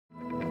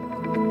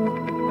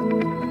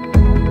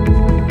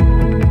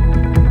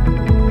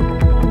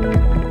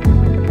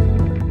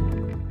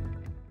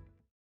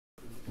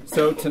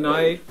So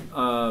tonight,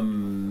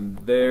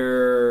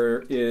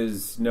 there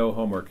is no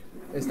homework.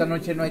 Esta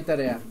noche no hay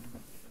tarea.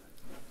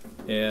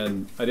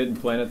 And I didn't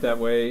plan it that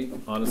way.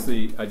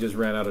 Honestly, I just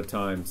ran out of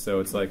time,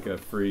 so it's like a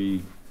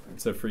free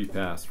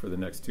pass for the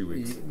next 2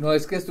 weeks. Y no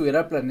es que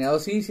estuviera planeado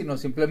así, sino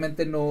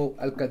simplemente no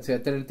alcancé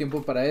a tener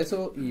tiempo para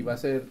eso y va a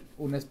ser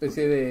una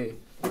especie de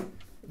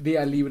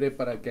día libre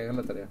para que hagan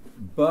la tarea.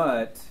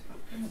 But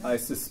I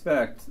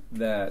suspect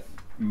that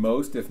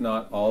most, if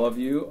not all of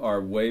you, are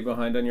way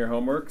behind on your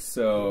homework,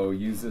 so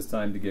use this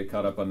time to get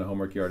caught up on the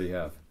homework you already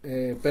have.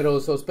 Pero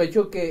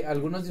sospecho que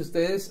algunos de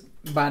ustedes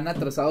van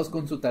atrasados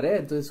con su tarea,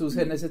 entonces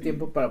usen ese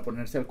tiempo para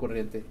ponerse al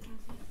corriente.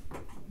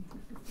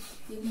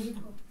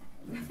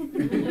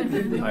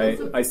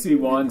 I see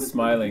Juan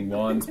smiling.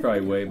 Juan's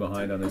probably way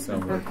behind on his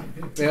homework.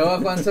 Veo a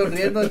Juan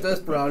sonriendo, entonces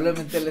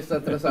probablemente él está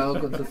atrasado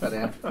con su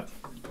tarea.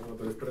 Como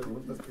 3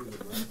 preguntas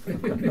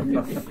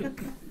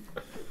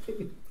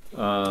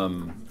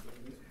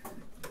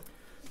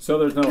So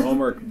there's no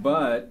homework,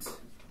 but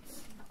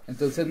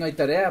entonces no hay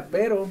tarea,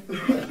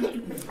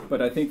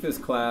 but I think this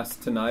class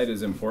tonight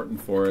is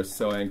important for us,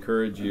 so I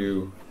encourage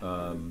you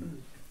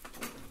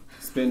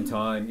spend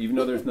time, even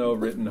though there's no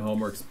written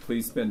homeworks,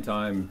 please spend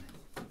time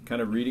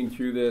kind of reading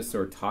through this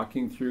or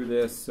talking through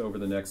this over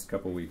the next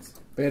couple weeks.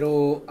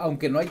 Pero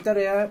aunque no hay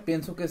tarea,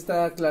 pienso que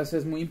esta clase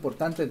es muy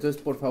importante, entonces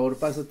por favor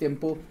pasa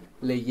tiempo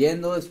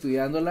leyendo,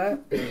 estudiándola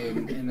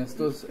en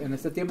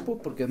este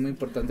tiempo, porque es muy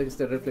importante que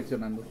esté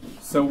reflexionando.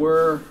 So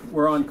we're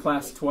on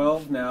class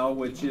 12 now,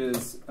 which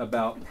is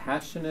about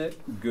passionate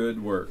good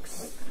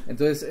works.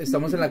 Entonces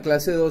estamos en la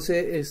clase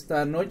 12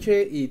 esta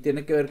noche y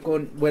tiene que ver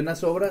con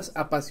buenas obras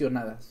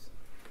apasionadas.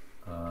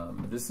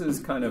 This is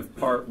kind of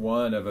part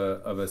 1 of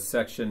a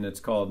section that's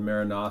called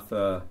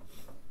Maranatha,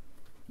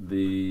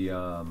 the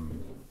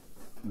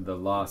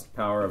lost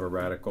power of a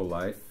radical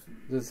life.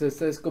 Entonces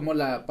esta es como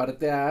la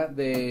parte A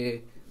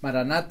de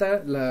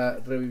Maranatha,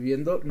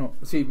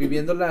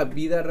 viviendo la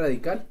vida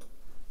radical.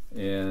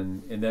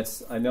 And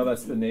that's, I know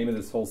that's the name of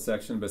this whole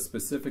section, but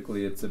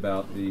specifically it's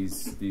about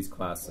these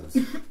classes.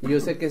 Yo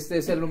sé que este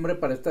es el nombre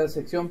para esta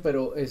sección,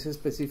 pero es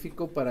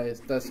específico para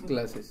estas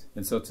clases.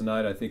 And so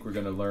tonight I think we're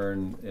going to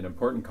learn an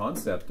important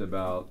concept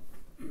about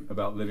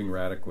living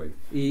radically.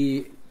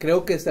 Y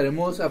creo que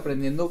estaremos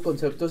aprendiendo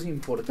conceptos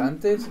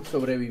importantes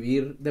sobre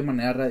vivir de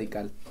manera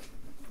radical.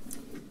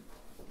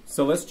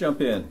 So let's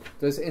jump in.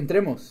 Entonces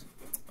entremos.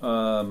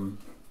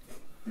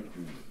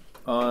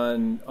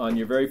 On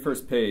your very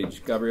first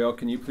page, Gabriel,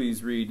 can you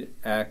please read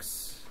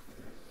Acts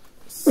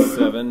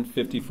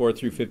 7:54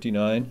 through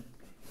 59?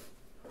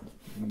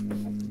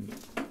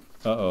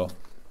 Uh-oh.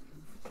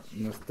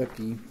 No está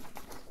aquí.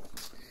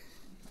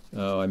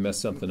 Oh, I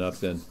messed something up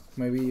then.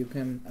 Maybe you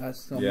can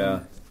ask someone.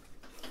 Yeah.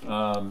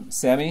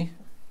 Sammy,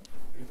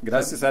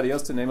 gracias a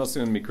Dios tenemos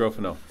un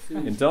micrófono.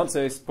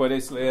 Entonces,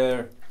 ¿puedes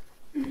leer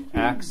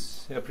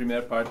Acts, la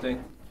primera parte?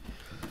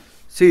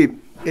 Sí,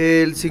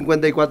 el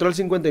 54 al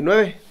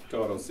 59.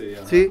 Todo, sí.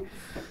 Sí.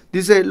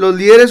 Dice, los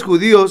líderes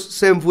judíos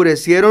se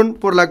enfurecieron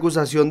por la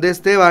acusación de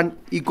Esteban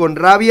y con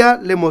rabia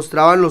le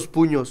mostraban los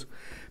puños.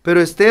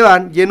 Pero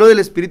Esteban, lleno del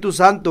Espíritu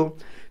Santo,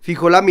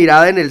 fijó la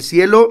mirada en el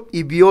cielo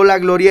y vio la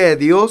gloria de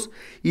Dios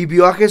y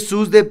vio a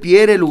Jesús de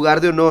pie en el lugar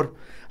de honor,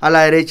 a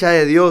la derecha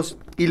de Dios,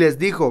 y les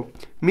dijo,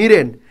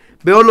 miren,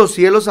 veo los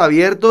cielos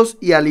abiertos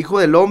y al Hijo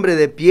del Hombre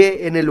de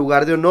pie en el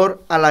lugar de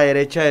honor, a la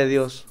derecha de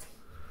Dios.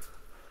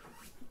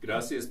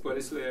 Gracias.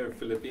 ¿Puedes leer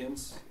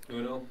Filipenses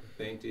 1,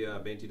 20 a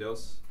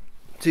 22?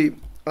 Sí.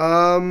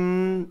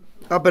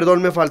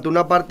 Perdón, me faltó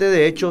una parte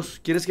de Hechos.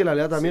 ¿Quieres que la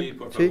lea también? Sí,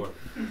 por favor.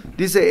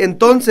 Dice,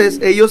 entonces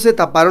ellos se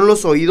taparon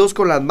los oídos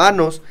con las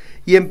manos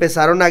y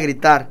empezaron a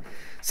gritar.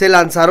 Se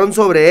lanzaron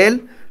sobre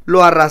él,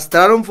 lo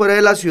arrastraron fuera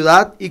de la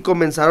ciudad y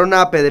comenzaron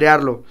a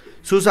apedrearlo.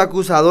 Sus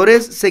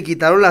acusadores se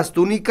quitaron las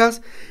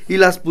túnicas y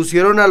las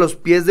pusieron a los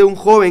pies de un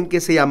joven que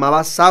se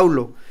llamaba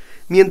Saulo.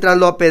 Mientras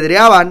lo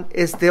apedreaban,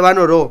 Esteban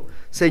oró,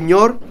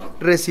 Señor,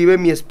 recibe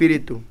mi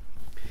espíritu.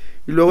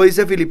 Y luego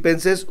dice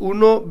Filipenses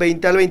 1,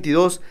 20 al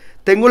 22,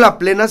 tengo la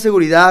plena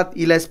seguridad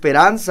y la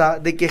esperanza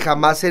de que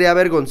jamás seré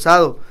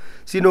avergonzado,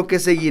 sino que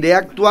seguiré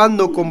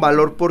actuando con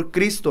valor por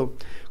Cristo,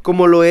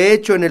 como lo he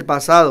hecho en el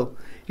pasado,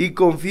 y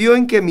confío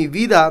en que mi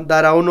vida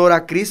dará honor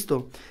a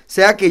Cristo,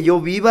 sea que yo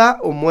viva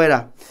o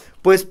muera,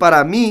 pues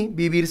para mí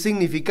vivir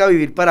significa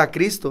vivir para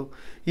Cristo,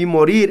 y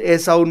morir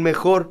es aún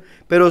mejor,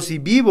 pero si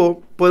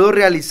vivo puedo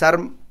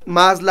realizar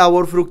más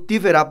labor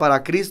fructífera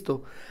para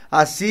Cristo,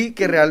 así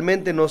que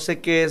realmente no sé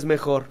qué es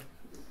mejor.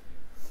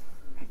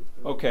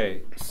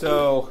 Okay,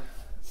 so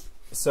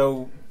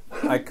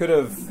I could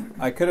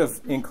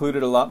have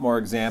included a lot more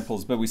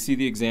examples, but we see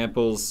the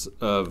examples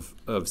of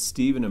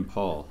Stephen and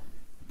Paul.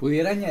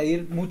 Pudiera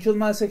añadir muchos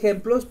más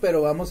ejemplos,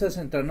 pero vamos a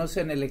centrarnos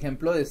en el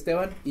ejemplo de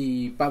Esteban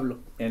y Pablo.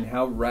 And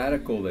how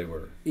radical they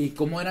were. Y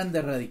cómo eran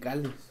de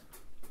radicales.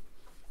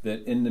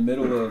 That in the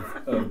middle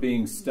of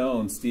being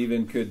stoned,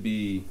 Stephen could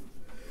be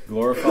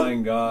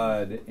glorifying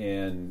God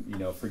and,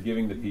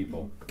 forgiving the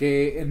people.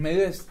 Que en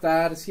medio de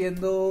estar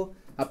siendo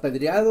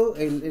apedreado,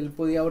 él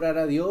podía orar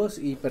a Dios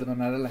y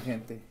perdonar a la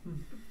gente.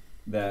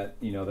 that,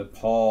 you know, that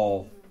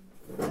Paul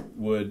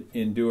would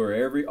endure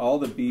all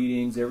the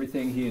beatings,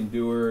 everything he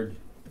endured,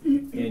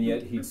 and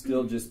yet he'd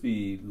still just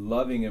be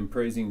loving and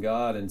praising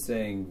God and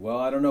saying, well,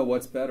 I don't know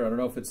what's better. I don't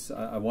know if it's,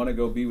 I want to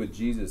go be with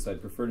Jesus.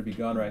 I'd prefer to be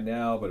gone right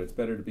now, but it's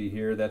better to be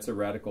here. That's a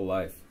radical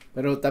life.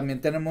 Pero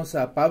también tenemos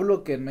a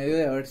Pablo, que en medio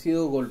de haber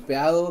sido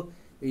golpeado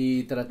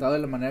y tratado de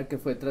la manera que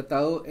fue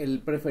tratado,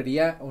 él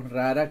prefería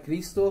honrar a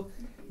Cristo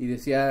y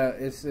decía,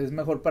 es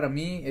mejor para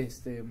mí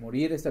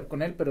morir, estar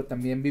con él, pero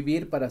también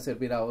vivir para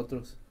servir a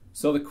otros.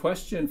 So the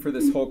question for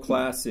this whole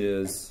class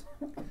is,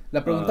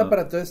 La pregunta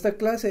para toda esta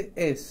clase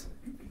es,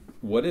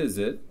 what is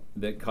it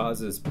that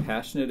causes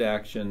passionate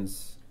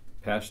actions,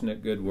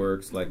 passionate good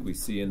works like we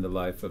see in the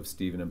life of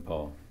Stephen and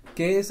Paul?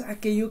 ¿qué es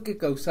aquello que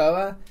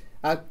causaba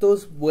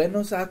actos,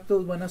 buenas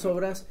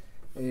obras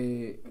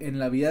en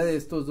la vida de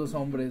estos dos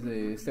hombres,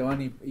 de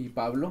Esteban y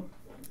Pablo?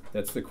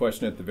 That's the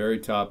question at the very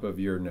top of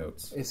your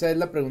notes. Esa es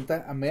la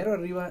pregunta a mero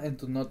arriba en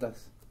tus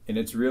notas. And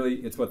it's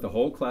what the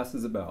whole class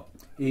is about.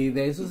 Y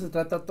de eso se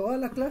trata toda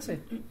la clase.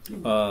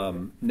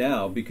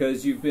 Now,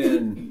 because you've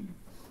been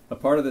a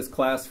part of this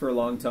class for a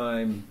long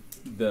time,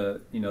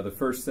 the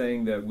first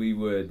thing that we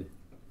would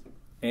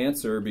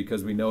answer,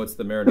 because we know it's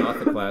the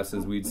Maranatha class,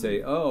 is we'd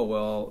say, oh,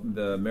 well,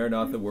 the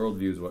Maranatha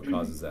worldview is what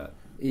causes that.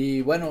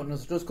 Y bueno,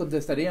 nosotros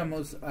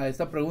contestaríamos a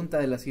esta pregunta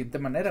de la siguiente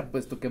manera,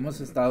 puesto que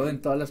hemos estado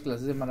en todas las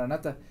clases de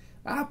Maranatha.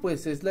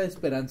 Pues es la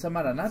esperanza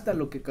Maranatha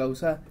lo que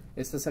causa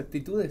estas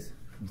actitudes.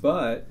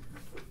 But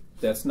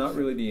that's not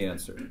really the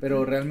answer.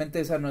 Pero realmente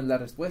esa no es la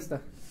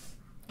respuesta.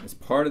 It's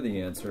part of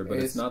the answer, but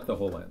it's not the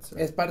whole answer.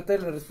 Es parte de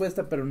la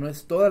respuesta, pero no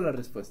es toda la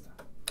respuesta.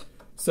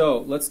 So,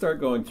 let's start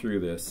going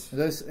through this.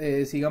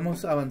 Entonces,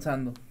 sigamos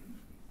avanzando.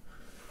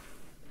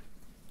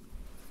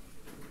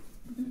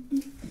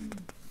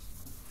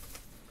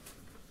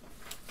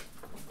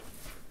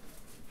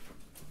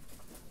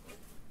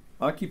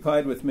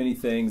 Occupied with many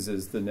things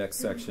is the next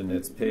section.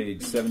 It's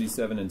page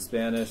 77 in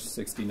Spanish,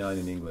 69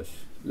 in English.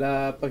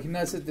 La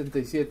página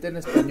 77 en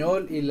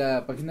español y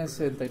la página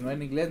 69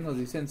 en inglés nos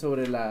dicen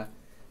sobre la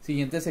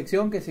siguiente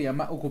sección que se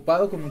llama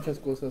Ocupado con muchas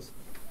cosas.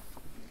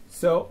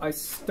 So I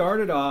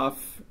started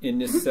off in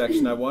this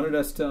section. I wanted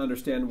us to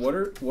understand what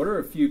are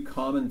a few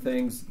common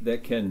things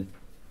that can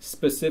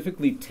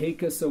specifically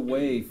take us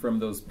away from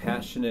those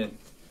passionate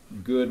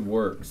good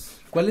works.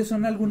 ¿Cuáles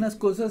son algunas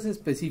cosas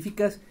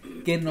específicas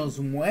que nos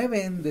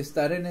mueven de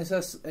estar en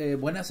esas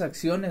buenas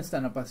acciones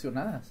tan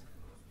apasionadas?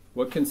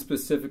 What can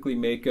specifically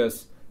make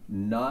us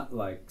not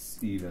like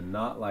Stephen,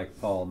 not like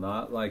Paul,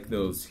 not like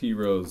those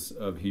heroes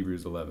of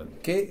Hebrews 11?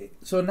 ¿Qué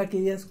son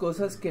aquellas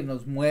cosas que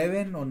nos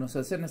mueven o nos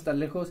hacen estar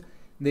lejos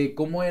de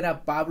cómo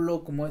era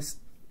Pablo, cómo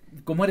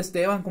era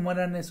Esteban, cómo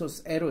eran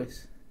esos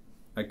héroes?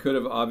 I could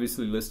have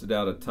obviously listed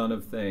out a ton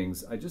of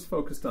things. I just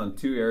focused on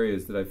two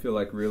areas that I feel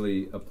like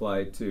really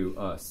apply to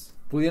us.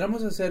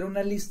 Pudiéramos hacer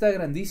una lista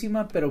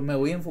grandísima, pero me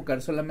voy a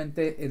enfocar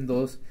solamente en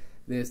dos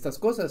de estas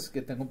cosas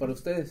que tengo para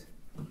ustedes.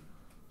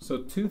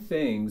 So two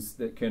things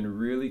that can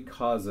really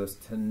cause us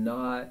to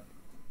not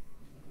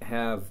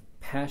have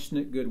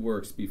passionate good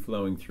works be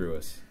flowing through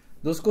us.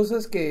 Dos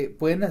cosas que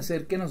pueden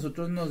hacer que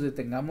nosotros nos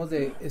detengamos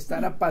de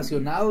estar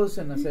apasionados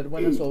en hacer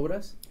buenas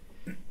obras.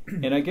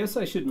 And I guess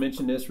I should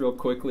mention this real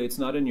quickly. It's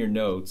not in your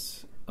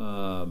notes,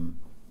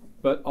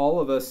 but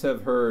all of us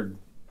have heard,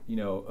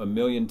 a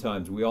million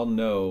times. We all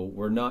know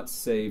we're not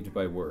saved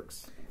by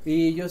works.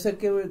 Y yo sé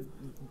que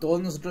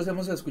todos nosotros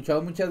hemos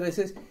escuchado muchas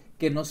veces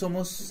que no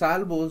somos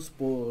salvos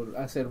por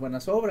hacer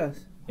buenas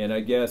obras. And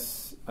I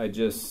guess I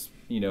just,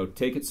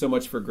 take it so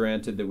much for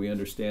granted that we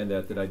understand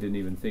that I didn't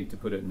even think to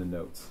put it in the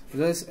notes.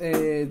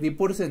 Entonces, di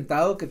por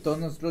sentado que todos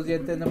nosotros ya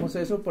entendemos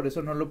eso, por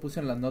eso no lo puse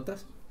en las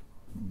notas.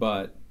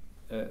 But,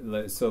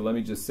 so let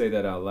me just say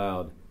that out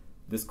loud.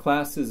 This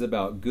class is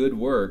about good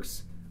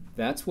works.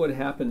 That's what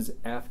happens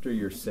after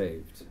you're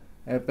saved.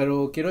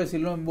 Pero quiero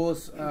decirlo en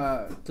voz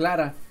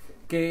clara,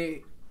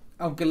 que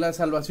aunque la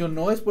salvación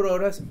no es por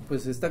obras,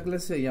 pues esta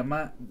clase se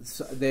llama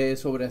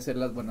sobre hacer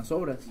las buenas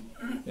obras.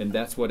 And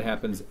that's what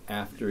happens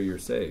after you're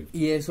saved.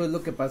 Y eso es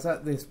lo que pasa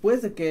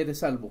después de que eres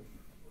salvo.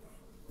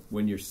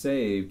 When you're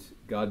saved,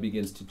 God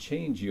begins to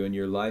change you and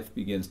your life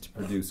begins to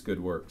produce good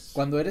works.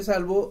 Cuando eres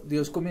salvo,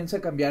 Dios comienza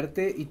a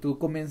cambiarte y tú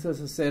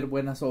comienzas a hacer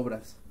buenas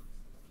obras.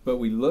 But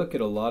we look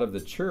at a lot of the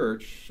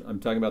church, I'm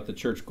talking about the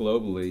church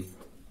globally,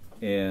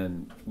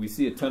 and we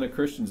see a ton of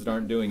Christians that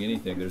aren't doing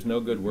anything. There's no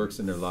good works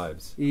in their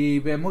lives. Y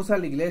vemos a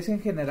la iglesia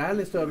en general,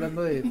 estoy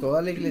hablando de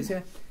toda la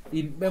iglesia,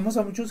 y vemos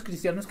a muchos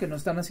cristianos que no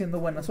están haciendo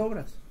buenas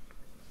obras.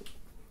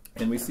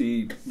 And we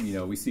see,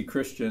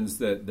 Christians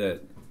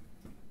that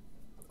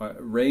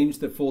range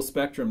the full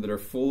spectrum, that are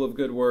full of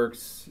good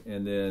works,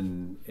 and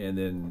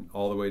then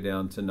all the way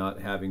down to not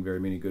having very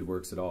many good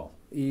works at all.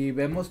 y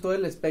vemos todo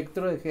el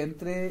espectro de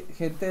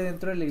gente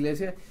dentro de la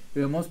iglesia, y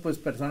vemos pues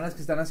personas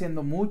que están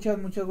haciendo muchas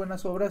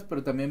buenas obras,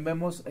 pero también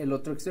vemos el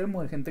otro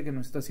extremo de gente que no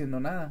está haciendo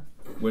nada.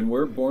 When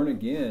we're born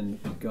again,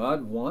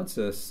 God wants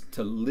us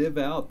to live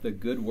out the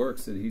good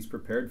works that He's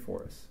prepared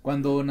for us.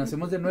 Cuando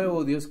nacemos de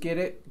nuevo, Dios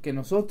quiere que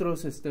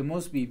nosotros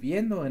estemos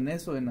viviendo en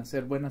eso, en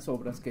hacer buenas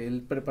obras que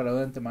Él preparó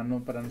de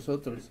antemano para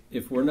nosotros.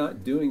 If we're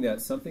not doing that,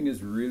 something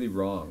is really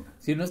wrong.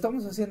 Si no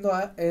estamos haciendo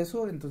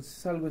eso,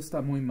 entonces algo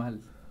está muy mal.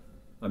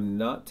 I'm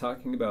not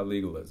talking about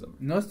legalism.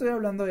 No estoy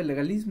hablando de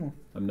legalismo.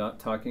 I'm not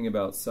talking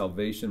about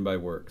salvation by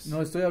works. No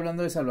estoy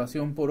hablando de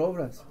salvación por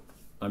obras.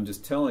 I'm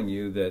just telling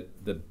you that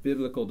the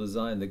biblical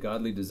design, the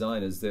godly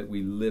design, is that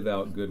we live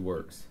out good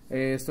works.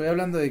 Estoy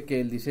hablando de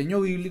que el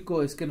diseño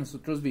bíblico es que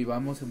nosotros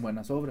vivamos en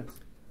buenas obras.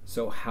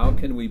 So how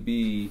can we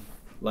be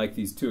like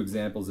these two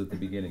examples at the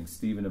beginning,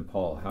 Stephen and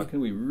Paul? How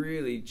can we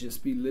really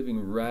just be living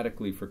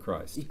radically for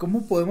Christ? ¿Y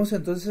cómo podemos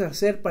entonces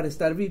hacer para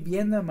estar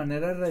viviendo de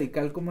manera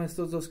radical como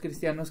estos dos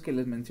cristianos que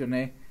les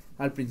mencioné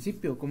al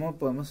principio? ¿Cómo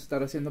podemos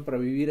estar haciendo para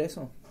vivir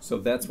eso?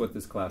 So that's what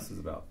this class is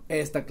about.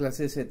 Esta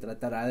clase se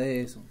tratará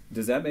de eso.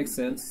 Does that make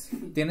sense?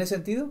 ¿Tiene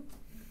sentido?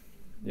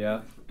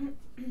 Yeah?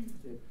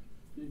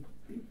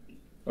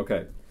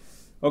 Okay.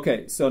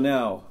 Okay, so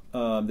now,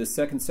 the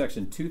second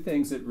section, two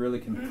things that really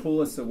can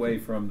pull us away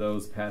from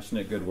those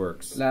passionate good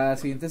works. La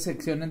siguiente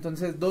sección,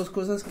 entonces, dos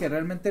cosas que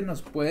realmente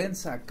nos pueden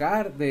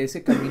sacar de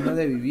ese camino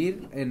de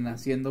vivir en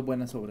haciendo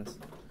buenas obras.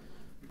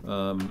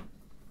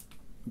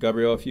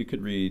 Gabriel, if you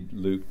could read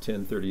Luke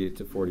 10:38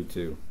 to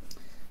 42.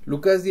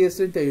 Lucas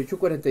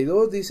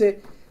 10:38-42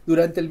 dice: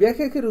 durante el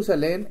viaje a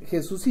Jerusalén,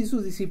 Jesús y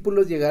sus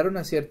discípulos llegaron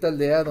a cierta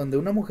aldea donde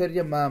una mujer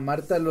llamada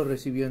Marta los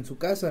recibió en su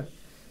casa.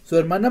 Su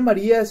hermana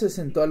María se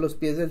sentó a los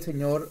pies del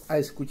Señor a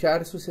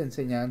escuchar sus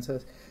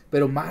enseñanzas,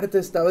 pero Marta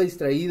estaba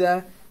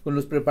distraída con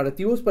los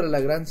preparativos para la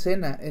gran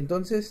cena.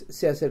 Entonces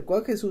se acercó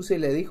a Jesús y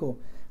le dijo: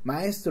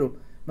 Maestro,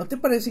 ¿no te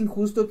parece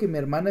injusto que mi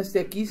hermana esté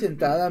aquí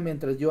sentada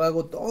mientras yo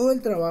hago todo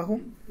el trabajo?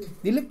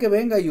 Dile que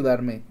venga a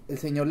ayudarme. El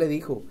Señor le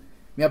dijo: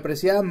 Mi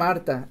apreciada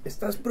Marta,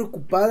 estás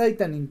preocupada y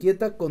tan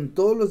inquieta con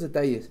todos los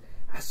detalles.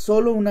 Haz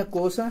solo una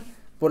cosa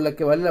por la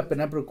que vale la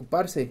pena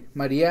preocuparse.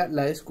 María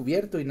la ha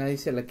descubierto y nadie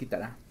se la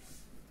quitará.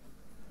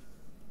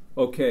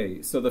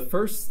 Okay, so the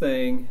first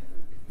thing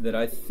that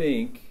I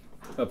think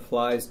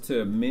applies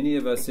to many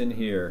of us in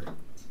here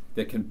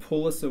that can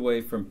pull us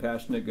away from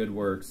passionate good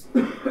works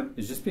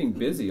is just being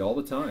busy all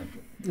the time.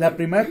 La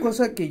primera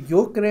cosa que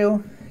yo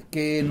creo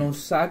que nos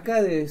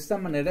saca de esta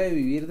manera de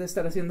vivir, de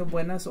estar haciendo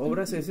buenas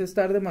obras, es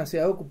estar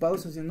demasiado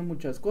ocupados haciendo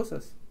muchas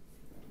cosas.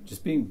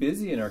 Just being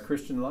busy in our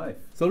Christian life.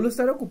 Solo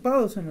estar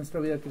ocupados en nuestra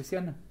vida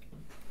cristiana.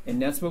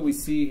 And that's what we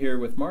see here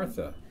with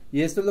Martha.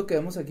 Y esto es lo que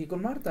vemos aquí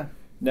con Marta.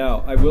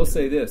 Now, I will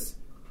say this.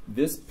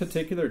 This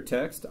particular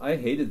text, I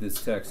hated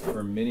this text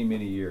for many,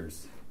 many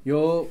years.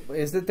 Yo,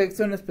 este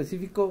texto en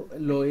específico,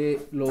 lo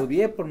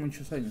odié por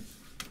muchos años.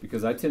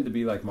 Because I tend to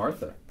be like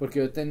Martha. Porque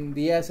yo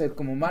tendía a ser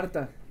como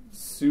Marta.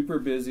 Super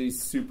busy,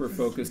 super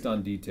focused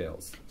on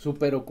details.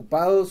 Súper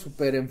ocupado,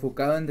 súper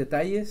enfocado en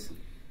detalles.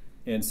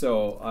 And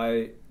so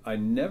I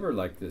never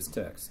liked this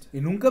text.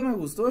 Y nunca me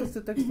gustó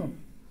este texto.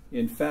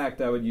 In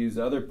fact, I would use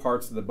other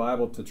parts of the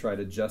Bible to try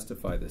to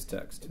justify this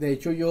text. De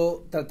hecho,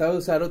 yo trataba de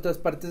usar otras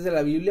partes de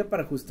la Biblia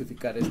para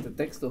justificar este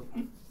texto.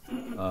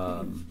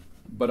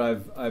 But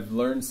I've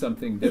learned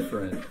something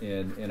different,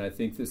 and I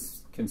think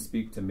this can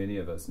speak to many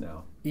of us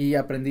now. Y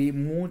aprendí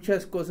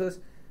muchas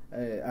cosas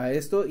a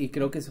esto y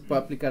creo que se puede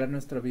aplicar a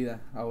nuestra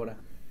vida ahora.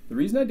 The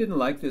reason I didn't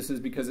like this is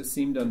because it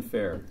seemed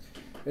unfair.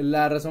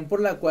 La razón por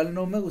la cual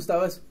no me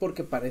gustaba es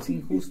porque parece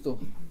injusto.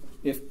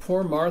 If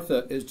poor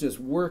Martha is just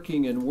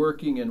working and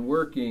working and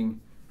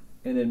working,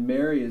 and then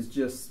Mary is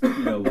just,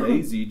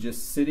 lazy,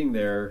 just sitting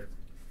there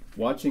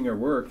watching her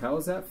work, how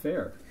is that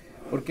fair?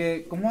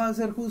 Porque ¿cómo va a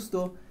ser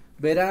justo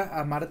ver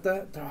a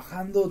Marta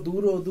trabajando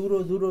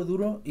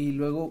duro y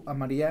luego a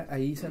María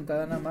ahí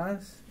sentada nada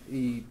más?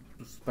 Y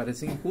pues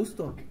parece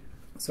injusto.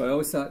 So I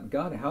always thought,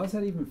 God, how is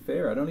that even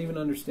fair? I don't even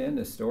understand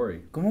this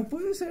story. ¿Cómo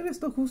puede ser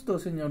esto justo,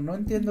 Señor? No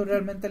entiendo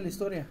realmente la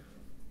historia.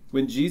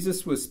 When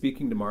Jesus was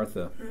speaking to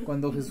Martha,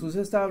 Cuando Jesús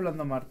estaba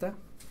hablando a Marta,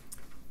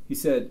 he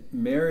said,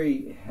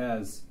 Mary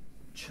has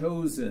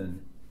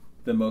chosen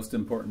the most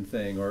important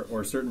thing,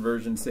 or certain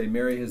versions say,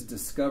 Mary has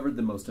discovered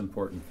the most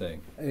important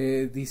thing.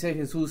 Dice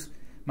Jesús,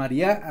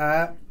 María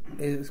ha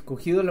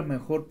escogido la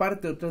mejor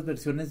parte. Otras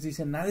versiones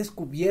dicen, ha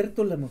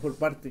descubierto la mejor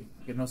parte,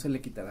 que no se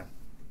le quitará.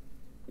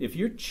 If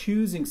you're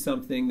choosing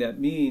something, that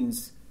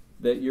means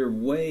that you're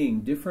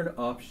weighing different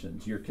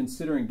options. You're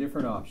considering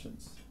different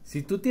options.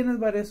 Si tú tienes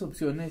varias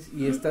opciones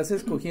y estás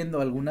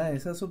escogiendo alguna de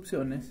esas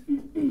opciones,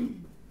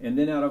 and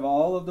then out of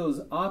all of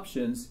those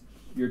options,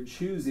 you're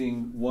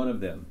choosing one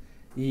of them.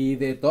 Y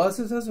de todas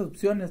esas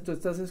opciones tú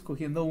estás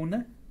escogiendo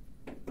una.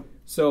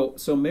 So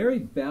Mary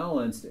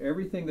balanced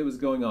everything that was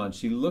going on.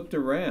 She looked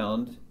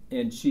around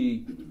and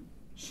she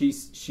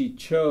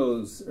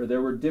chose, or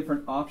there were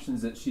different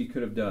options that she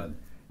could have done.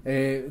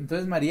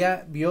 Entonces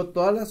María vio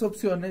todas las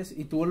opciones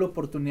y tuvo la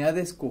oportunidad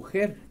de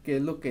escoger qué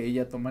es lo que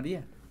ella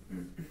tomaría.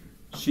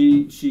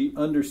 She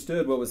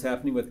understood what was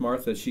happening with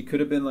Martha. She could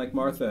have been like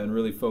Martha and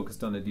really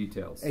focused on the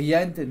details.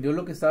 Ella entendió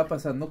lo que estaba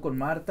pasando con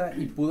Marta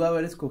y pudo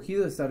haber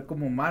escogido estar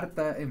como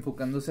Marta,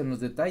 enfocándose en los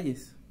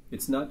detalles.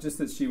 It's not just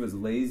that she was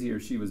lazy or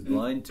she was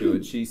blind to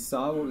it. She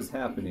saw what was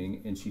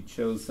happening and she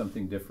chose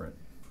something different.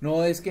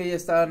 No es que ella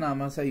estaba nada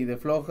más ahí de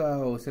floja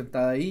o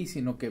sentada ahí,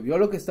 sino que vio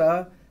lo que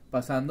estaba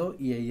pasando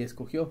y ella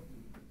escogió.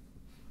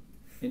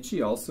 And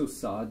she also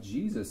saw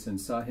Jesus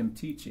and saw him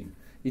teaching.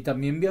 Y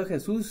también vio a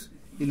Jesús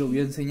y lo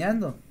vio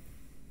enseñando.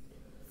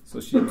 So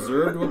she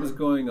observed what was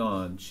going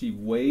on, she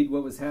weighed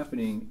what was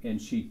happening,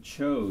 and she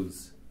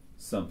chose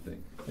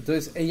something.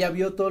 Entonces ella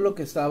vio todo lo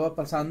que estaba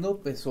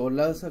pasando, pesó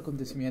los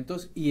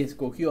acontecimientos y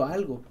escogió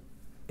algo.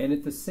 And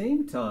at the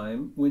same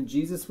time, when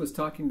Jesus was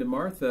talking to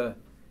Martha,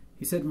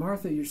 he said,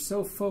 Martha, you're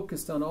so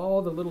focused on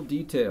all the little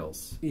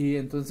details. Y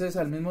entonces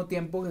al mismo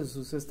tiempo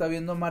Jesús está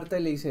viendo a Marta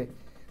y le dice,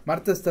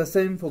 Marta, estás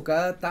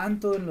enfocada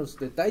tanto en los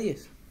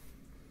detalles.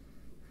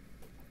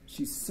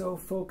 She's so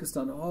focused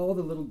on all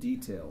the little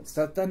details.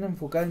 Está tan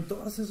enfocada en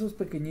todos esos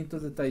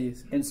pequeñitos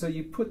detalles. And so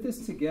you put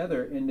this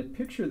together, and the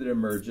picture that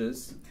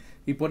emerges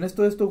Y pones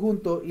todo esto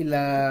junto y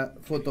la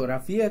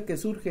fotografía que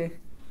surge,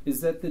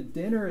 is that the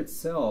dinner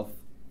itself,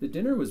 the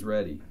dinner was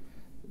ready.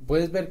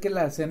 puedes ver que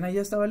la cena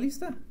ya estaba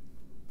lista.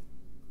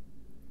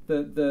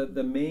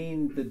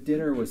 The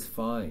dinner was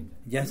fine.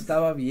 Ya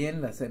estaba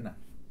bien la cena.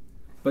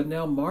 But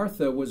now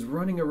Martha was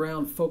running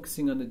around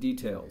focusing on the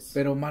details.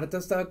 Pero Marta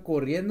estaba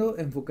corriendo,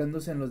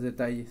 enfocándose en los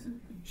detalles.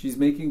 She's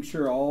making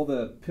sure all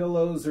the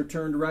pillows are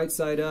turned right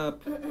side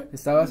up.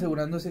 Estaba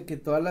asegurándose que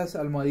todas las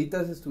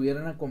almohaditas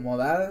estuvieran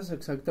acomodadas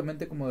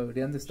exactamente como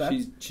deberían de estar.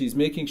 She's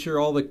making sure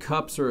all the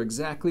cups are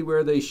exactly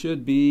where they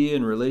should be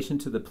in relation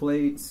to the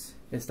plates.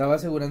 Estaba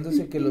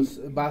asegurándose que los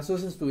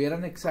vasos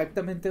estuvieran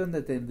exactamente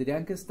donde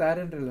tendrían que estar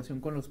en relación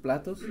con los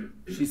platos.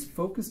 She's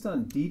focused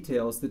on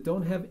details that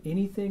don't have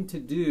anything to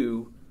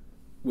do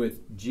with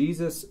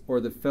Jesus or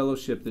the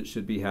fellowship that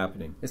should be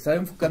happening. Estaba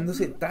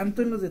enfocándose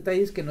tanto en los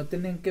detalles que no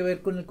tenían que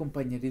ver con el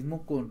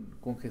compañerismo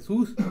con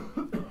Jesús.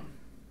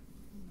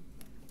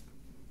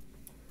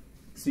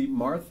 See,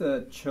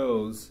 Martha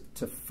chose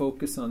to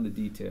focus on the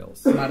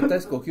details Marta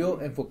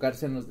escogió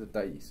enfocarse en los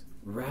detalles,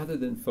 rather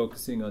than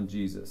focusing on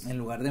Jesus. en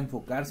lugar de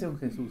enfocarse en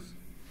Jesús.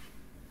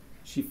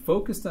 She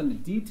focused on the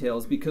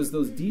details because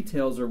those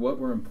details are what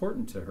were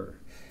important to her.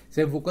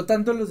 Se enfocó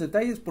tanto en los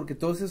detalles porque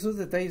todos esos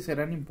detalles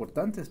eran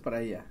importantes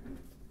para ella.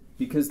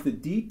 Because the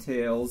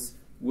details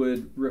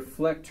would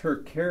reflect her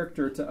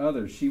character to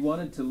others. She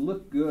wanted to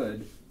look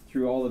good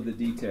through all of the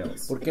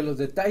details. Porque los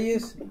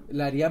detalles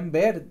la harían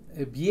ver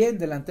bien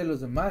delante de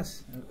los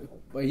demás.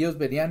 Ellos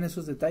verían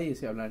esos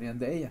detalles y hablarían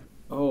de ella.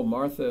 Oh,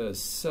 Martha is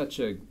such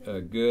a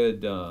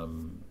good,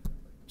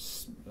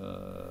 what's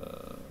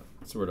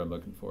the word I'm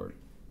looking for?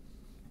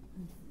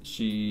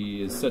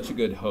 She is such a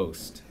good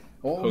host.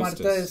 Oh,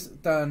 Marta es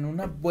tan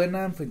una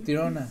buena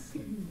anfitriona.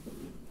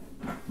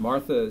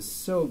 Martha is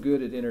so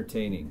good at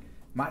entertaining.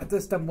 Marta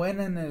es tan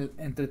buena en el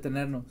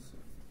entretenernos.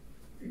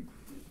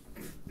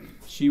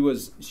 She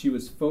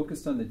was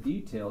focused on the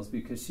details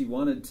because she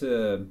wanted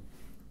to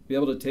be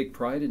able to take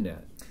pride in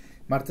that.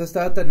 Marta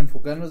estaba tan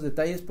enfocada en los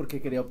detalles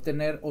porque quería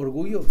obtener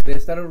orgullo, quería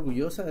estar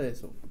orgullosa de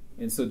eso.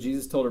 And so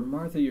Jesus told her,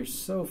 Martha, you're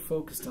so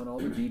focused on all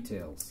the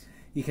details.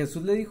 Y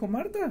Jesús le dijo,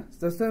 Marta,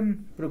 estás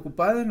tan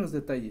preocupada en los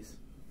detalles.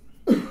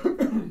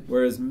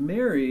 Whereas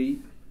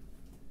Mary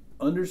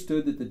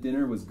understood that the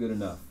dinner was good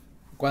enough.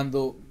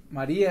 Cuando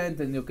María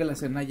entendió que la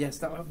cena ya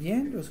estaba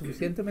bien, lo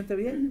suficientemente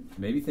bien.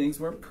 Maybe things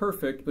weren't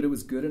perfect, but it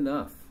was good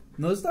enough.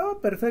 No estaba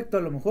perfecto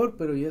a lo mejor,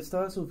 pero ya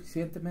estaba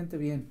suficientemente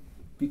bien.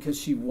 Because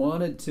she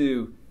wanted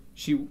to,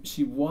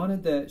 she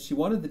wanted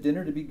the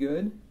dinner to be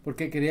good.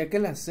 Porque quería que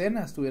la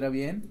cena estuviera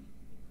bien.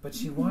 But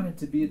she wanted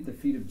to be at the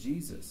feet of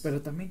Jesus.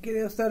 Pero también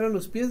quería estar a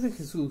los pies de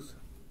Jesús.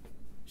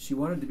 She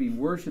wanted to be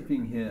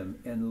worshiping him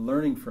and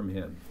learning from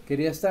him.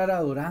 Quería estar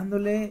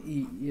adorándole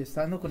y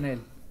estando con él.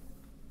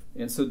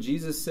 And so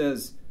Jesus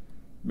says,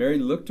 Mary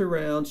looked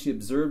around, she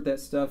observed that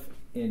stuff,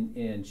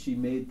 and she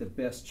made the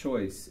best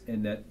choice,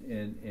 and that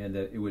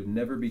it would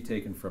never be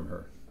taken from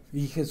her.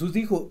 Y Jesús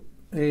dijo,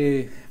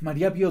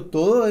 María vio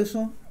todo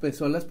eso,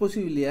 pesó las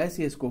posibilidades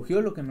y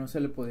escogió lo que no se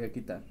le podía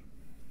quitar.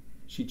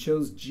 She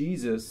chose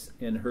Jesus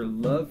and her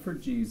love for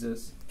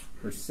Jesus,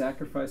 her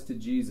sacrifice to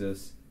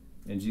Jesus,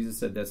 and Jesus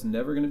said that's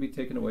never going to be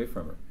taken away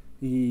from her.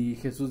 Y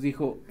Jesús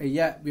dijo,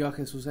 ella vio a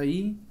Jesús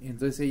ahí, y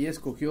entonces ella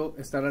escogió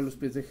estar a los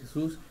pies de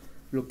Jesús.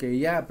 Lo que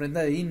ella aprenda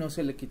de ahí no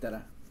se le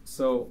quitará.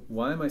 So,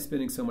 why am I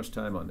spending so much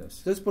time on this?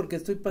 Entonces, ¿por qué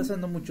estoy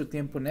pasando mucho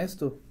tiempo en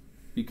esto?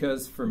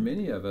 Because for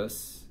many of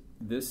us,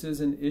 this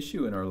is an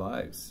issue in our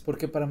lives.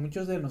 Porque para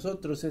muchos de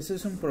nosotros ese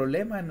es un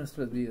problema en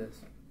nuestras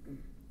vidas.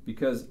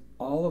 Because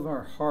all of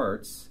our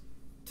hearts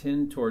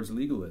tend towards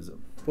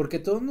legalism. Porque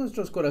todos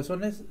nuestros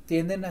corazones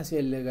tienden hacia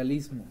el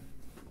legalismo.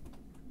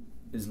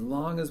 As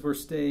long as we're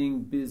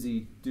staying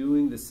busy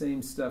doing the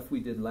same stuff we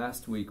did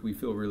last week, we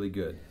feel really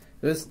good.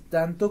 Entonces,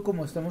 tanto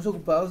como estamos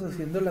ocupados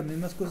haciendo las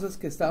mismas cosas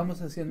que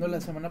estábamos haciendo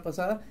la semana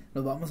pasada,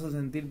 nos vamos a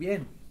sentir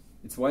bien.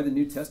 It's why the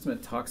New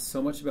Testament talks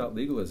so much about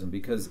legalism,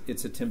 because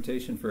it's a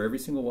temptation for every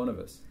single one of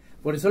us.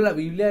 Por eso la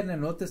Biblia en el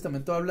Nuevo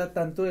Testamento habla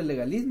tanto del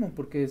legalismo,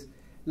 porque es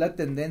la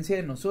tendencia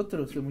de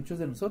nosotros, de muchos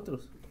de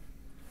nosotros.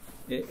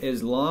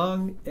 As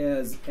long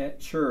as at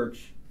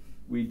church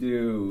we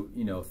do,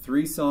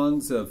 3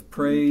 songs of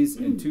praise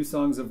and 2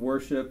 songs of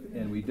worship,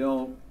 and we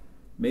don't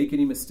make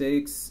any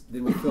mistakes,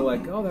 then we feel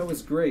like, oh, that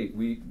was great.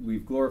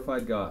 We've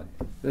glorified God.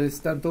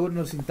 Entonces, tanto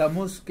nos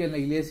sintamos que en la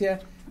iglesia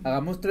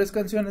hagamos 3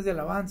 canciones de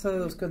alabanza,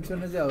 2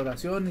 canciones de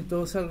adoración y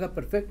todo salga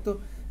perfecto,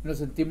 nos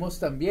sentimos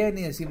tan bien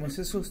y decimos,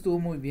 eso estuvo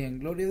muy bien,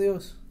 gloria a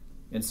Dios.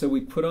 And so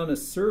we put on a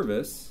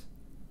service,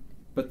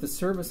 but the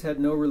service had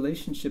no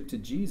relationship to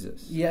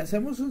Jesus. Y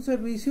hacemos un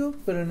servicio,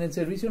 pero en el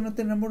servicio no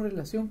tenemos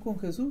relación con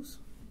Jesús.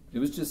 It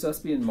was just us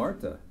being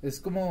Martha. Es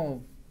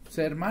como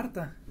ser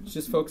Marta, It's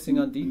just focusing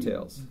on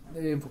details.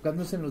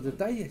 enfocándose en los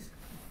detalles.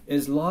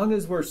 As long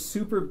as we're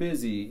super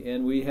busy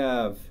and we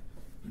have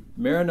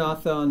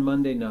Maranatha on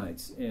Monday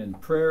nights and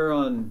prayer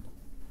on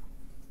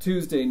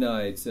Tuesday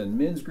nights and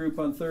men's group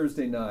on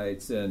Thursday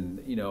nights and,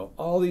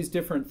 all these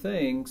different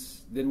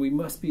things, then we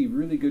must be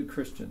really good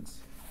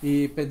Christians.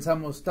 Y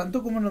pensamos,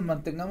 tanto como nos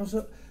mantengamos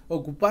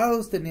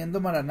ocupados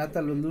teniendo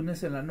Maranatha los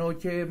lunes en la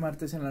noche,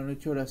 martes en la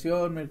noche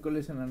oración,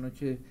 miércoles en la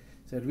noche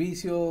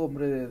servicio,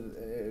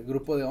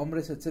 grupo de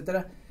hombres,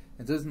 etcétera,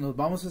 entonces nos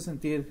vamos a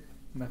sentir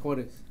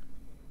mejores.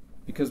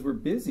 Because we're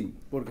busy.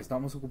 Porque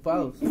estamos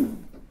ocupados.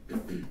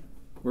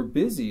 We're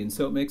busy, and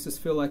so it makes us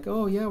feel like,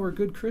 oh yeah, we're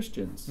good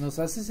Christians. Nos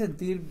hace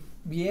sentir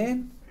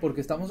bien porque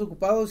estamos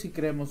ocupados y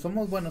creemos,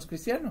 somos buenos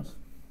cristianos.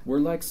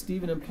 We're like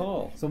Stephen and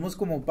Paul. Somos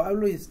como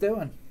Pablo y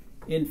Esteban.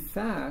 In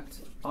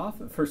fact,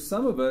 often for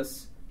some of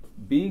us,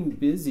 being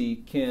busy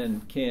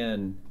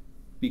can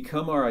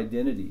become our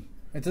identity.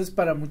 Entonces,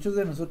 para muchos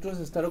de nosotros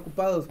estar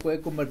ocupados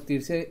puede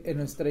convertirse en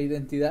nuestra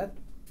identidad.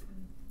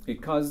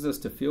 It causes us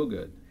to feel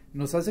good,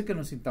 Nos hace que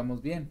nos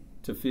sintamos bien,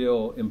 to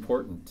feel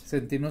important.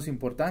 sentirnos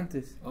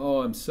importantes.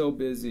 Oh, I'm so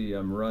busy,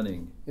 I'm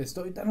running.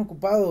 Estoy tan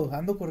ocupado,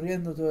 ando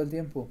corriendo todo el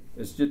tiempo.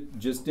 It's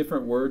just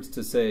different words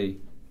to say,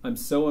 I'm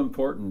so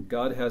important,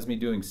 God has me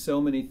doing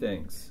so many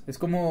things. Es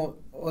como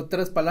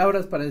otras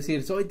palabras para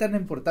decir, soy tan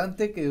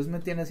importante que Dios me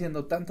tiene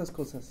haciendo tantas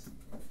cosas.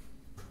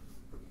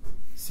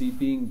 See,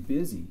 being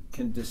busy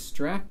can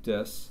distract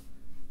us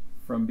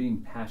from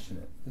being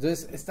passionate.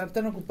 Entonces, estar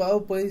tan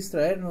ocupado puede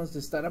distraernos de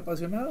estar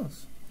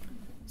apasionados.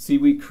 See,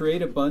 we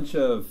create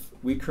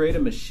a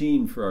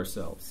machine for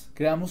ourselves,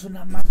 Creamos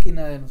una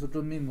máquina de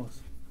nosotros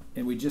mismos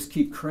and we just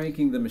keep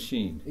cranking the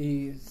machine.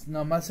 y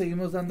nomás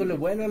seguimos dándole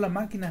vuelo a la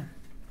máquina.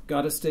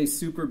 Gotta stay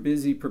super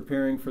busy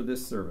preparing for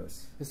this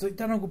service. Estoy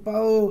tan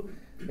ocupado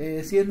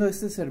haciendo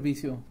este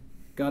servicio.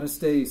 Gotta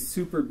stay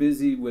super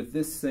busy with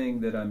this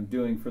thing that I'm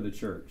doing for the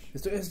church.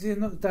 Estoy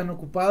tan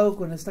ocupado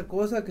con esta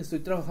cosa que estoy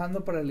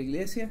trabajando para la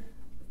iglesia.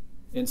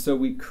 And so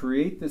we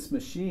create this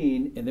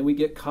machine, and then we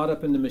get caught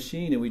up in the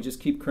machine, and we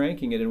just keep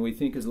cranking it, and we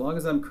think, as long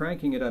as I'm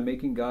cranking it, I'm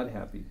making God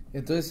happy.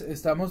 Entonces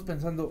estamos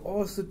pensando,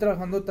 estoy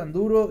trabajando tan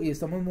duro y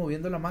estamos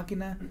moviendo la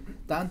máquina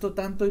tanto,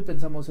 y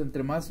pensamos,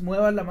 entre más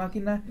mueva la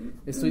máquina,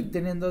 estoy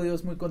teniendo a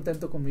Dios muy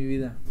contento con mi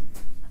vida.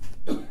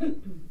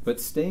 But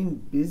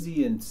staying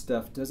busy and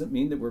stuff doesn't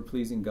mean that we're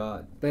pleasing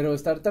God. Pero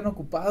estar tan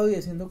ocupado y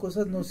haciendo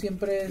cosas no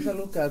siempre es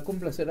algo que va a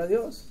complacer a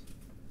Dios.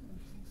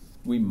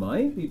 We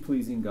might be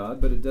pleasing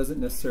God, but it doesn't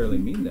necessarily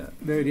mean that.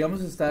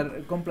 Deberíamos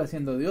estar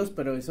complaciendo a Dios,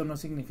 pero eso no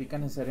significa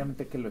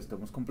necesariamente que lo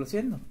estemos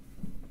complaciendo.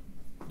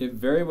 It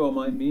very well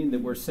might mean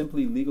that we're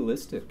simply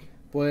legalistic.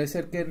 Puede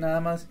ser que nada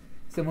más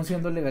estemos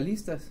siendo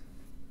legalistas.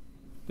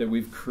 That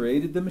we've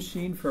created the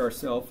machine for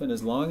ourselves, and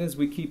as long as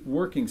we keep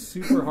working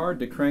super hard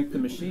to crank the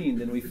machine,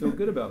 then we feel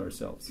good about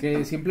ourselves.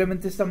 Que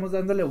simplemente estamos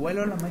dándole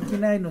vuelo a la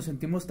máquina y nos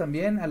sentimos tan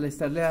bien al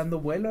estarle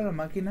dando vuelo a la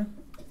máquina.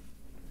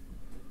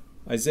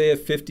 Isaiah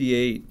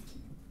 58,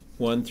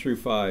 1 through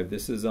 5.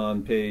 This is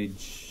on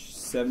page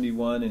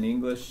 71 in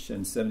English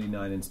and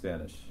 79 in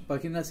Spanish.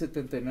 Página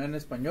 79 en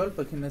español,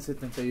 página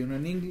 71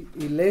 en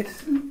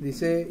inglés.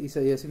 Dice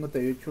Isaías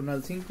 58, 1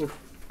 al 5.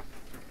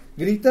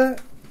 Grita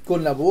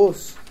con la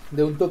voz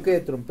de un toque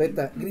de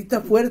trompeta.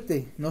 Grita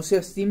fuerte, no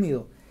seas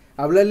tímido.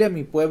 Háblale a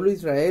mi pueblo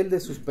Israel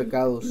de sus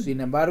pecados. Sin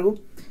embargo,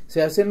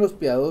 se hacen los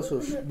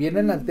piadosos.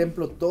 Vienen al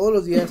templo todos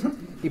los días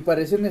y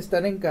parecen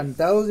estar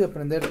encantados de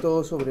aprender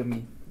todo sobre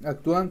mí.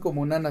 Actúan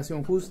como una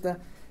nación justa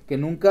que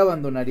nunca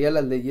abandonaría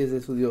las leyes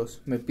de su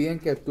Dios. Me piden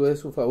que actúe a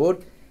su favor,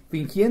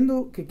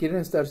 fingiendo que quieren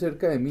estar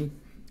cerca de mí.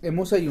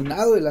 Hemos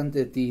ayunado delante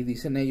de ti,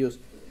 dicen ellos.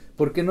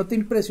 ¿Por qué no te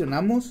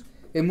impresionamos?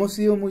 Hemos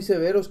sido muy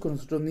severos con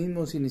nosotros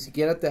mismos y ni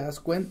siquiera te das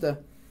cuenta.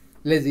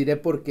 Les diré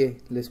por qué,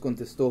 les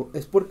contestó.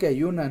 Es porque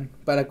ayunan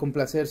para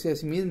complacerse a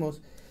sí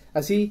mismos.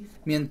 Así,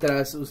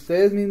 mientras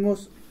ustedes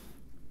mismos,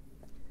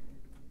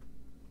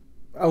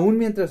 aún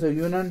mientras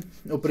ayunan,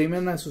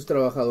 oprimen a sus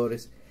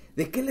trabajadores.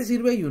 ¿De qué les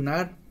sirve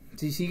ayunar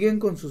si siguen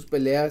con sus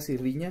peleas y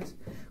riñas?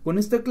 Con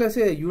esta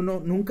clase de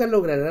ayuno nunca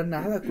lograrán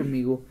nada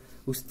conmigo.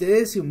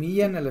 Ustedes se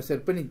humillan al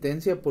hacer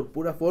penitencia por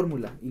pura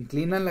fórmula,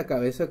 inclinan la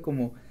cabeza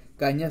como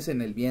cañas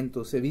en el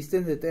viento, se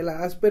visten de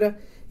tela áspera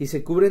y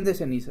se cubren de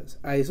cenizas.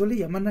 ¿A eso le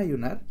llaman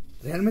ayunar?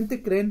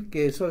 ¿Realmente creen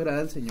que eso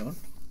agrada al Señor?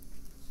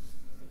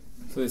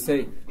 So they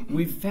say,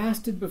 we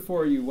fasted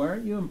before you. Why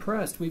aren't you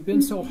impressed? We've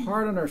been so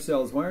hard on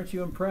ourselves. Why aren't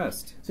you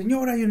impressed?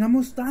 Señor,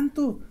 ayunamos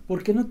tanto,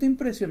 ¿por qué no te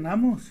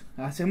impresionamos?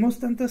 Hacemos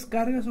tantas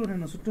cargas sobre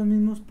nosotros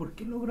mismos, ¿por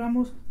qué no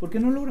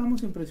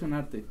logramos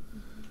impresionarte?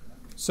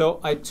 So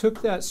I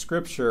took that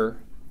scripture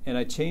and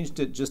I changed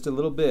it just a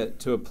little bit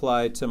to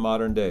apply to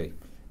modern day.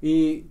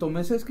 Y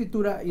tomé esa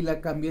escritura y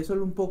la cambié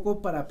solo un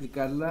poco para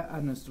aplicarla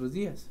a nuestros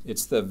días.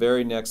 It's the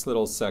very next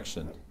little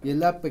section. Y es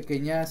la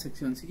pequeña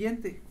sección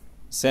siguiente.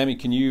 Sammy,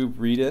 can you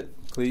read it,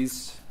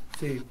 please?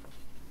 Sí.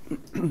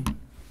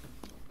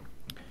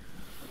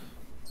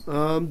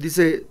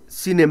 Dice,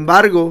 sin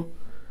embargo,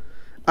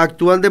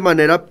 actúan de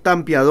manera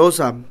tan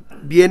piadosa,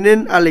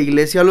 vienen a la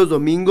iglesia los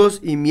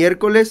domingos y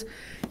miércoles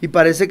y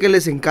parece que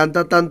les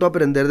encanta tanto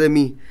aprender de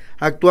mí.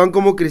 Actúan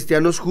como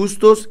cristianos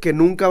justos que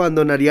nunca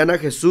abandonarían a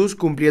Jesús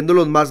cumpliendo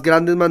los más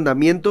grandes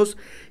mandamientos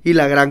y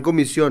la gran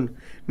comisión.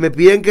 Me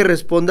piden que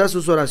responda a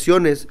sus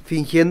oraciones,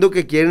 fingiendo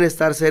que quieren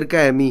estar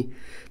cerca de mí.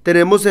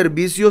 Tenemos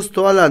servicios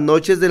todas las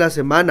noches de la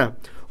semana,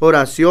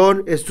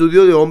 oración,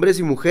 estudio de hombres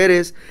y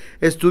mujeres,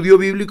 estudio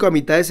bíblico a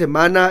mitad de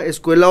semana,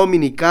 escuela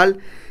dominical.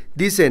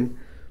 Dicen,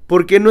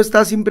 ¿por qué no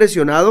estás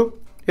impresionado?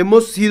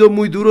 Hemos sido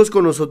muy duros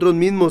con nosotros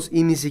mismos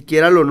y ni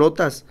siquiera lo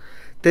notas.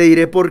 Te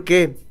diré por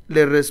qué,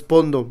 le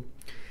respondo.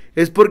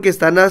 Es porque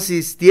están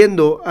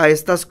asistiendo a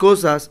estas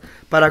cosas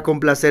para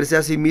complacerse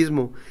a sí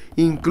mismo.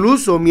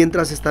 Incluso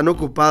mientras están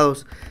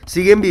ocupados,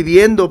 siguen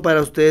viviendo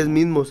para ustedes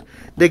mismos.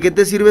 ¿De qué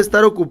te sirve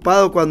estar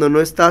ocupado cuando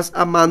no estás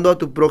amando a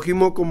tu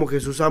prójimo como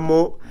Jesús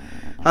amó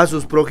a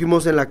sus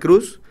prójimos en la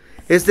cruz?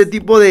 Este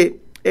tipo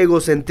de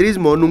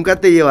egocentrismo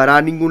nunca te llevará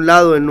a ningún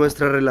lado en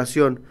nuestra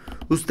relación.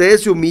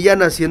 Ustedes se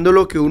humillan haciendo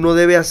lo que uno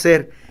debe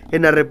hacer,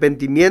 en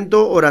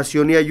arrepentimiento,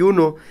 oración y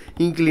ayuno,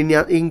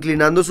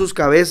 inclinando sus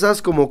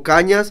cabezas como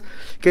cañas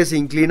que se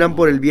inclinan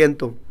por el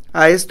viento.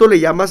 ¿A esto le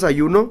llamas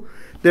ayuno?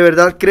 ¿De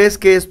verdad crees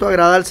que esto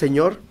agrada al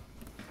Señor?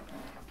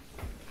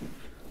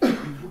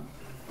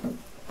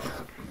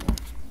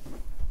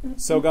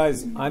 So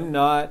guys, I'm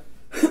not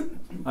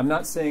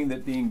saying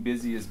that being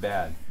busy is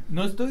bad.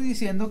 No estoy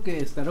diciendo que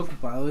estar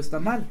ocupado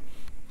está mal.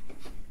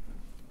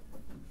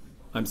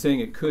 I'm saying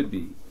it could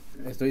be.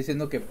 Estoy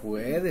diciendo que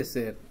puede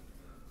ser.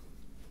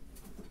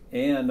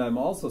 And I'm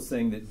also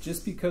saying that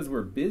just because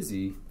we're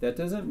busy, that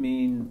doesn't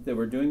mean that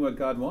we're doing what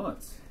God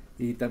wants.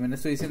 Y también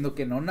estoy diciendo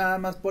que no nada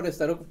más por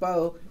estar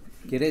ocupado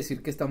quiere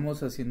decir que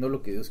estamos haciendo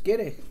lo que Dios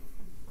quiere.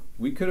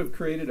 We could have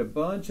created a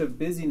bunch of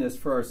busyness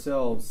for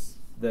ourselves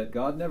that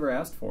God never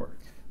asked for.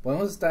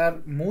 Podemos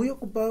estar muy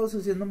ocupados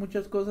haciendo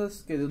muchas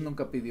cosas que Dios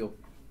nunca pidió.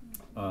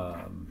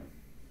 And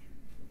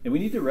we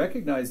need to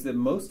recognize that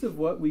most of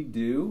what we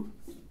do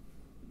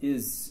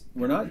is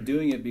we're not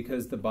doing it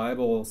because the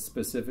Bible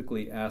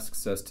specifically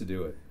asks us to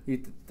do it.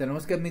 Y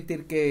tenemos que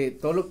admitir que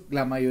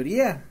la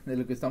mayoría de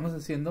lo que estamos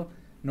haciendo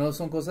no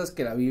son cosas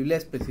que la Biblia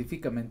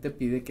específicamente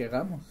pide que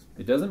hagamos.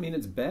 It doesn't mean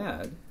it's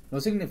bad. No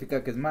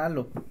significa que es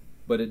malo.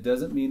 But it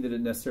doesn't mean that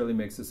it necessarily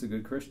makes us a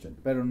good Christian.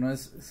 Pero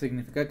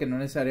significa que no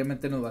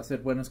necesariamente nos va a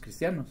hacer buenos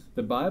cristianos.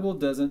 The Bible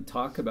doesn't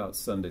talk about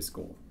Sunday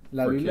school.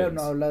 La Biblia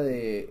no habla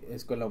de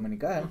escuela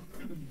dominical.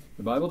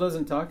 The Bible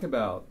doesn't talk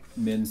about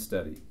men's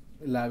study.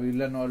 La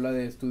Biblia no habla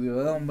de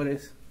estudio de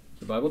hombres.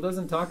 The Bible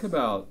doesn't talk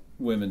about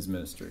women's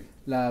ministry.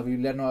 La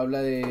Biblia no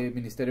habla de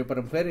ministerio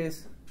para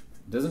mujeres.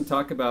 It doesn't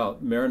talk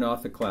about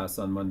Maranatha class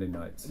on Monday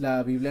nights.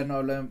 La Biblia no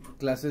habla de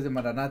clases de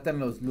Maranatha en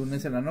los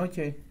lunes en la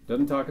noche. It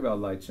doesn't talk about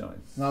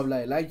Lightshine. No habla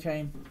de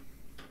Lightshine.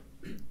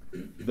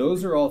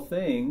 Those are all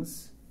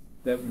things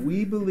that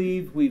we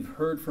believe we've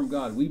heard from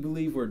God. We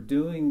believe we're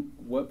doing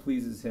what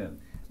pleases Him.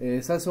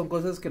 Esas son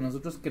cosas que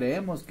nosotros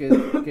creemos que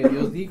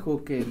Dios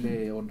dijo que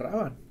le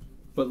honraban.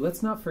 But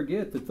let's not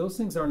forget that those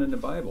things aren't in the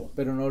Bible.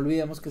 Pero no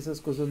olvidemos que esas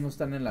cosas no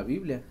están en la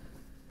Biblia.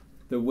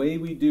 The way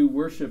we do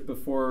worship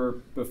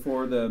before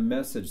the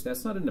message,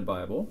 that's not in the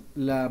Bible.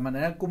 La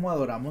manera como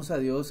adoramos a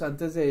Dios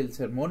antes del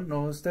sermón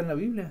no está en la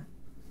Biblia.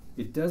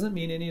 It doesn't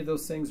mean any of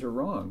those things are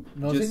wrong.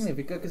 No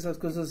significa que esas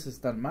cosas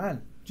están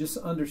mal. Just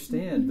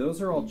understand,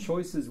 those are all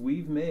choices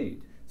we've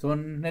made.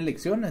 Son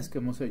elecciones que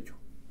hemos hecho.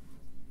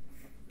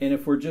 And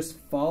if we're just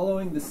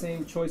following the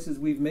same choices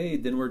we've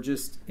made, then we're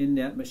just in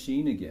that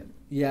machine again.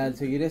 Y al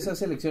seguir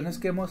esas elecciones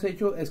que hemos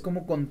hecho, es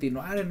como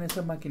continuar en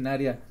esa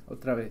maquinaria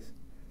otra vez.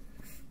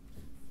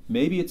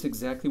 Maybe it's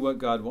exactly what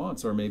God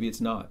wants, or maybe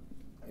it's not.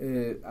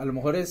 A lo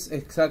mejor es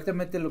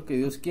exactamente lo que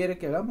Dios quiere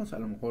que hagamos, a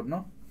lo mejor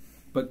no.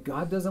 But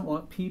God doesn't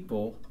want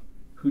people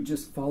who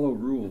just follow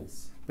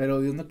rules.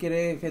 Pero Dios no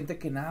quiere gente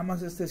que nada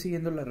más esté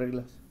siguiendo las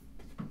reglas.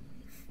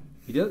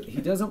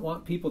 He doesn't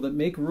want people that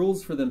make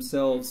rules for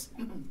themselves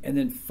and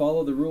then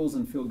follow the rules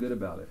and feel good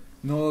about it.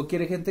 No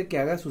quiere gente que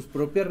haga sus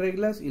propias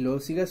reglas y luego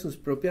siga sus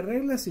propias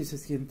reglas y se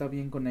sienta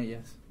bien con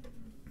ellas.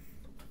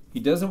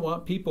 He doesn't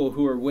want people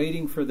who are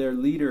waiting for their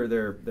leader,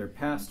 their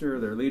pastor,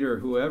 their leader,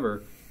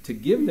 whoever, to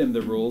give them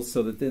the rules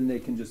so that then they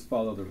can just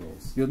follow the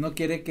rules. Dios no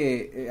quiere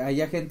que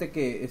haya gente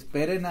que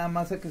espere nada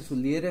más a que sus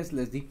líderes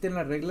les dicten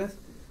las reglas,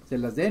 se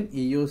las den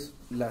y ellos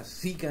las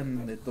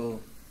sigan de todo.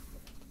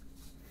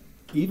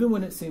 Even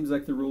when it seems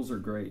like the rules are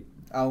great.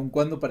 Aun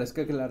cuando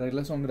parezca que las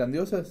reglas son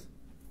grandiosas.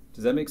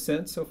 Does that make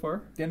sense so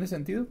far? ¿Tiene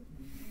sentido?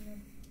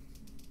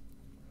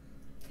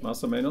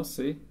 Más o menos,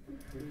 sí.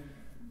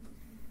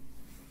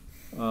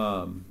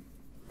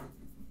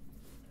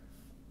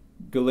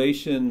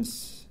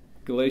 Galatians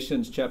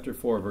chapter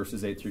 4,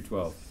 verses 8 through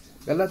 12.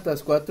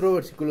 Gálatas 4,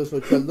 versículos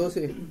 8 al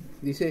 12.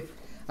 Dice,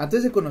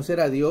 antes de conocer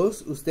a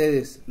Dios,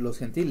 ustedes, los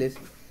gentiles,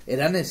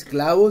 eran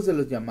esclavos de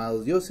los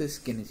llamados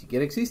dioses, que ni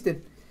siquiera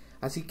existen.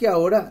 Así que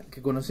ahora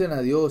que conocen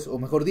a Dios, o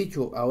mejor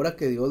dicho, ahora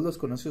que Dios los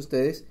conoce a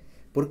ustedes,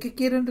 ¿por qué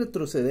quieren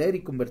retroceder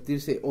y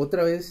convertirse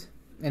otra vez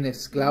en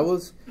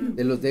esclavos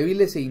de los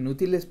débiles e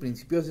inútiles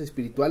principios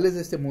espirituales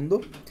de este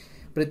mundo?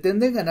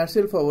 Pretenden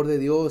ganarse el favor de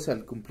Dios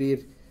al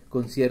cumplir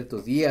con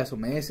ciertos días o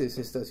meses,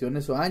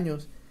 estaciones o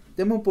años.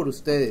 Temo por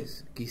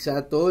ustedes,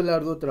 quizá todo el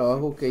arduo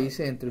trabajo que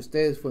hice entre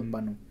ustedes fue en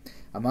vano.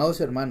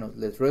 Amados hermanos,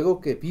 les ruego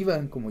que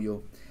vivan como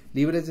yo,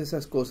 libres de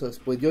esas cosas,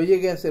 pues yo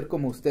llegué a ser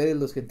como ustedes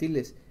los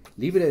gentiles,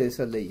 libre de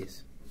esas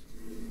leyes.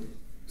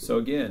 So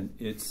again,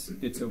 it's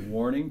a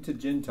warning to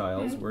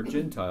Gentiles. We're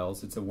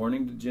Gentiles. It's a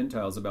warning to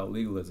Gentiles about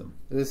legalism.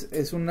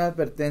 Es una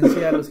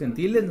advertencia a los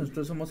gentiles,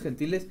 nosotros somos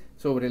gentiles,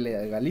 sobre el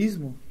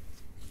legalismo.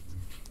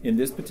 In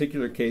this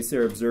particular case,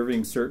 they're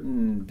observing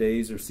certain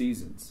days or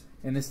seasons.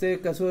 En este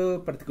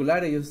caso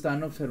particular, ellos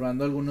estaban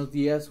observando algunos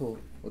días o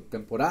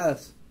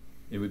temporadas.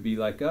 It would be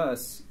like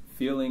us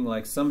feeling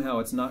like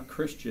somehow it's not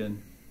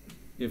Christian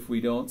if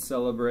we don't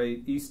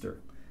celebrate Easter.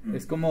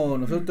 Es como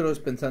nosotros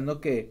pensando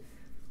que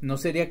no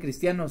sería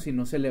cristiano si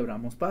no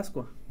celebramos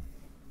Pascua.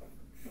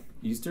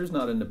 Easter's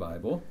not in the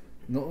Bible.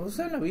 No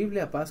está en la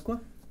Biblia Pascua.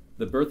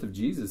 The birth of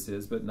Jesus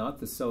is, but not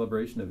the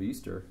celebration of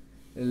Easter.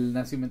 El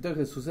nacimiento de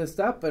Jesús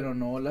está, pero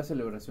no la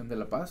celebración de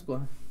la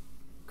Pascua.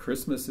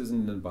 Christmas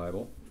isn't in the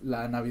Bible.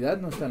 La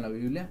Navidad no está en la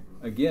Biblia.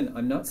 Again,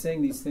 I'm not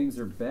saying these things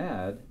are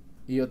bad.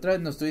 Y otra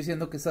vez no estoy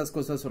diciendo que esas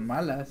cosas son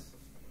malas.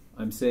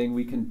 I'm saying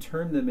we can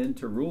turn them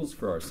into rules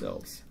for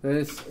ourselves.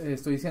 Entonces,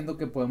 estoy diciendo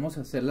que podemos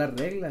hacer las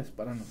reglas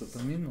para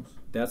nosotros mismos.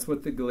 That's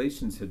what the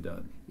Galatians had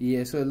done. Y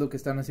eso es lo que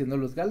están haciendo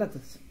los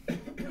Gálatas.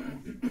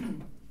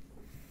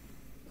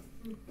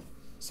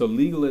 So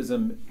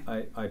legalism,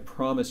 I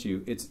promise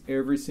you, it's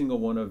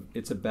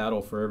a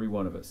battle for every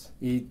one of us.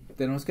 Y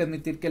tenemos que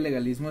admitir que el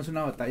legalismo es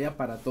una batalla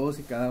para todos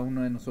y cada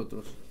uno de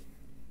nosotros.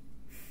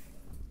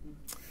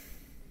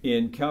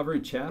 In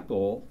Calvary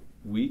Chapel,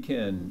 we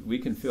can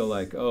feel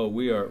like, oh,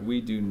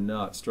 we do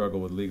not struggle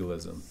with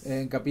legalism.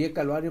 En Capilla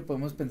Calvario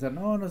podemos pensar,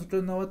 no,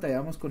 nosotros no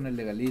batallamos con el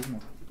legalismo.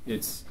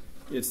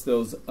 It's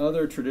those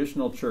other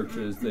traditional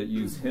churches that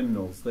use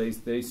hymnals.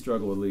 They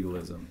struggle with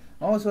legalism.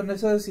 No, son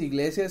esas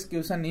iglesias que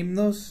usan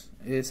himnos,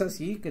 es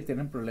así que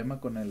tienen problema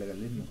con el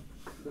legalismo.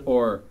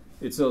 Or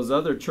it's those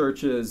other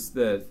churches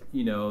that,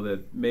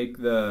 that make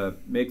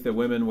the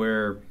women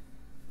wear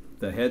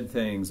the head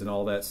things and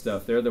all that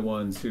stuff. They're the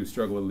ones who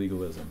struggle with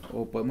legalism.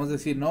 O podemos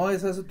decir, no,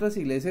 esas otras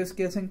iglesias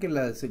que hacen que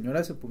las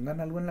señoras se pongan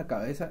algo en la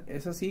cabeza,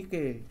 es así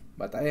que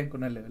batallan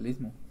con el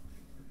legalismo.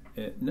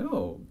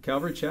 No,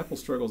 Calvary Chapel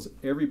struggles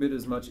every bit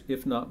as much,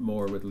 if not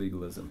more, with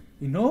legalism.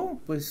 Y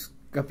no, pues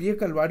Capilla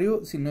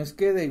Calvario, si no es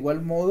que de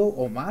igual modo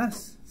o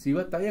más, sí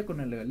batalla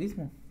con el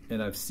legalismo.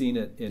 And I've seen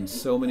it in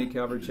so many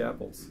Calvary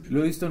Chapels.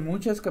 Lo he visto en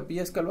muchas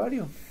capillas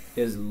Calvario.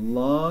 As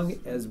long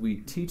as we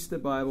teach the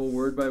Bible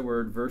word by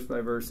word, verse by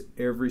verse,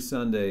 every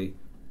Sunday,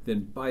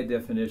 then by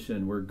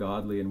definition we're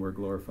godly and we're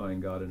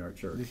glorifying God in our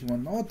church. Decimos,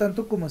 no,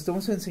 tanto como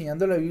estamos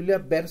enseñando la Biblia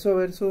verso a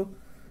verso,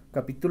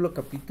 capítulo a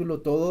capítulo,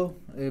 todo,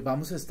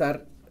 vamos a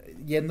estar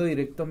yendo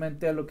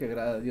directamente a lo que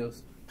agrada a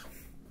Dios.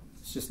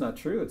 It's just not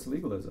true. It's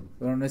legalism.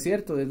 Pero no es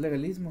cierto, es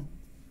legalismo.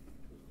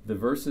 The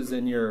verse is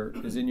in your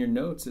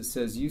notes. It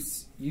says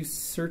you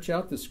search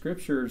out the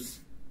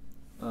scriptures,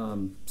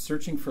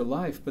 searching for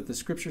life, but the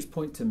scriptures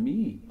point to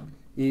me.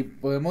 Y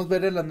podemos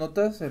ver en las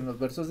notas, en los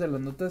versos de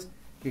las notas,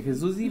 que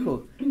Jesús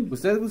dijo,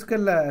 ustedes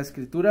buscan la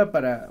escritura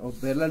para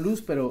ver la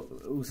luz, pero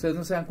ustedes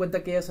no se dan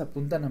cuenta que ellas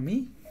apuntan a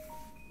mí.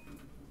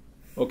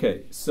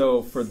 Okay,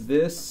 so for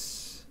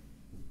this,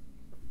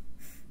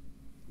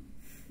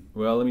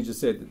 well, let me just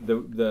say it,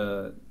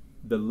 the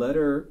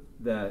letter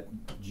that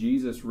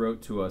Jesus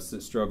wrote to us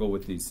that struggle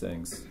with these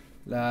things.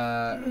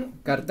 La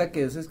carta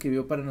que Dios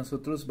escribió para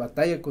nosotros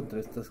batalla contra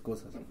estas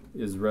cosas.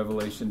 Is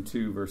Revelation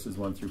 2 verses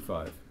 1 through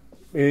 5.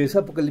 Es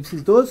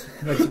Apocalipsis 2,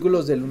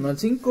 versículos del 1 al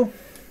 5.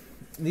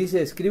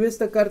 Dice, escribe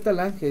esta carta al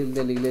ángel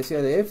de la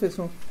iglesia de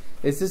Éfeso.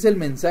 Este es el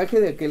mensaje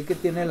de aquel que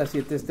tiene las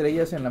 7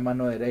 estrellas en la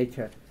mano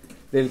derecha,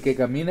 del que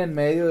camina en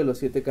medio de los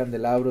 7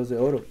 candelabros de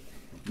oro.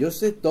 Yo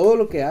sé todo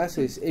lo que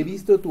haces, he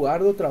visto tu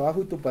arduo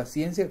trabajo y tu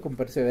paciencia con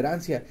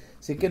perseverancia.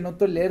 Sé que no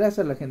toleras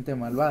a la gente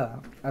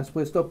malvada. Has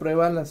puesto a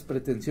prueba las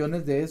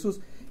pretensiones de esos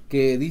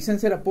que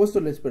dicen ser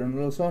apóstoles, pero no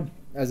lo son.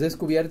 Has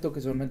descubierto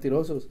que son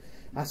mentirosos.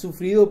 Has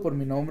sufrido por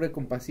mi nombre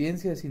con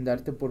paciencia sin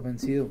darte por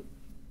vencido.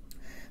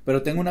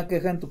 Pero tengo una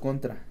queja en tu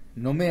contra.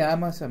 No me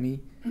amas a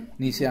mí,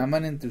 ni se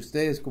aman entre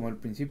ustedes como al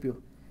principio.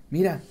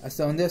 Mira,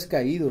 hasta dónde has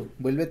caído.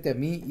 Vuélvete a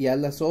mí y haz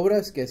las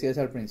obras que hacías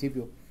al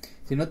principio.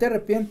 Si no te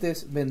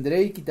arrepientes,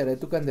 vendré y quitaré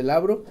tu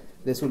candelabro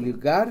de su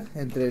lugar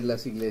entre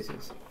las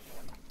iglesias.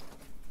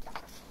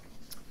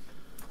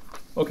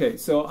 Okay,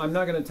 so I'm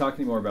not going to talk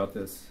anymore about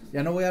this.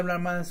 Ya no voy a hablar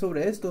más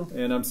sobre esto.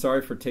 And I'm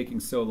sorry for taking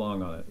so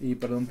long on it. Y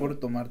perdón por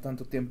tomar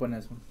tanto tiempo en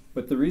eso.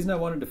 But the reason I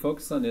wanted to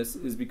focus on this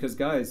is because,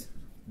 guys,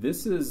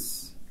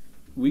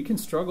 we can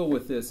struggle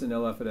with this in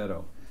El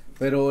Alfarero.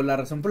 Pero la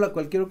razón por la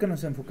cual quiero que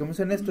nos enfoquemos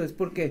en esto es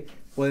porque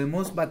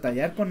podemos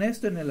batallar con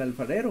esto en el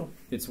alfarero.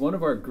 It's one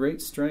of our great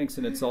strengths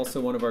and it's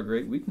also one of our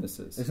great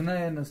weaknesses. Es una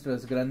de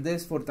nuestras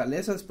grandes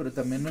fortalezas, pero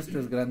también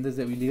nuestras grandes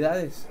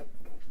debilidades.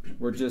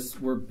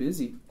 We're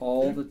busy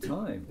all the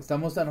time.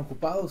 Estamos tan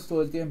ocupados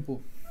todo el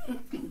tiempo.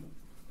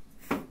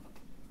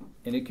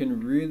 And it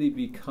can really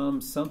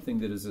become something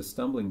that is a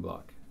stumbling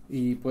block.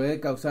 Y puede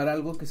causar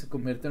algo que se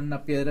convierta en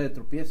una piedra de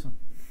tropiezo.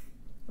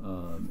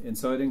 And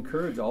so I'd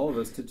encourage all of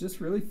us to just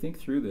really think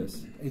through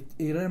this.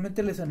 Y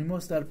realmente les animo a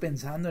estar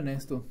pensando en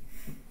esto.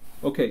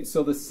 Okay,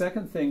 so the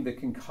second thing that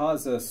can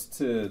cause us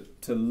to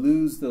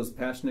lose those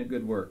passionate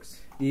good works.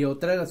 Y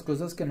otra de las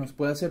cosas que nos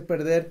puede hacer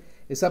perder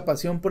esa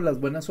pasión por las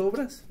buenas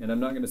obras. And I'm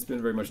not going to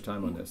spend very much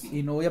time on this.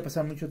 Y no voy a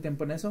pasar mucho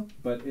tiempo en eso.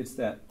 But it's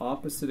that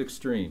opposite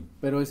extreme.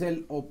 Pero es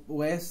el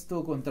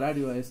opuesto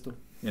contrario a esto.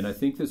 And I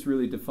think this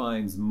really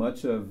defines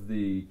much of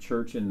the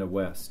church in the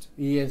West.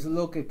 Y es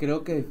lo que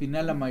creo que define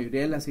a la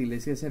mayoría de las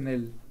iglesias en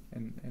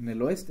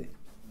el oeste.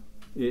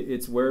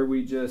 It's where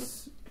we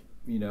just,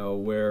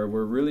 where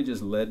we're really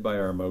just led by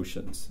our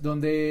emotions.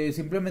 Donde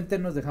simplemente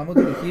nos dejamos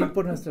dirigir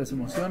por nuestras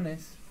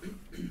emociones.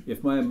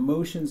 If my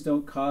emotions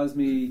don't cause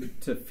me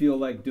to feel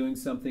like doing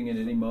something at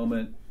any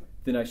moment,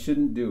 then I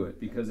shouldn't do it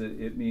because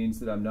it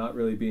means that I'm not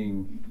really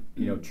being,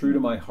 true to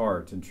my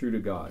heart and true to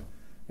God.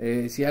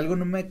 Si algo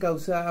no me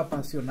causa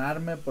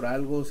apasionarme por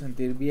algo,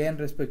 sentir bien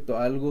respecto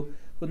a algo,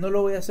 pues no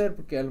lo voy a hacer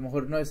porque a lo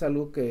mejor no es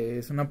algo que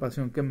es una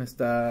pasión que me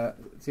está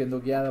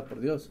siendo guiada por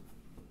Dios.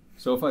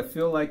 So if I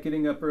feel like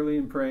getting up early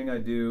and praying, I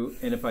do,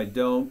 and if I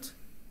don't,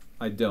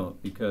 I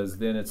don't, because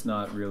then it's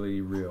not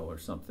really real or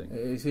something.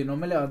 Si no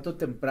me levanto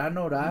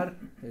temprano a orar,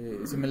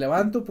 si me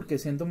levanto porque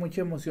siento mucha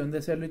emoción de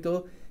hacerlo y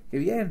todo, que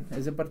bien,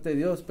 es de parte de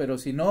Dios, pero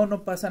si no,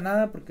 no pasa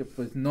nada porque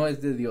pues no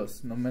es de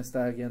Dios, no me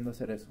está guiando a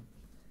hacer eso.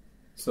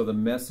 So the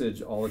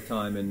message all the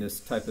time in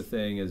this type of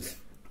thing is,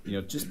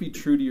 just be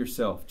true to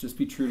yourself, just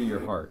be true to your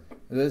heart.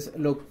 Entonces,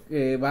 lo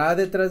que va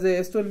detrás de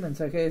esto, el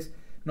mensaje es,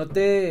 no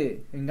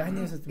te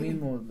engañes a ti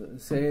mismo,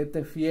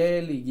 séte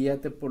fiel y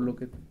guíate por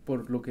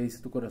lo que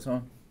dice tu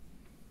corazón.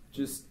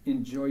 Just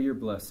enjoy your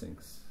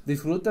blessings.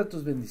 Disfruta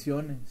tus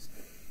bendiciones.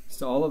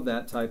 It's all of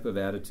that type of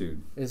attitude.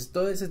 Es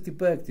todo ese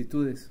tipo de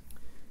actitudes.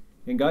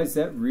 And guys,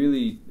 that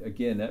really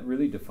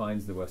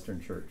defines the Western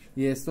Church.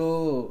 Y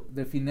esto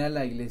define a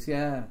la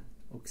iglesia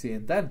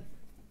occidental.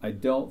 I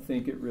don't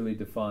think it really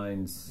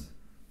defines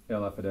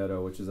El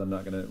Alfarero, which is why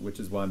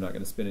I'm not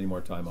going to spend any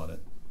more time on it.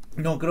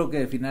 No creo que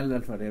defina al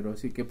alfarero,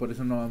 así que por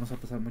eso no vamos a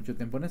pasar mucho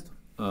tiempo en esto.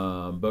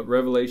 But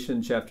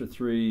Revelation chapter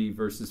 3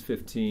 verses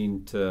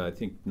 15 to I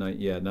think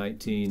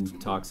 19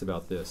 talks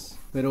about this.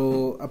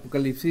 Pero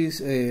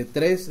Apocalipsis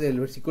 3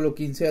 del versículo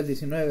 15 al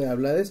 19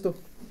 habla de esto.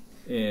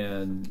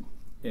 And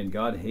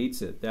God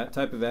hates it. That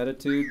type of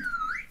attitude,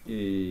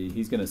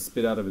 he's going to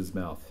spit out of his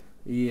mouth.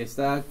 Y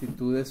esta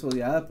actitud es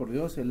odiada por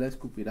Dios, él la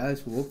escupirá de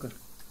su boca.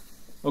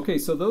 Okay,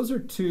 so those are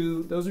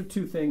two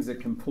things that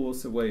can pull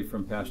us away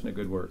from passionate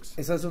good works.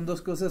 Esas son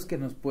dos cosas que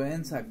nos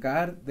pueden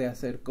sacar de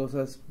hacer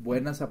cosas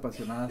buenas,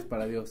 apasionadas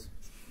para Dios.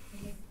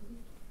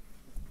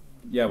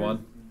 Yeah, Juan.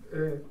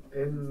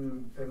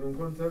 En un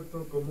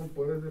concepto, ¿cómo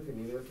puedes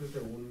definir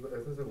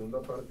esa segunda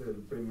parte? El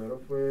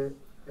primero fue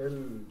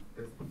el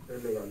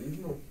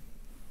legalismo,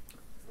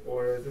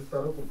 o es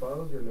estar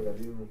ocupados y el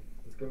legalismo.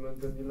 Es que no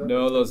entendí la.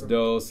 No, los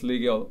dos,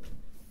 legal.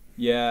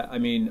 Yeah, I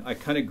mean, I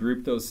kind of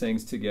group those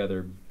things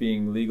together,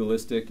 being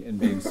legalistic and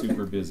being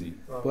super busy.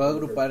 Puedo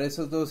agrupar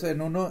esos dos en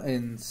uno,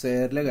 en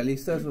ser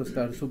legalistas o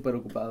estar súper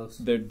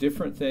ocupados. They're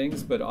different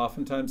things, but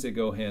oftentimes they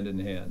go hand in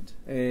hand.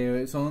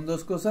 Son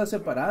dos cosas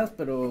separadas,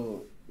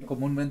 pero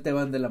comúnmente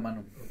van de la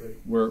mano. Okay.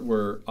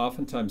 We're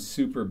oftentimes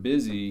super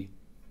busy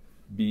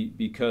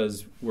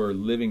because we're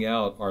living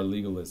out our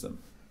legalism.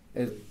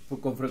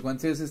 Con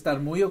frecuencia es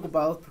estar muy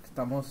ocupados porque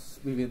estamos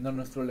viviendo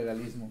nuestro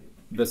legalismo.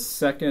 The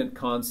second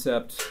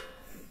concept,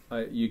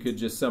 you could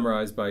just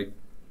summarize by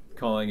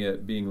calling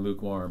it being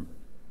lukewarm.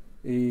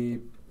 Y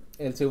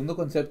el segundo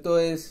concepto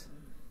es,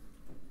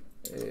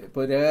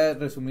 podría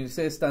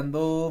resumirse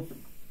estando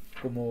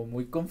como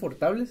muy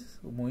confortables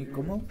o muy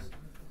cómodos.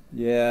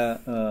 Yeah,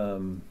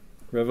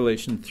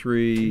 Revelation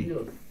 3.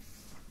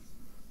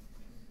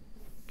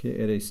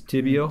 ¿Qué eres?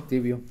 Tibio?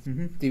 Tibio.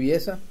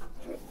 Tibieza.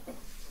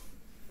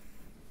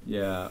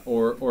 Yeah,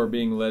 or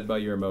being led by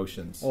your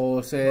emotions.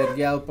 O ser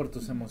guiado por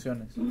tus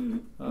emociones.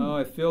 Oh,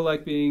 I feel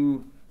like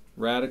being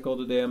radical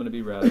today, I'm going to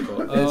be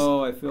radical.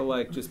 Oh, I feel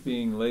like just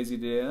being lazy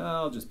today,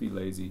 I'll just be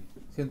lazy.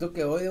 Siento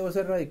que hoy debo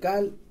ser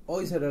radical,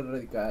 hoy seré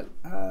radical.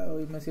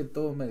 Hoy me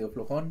siento medio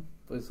flojón,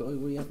 pues hoy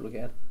voy a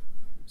flojear.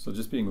 So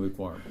just being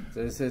lukewarm.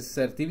 Entonces es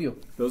ser tibio.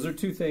 Those are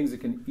two things that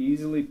can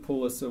easily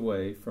pull us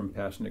away from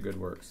passionate good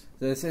works.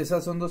 Entonces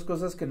esas son dos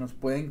cosas que nos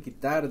pueden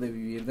quitar de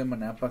vivir de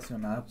manera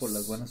apasionada por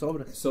las buenas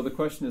obras. So the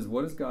question is,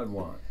 what does God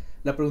want?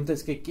 La pregunta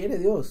es, ¿qué quiere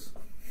Dios?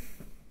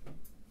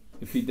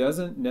 If he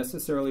doesn't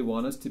necessarily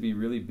want us to be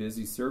really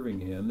busy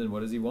serving him, then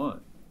what does he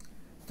want?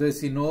 Entonces,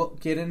 si no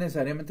quiere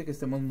necesariamente que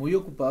estemos muy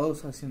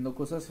ocupados haciendo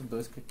cosas,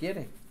 entonces, ¿qué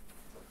quiere?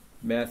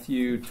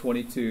 Matthew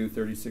 22,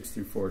 36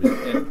 through 40.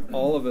 And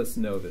all of us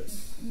know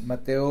this.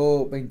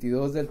 Mateo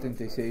 22 del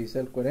 36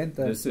 al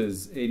 40. This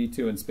is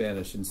 82 in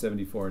Spanish and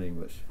 74 in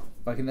English.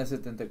 Página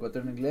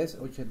 74 en inglés,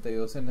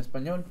 82 en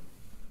español.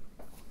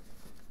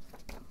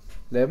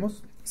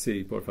 ¿Leemos?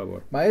 Sí, por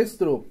favor.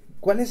 Maestro,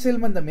 ¿cuál es el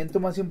mandamiento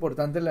más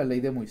importante de la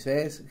ley de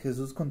Moisés?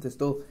 Jesús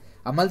contestó,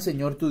 ama al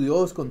Señor tu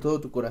Dios con todo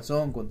tu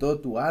corazón, con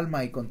toda tu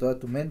alma y con toda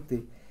tu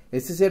mente.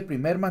 Este es el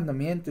primer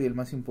mandamiento y el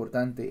más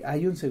importante.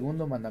 Hay un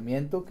segundo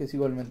mandamiento que es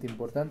igualmente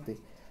importante.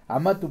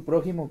 Ama a tu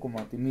prójimo como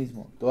a ti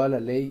mismo. Toda la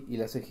ley y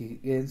las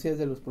exigencias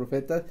de los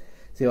profetas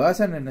se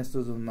basan en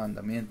estos dos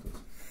mandamientos.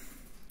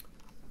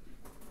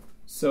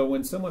 So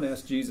when someone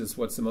asked Jesus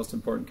what's the most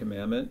important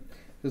commandment,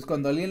 Entonces,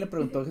 cuando alguien le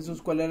preguntó a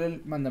Jesús cuál era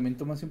el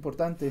mandamiento más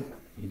importante,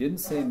 he didn't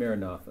say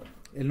Maranatha.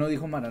 él no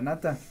dijo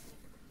Maranatha.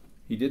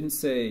 He didn't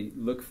say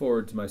look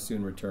forward to my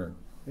soon return.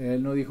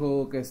 Él no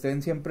dijo que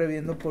estén siempre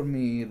viendo por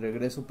mi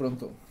regreso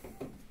pronto.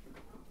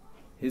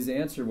 His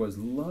answer was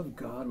love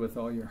God with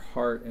all your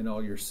heart and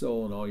all your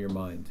soul and all your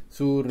mind.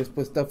 Su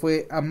respuesta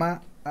fue,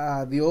 ama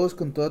a Dios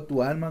con toda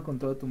tu alma, con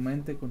toda tu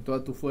mente, con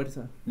toda tu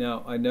fuerza.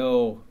 Now, I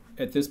know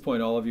at this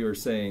point all of you are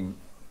saying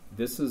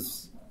this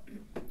is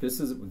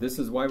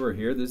why we're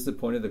here. This is the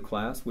point of the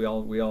class. We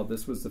all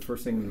this was the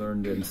first thing we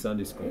learned in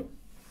Sunday school.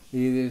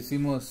 Y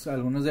decimos,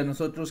 algunos de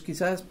nosotros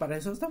quizás, para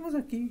eso estamos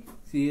aquí.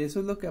 Sí, eso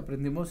es lo que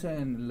aprendimos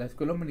en la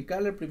escuela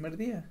dominical el primer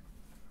día.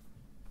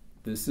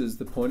 This is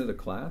the point of the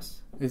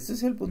class? ¿Este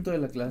es el punto de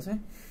la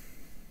clase?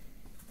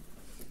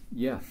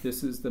 Yeah,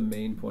 this is the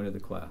main point of the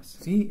class.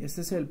 Sí,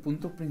 este es el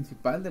punto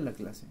principal de la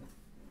clase.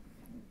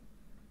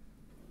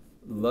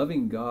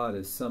 Loving God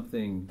is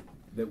something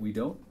that we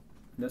don't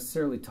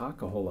necessarily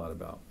talk a whole lot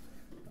about.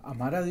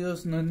 Amar a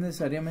Dios no es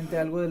necesariamente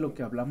algo de lo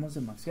que hablamos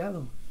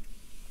demasiado.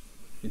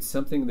 It's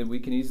something that we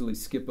can easily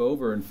skip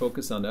over and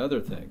focus on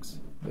other things.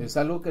 Es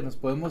algo que nos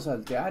podemos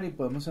saltear y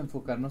podemos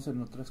enfocarnos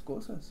en otras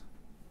cosas.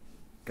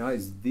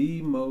 Guys,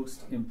 the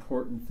most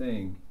important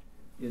thing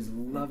is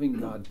loving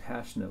God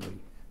passionately.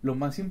 Lo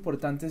más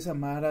importante es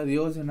amar a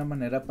Dios de una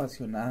manera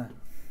apasionada.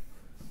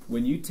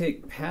 When you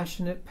take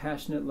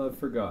passionate love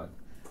for God,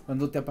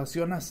 Cuando te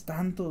apasionas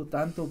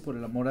tanto por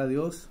el amor a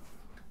Dios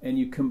and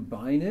you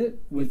combine it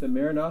with the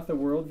Maranatha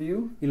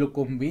worldview, y lo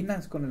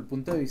combinas con el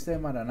punto de vista de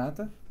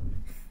Maranatha,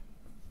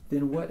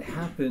 then what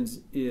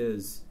happens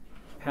is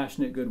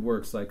passionate good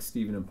works like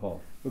Stephen and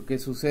Paul. lo que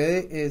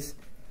sucede es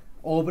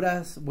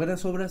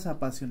buenas obras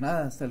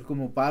apasionadas, tal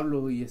como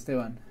Pablo y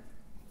Esteban.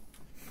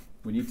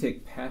 When you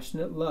take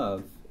passionate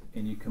love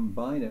and you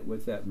combine it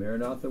with that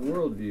Maranatha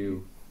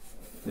worldview,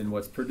 then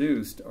what's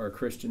produced are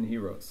Christian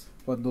heroes.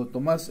 Cuando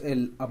tomas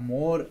el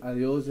amor a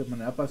Dios de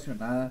manera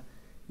apasionada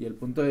y el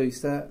punto de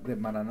vista de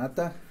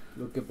Maranatha,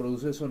 lo que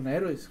produce son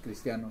héroes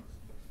cristianos.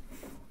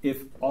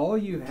 If all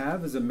you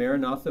have is a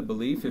Maranatha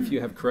belief, if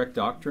you have correct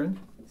doctrine,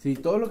 Si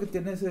todo lo que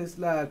tienes es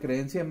la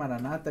creencia de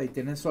Maranatha y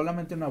tienes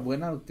solamente una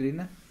buena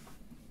doctrina,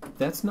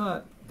 that's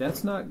not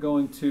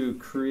going to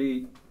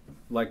create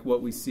like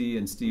what we see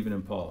in Stephen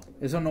and Paul.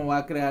 eso no va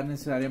a crear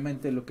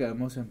necesariamente lo que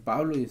vemos en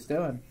Pablo y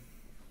Esteban.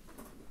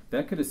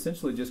 That could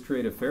essentially just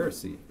create a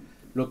Pharisee.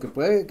 Lo que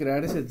puede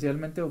crear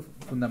esencialmente o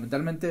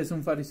fundamentalmente es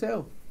un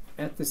fariseo.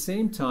 At the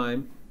same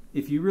time,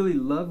 if you really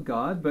love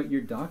God, but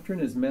your doctrine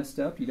is messed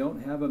up, you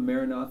don't have a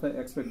Maranatha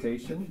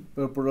expectation,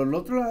 Pero por el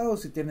otro lado,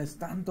 si tienes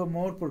tanto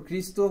amor por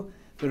Cristo,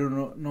 pero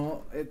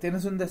no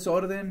tienes un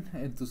desorden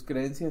en tus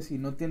creencias y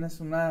no tienes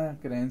una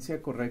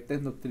creencia correcta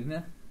en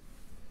doctrina,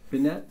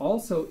 then that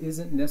also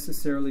isn't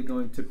necessarily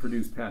going to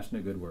produce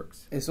passionate good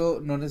works. eso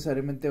no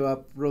necesariamente va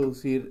a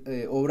producir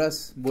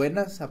obras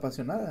buenas,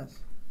 apasionadas.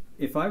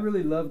 If I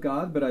really love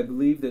God, but I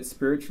believe that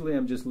spiritually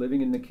I'm just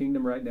living in the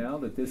kingdom right now,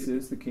 that this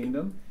is the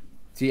kingdom,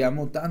 Si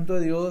amo tanto a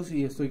Dios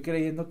y estoy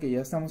creyendo que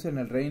ya estamos en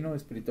el reino,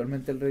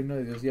 espiritualmente el reino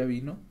de Dios ya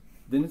vino,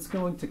 then it's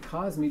going to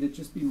cause me to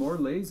just be more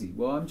lazy.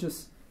 Well, I'm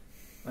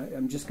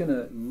just going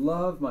to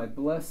love my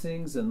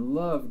blessings and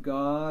love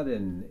God,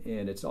 and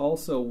it's all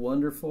so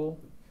wonderful.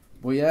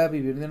 voy a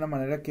vivir de una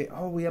manera que,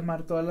 voy a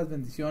amar todas las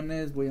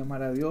bendiciones, voy a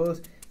amar a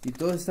Dios y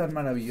todo es tan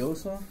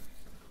maravilloso.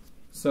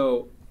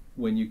 So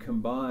when you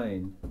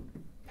combine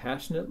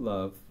passionate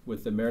love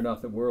with the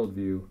Maranatha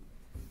worldview,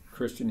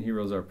 Christian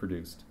heroes are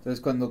produced.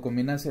 Entonces cuando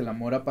combinas el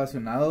amor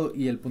apasionado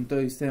y el punto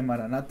de vista de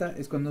Maranatha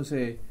es cuando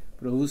se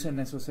producen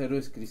esos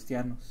héroes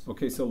cristianos.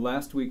 Okay, so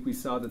last week we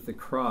saw that the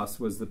cross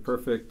was the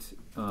perfect,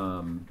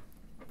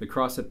 the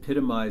cross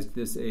epitomized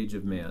this age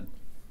of man.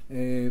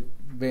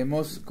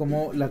 Vemos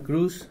cómo la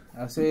cruz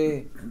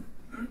hace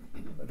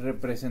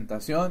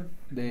representación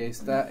de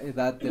esta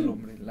edad del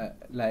hombre,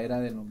 la era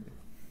del hombre.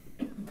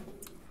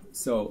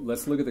 So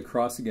let's look at the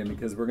cross again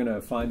because we're going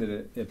to find that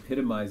it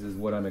epitomizes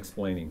what I'm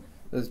explaining.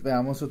 Entonces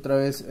veamos otra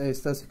vez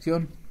esta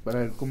sección para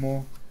ver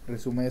cómo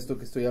resume esto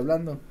que estoy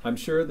hablando. I'm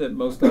sure that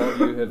most all of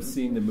you have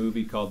seen the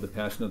movie called The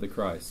Passion of the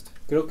Christ.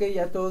 Creo que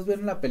ya todos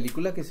vieron la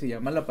película que se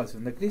llama La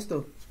Pasión de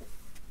Cristo.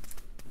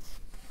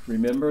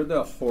 Remember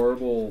the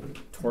horrible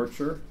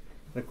torture?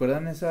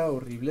 ¿Recuerdan esa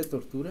horrible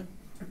tortura?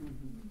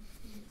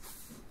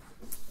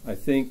 I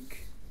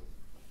think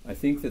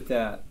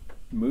that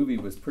movie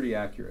was pretty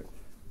accurate.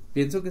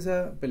 Pienso que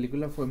esa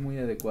película fue muy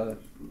adecuada.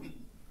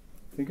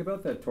 Think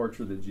about that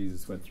torture that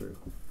Jesus went through.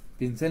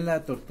 Piensa en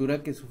la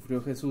tortura que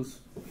sufrió Jesús.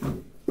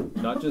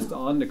 Not just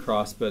on the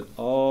cross, but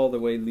all the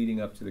way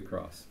leading up to the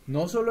cross.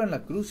 No solo en la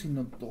cruz,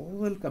 sino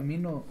todo el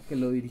camino que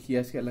lo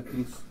dirigía hacia la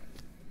cruz.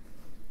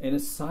 And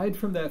aside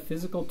from that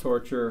physical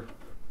torture,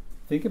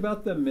 think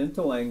about the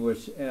mental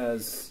anguish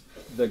as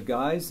the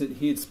guys that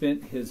he had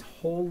spent his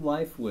whole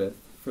life with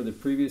for the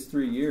previous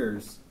 3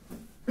 years,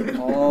 they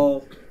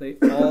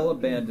all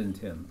abandoned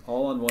him,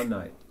 all on one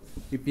night.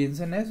 Y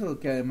piensa en eso,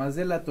 que además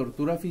de la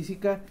tortura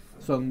física,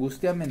 su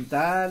angustia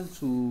mental,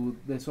 su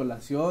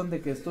desolación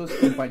de que estos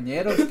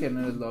compañeros que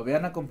nos lo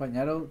habían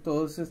acompañado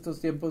todos estos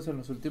tiempos en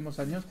los últimos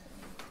años,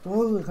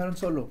 todos lo dejaron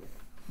solo.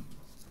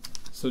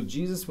 So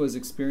Jesus was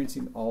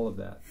experiencing all of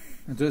that.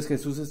 Entonces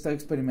Jesús está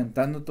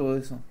experimentando todo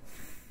eso.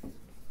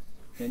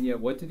 And yet,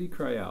 what did he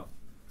cry out?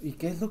 ¿Y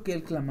qué es lo que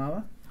él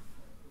clamaba?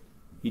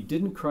 He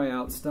didn't cry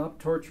out,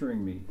 "Stop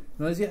torturing me."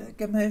 No decía,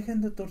 que me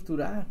dejen de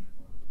torturar.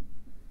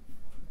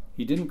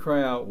 He didn't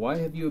cry out, "Why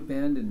have you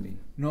abandoned me?"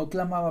 No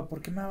clamaba,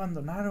 ¿por qué me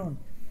abandonaron?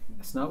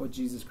 That's not what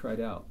Jesus cried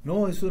out.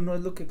 No, eso no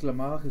es lo que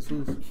clamaba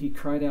Jesús. He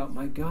cried out,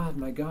 my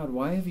God,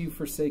 why have you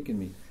forsaken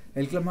me?"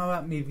 Él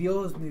clamaba, mi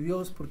Dios,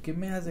 ¿por qué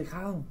me has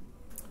dejado?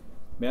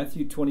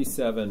 Matthew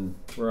 27,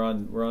 we're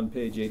on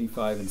page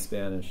 85 in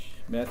Spanish.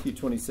 Matthew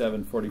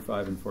 27,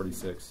 45 and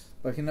 46.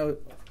 Página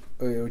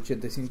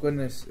 85 en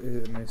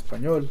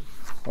español.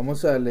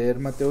 Vamos a leer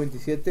Mateo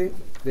 27,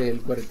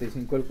 del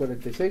 45 al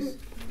 46.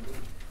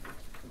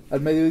 Al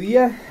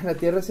mediodía la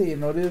tierra se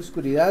llenó de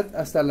oscuridad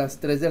hasta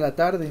las 3 de la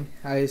tarde.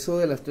 A eso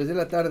de las 3 de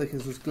la tarde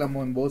Jesús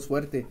clamó en voz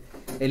fuerte,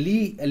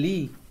 Elí,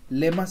 Elí,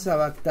 lema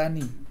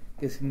sabactani,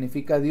 que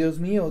significa Dios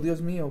mío,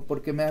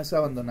 ¿por qué me has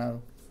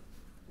abandonado?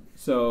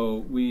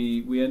 So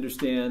we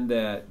understand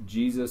that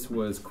Jesus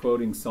was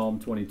quoting Psalm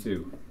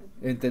 22.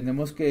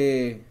 Entendemos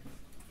que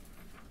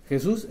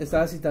Jesús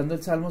estaba citando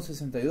el Salmo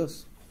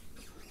 62.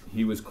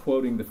 He was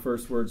quoting the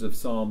first words of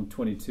Psalm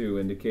 22,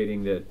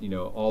 indicating that,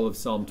 all of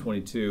Psalm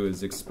 22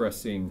 is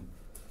expressing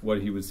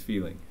what he was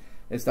feeling.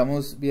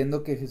 Estamos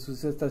viendo que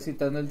Jesús está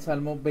citando el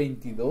Salmo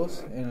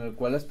 22, en el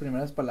cual las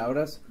primeras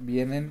palabras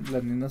vienen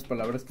las mismas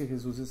palabras que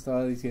Jesús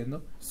estaba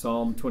diciendo.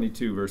 Psalm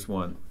 22, verse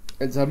 1.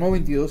 El Salmo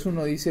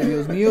 22:1 dice,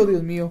 Dios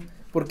mío,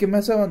 ¿por qué me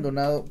has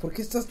abandonado? ¿Por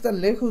qué estás tan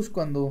lejos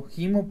cuando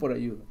gimo por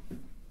ayuda?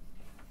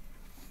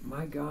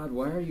 My God,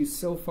 why are you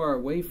so far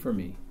away from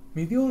me?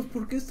 Mi Dios,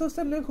 ¿por qué estás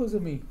tan lejos de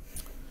mí?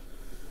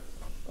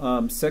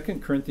 2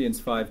 Corinthians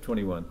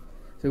 5:21.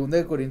 Segunda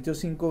de Corintios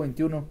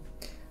 5:21.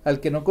 Al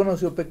que no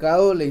conoció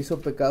pecado, le hizo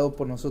pecado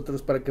por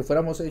nosotros, para que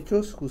fuéramos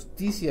hechos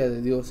justicia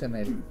de Dios en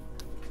él.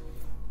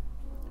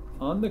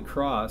 On the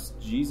cross,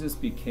 Jesus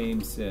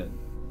became sin.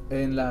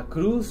 En la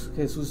cruz,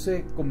 Jesús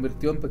se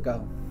convirtió en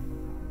pecado.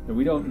 And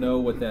we don't know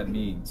what that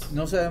means.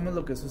 No sabemos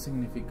lo que eso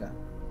significa.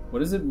 What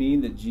does it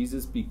mean that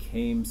Jesus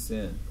became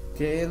sin?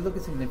 ¿Qué es lo que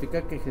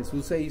significa que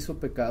Jesús se hizo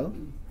pecado?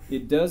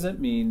 It doesn't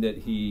mean that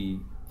he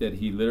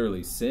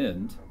literally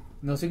sinned.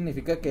 No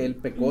significa que él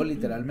pecó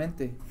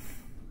literalmente.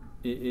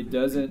 It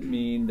doesn't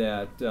mean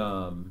that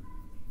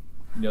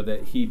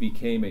that he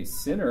became a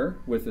sinner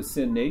with a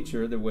sin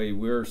nature, the way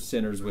we're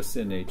sinners with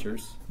sin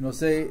natures. No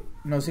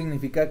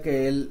significa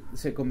que él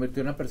se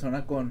convirtió en una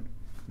persona con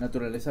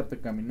naturaleza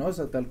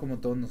pecaminosa, tal como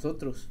todos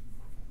nosotros.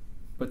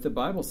 But the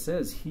Bible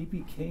says he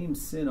became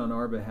sin on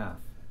our behalf.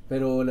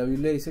 Pero la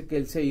Biblia dice que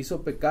él se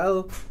hizo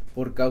pecado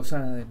por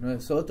causa de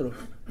nosotros.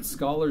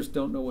 Scholars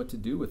don't know what to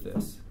do with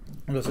this.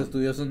 Los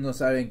estudiosos no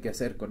saben qué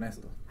hacer con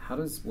esto.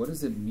 What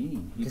does it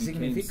mean? He ¿Qué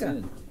became significa?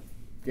 sin.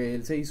 Que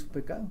él se hizo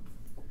pecado.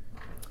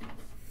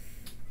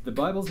 The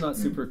Bible's not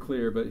super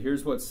clear, but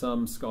here's what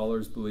some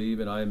scholars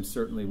believe, and I am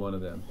certainly one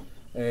of them.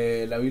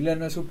 La Biblia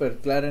no es súper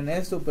clara en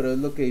esto, pero es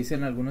lo que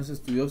dicen algunos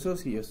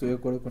estudiosos y yo estoy de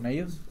acuerdo con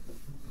ellos.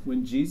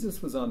 When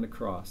Jesus was on the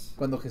cross,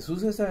 Cuando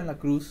Jesús estaba en la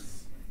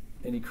cruz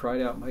and he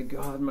cried out, my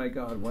God,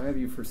 why have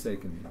you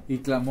forsaken me? y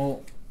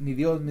clamó, mi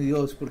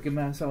Dios, ¿por qué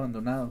me has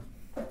abandonado?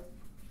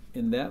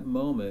 In that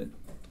moment,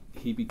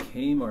 he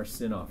became our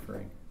sin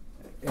offering.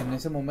 En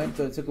ese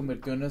momento él se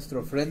convirtió en nuestra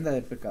ofrenda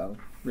de pecado.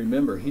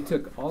 Remember, he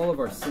took all of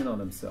our sin on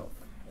himself.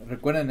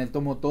 Recuerden, él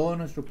tomó todo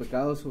nuestro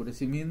pecado sobre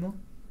sí mismo.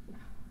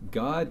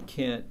 God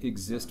can't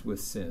exist with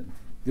sin.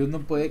 Dios no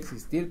puede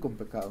existir con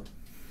pecado.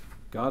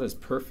 God is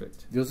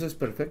perfect. Dios es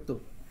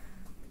perfecto.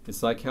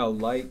 It's like how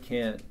light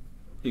can't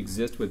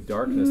exist with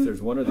darkness.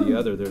 There's one or the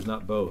other. There's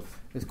not both.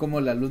 Es como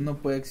la luz no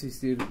puede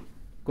existir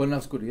con la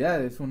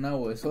oscuridad, es una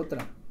o es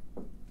otra.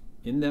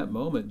 In that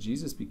moment,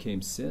 Jesus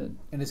became sin.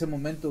 En ese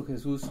momento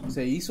Jesús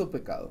se hizo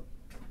pecado.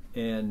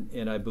 And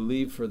I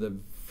believe for the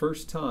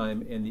first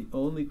time and the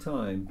only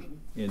time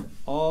in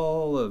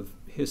all of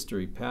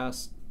history,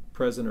 past,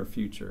 present, or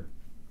future,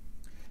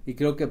 Y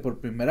creo que por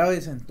primera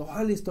vez en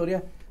toda la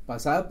historia,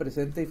 pasada,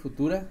 presente y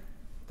futura,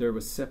 there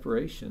was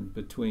separation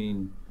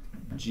between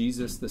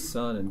Jesus the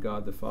Son and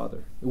God the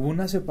Father. hubo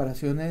una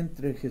separación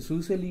entre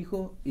Jesús el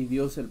Hijo y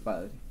Dios el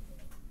Padre.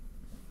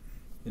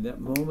 In that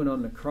moment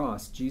on the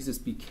cross, Jesus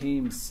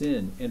became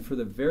sin, and for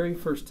the very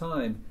first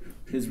time,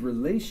 his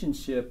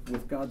relationship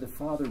with God the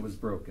Father was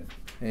broken.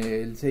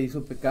 Él se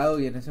hizo pecado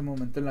y en ese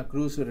momento en la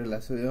cruz su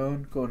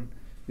relación con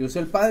Dios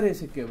el Padre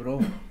se quebró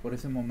por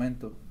ese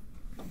momento.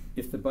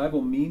 If the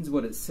Bible means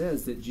what it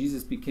says, that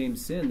Jesus became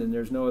sin, then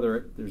there's no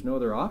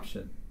other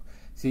option.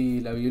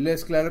 Si la Biblia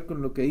es clara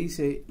con lo que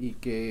dice y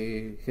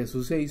que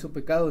Jesús se hizo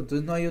pecado,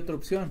 entonces no hay otra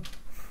opción.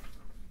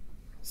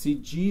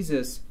 See,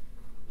 Jesus,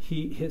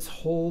 his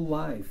whole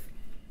life,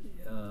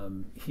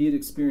 he had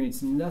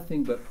experienced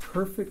nothing but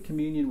perfect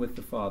communion with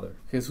the Father.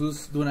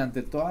 Jesús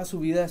durante toda su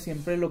vida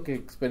siempre lo que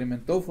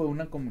experimentó fue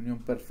una comunión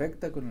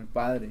perfecta con el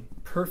Padre,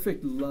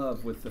 Perfect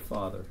love with the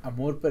Father.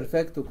 amor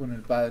perfecto con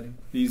el Padre.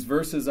 These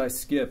verses I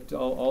skipped,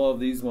 all of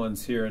these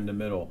ones here in the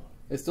middle,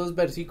 Estos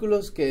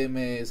versículos que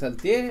me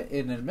salté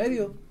en el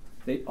medio,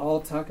 they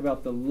all talk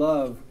about the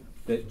love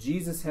that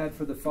Jesus had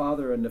for the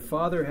Father and the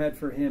Father had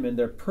for him in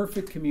their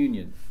perfect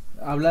communion.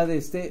 habla de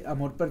este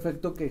amor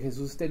perfecto que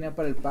Jesús tenía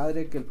para el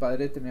Padre, que el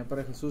Padre tenía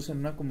para Jesús en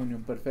una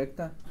comunión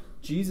perfecta.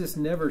 Jesus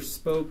never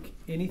spoke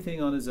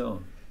anything on his own.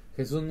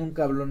 Jesús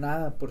nunca habló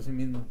nada por sí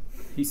mismo.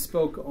 He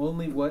spoke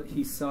only what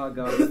he saw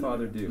God the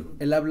Father do.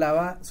 Él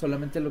hablaba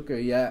solamente lo que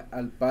veía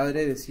al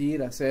Padre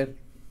decir, hacer.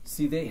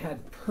 See, they had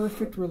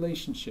perfect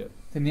relationship.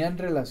 Tenían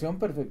relación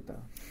perfecta.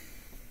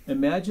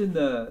 Imagine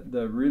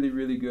the really,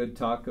 really good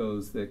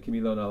tacos that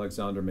Camilo and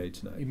Alexander made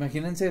tonight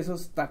Imagínense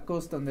esos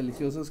tacos tan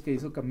deliciosos que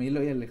hizo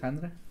Camilo y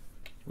Alejandra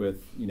with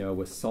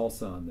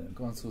salsa on them.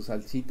 con su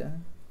salsita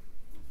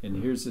And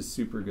here's a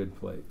super good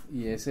plate.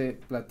 y ese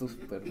plato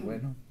súper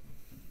bueno.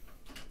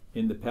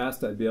 In the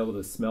past, I'd be able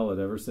to smell it.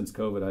 Ever since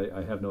COVID,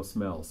 I have no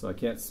smell, so I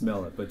can't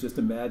smell it. But just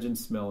imagine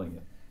smelling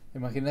it.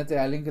 Imagínate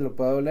a alguien que lo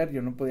pueda oler.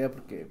 Yo no podía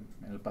porque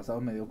en el pasado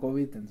me dio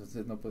COVID,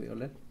 entonces no podía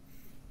oler.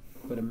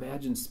 But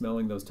imagine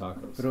smelling those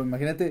tacos. Pero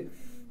imagínate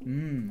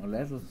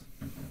olerlos.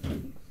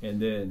 And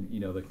then,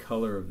 the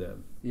color of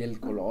them. Y el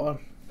color.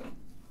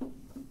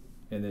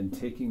 And then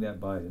taking that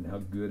bite and how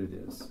good it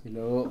is. Y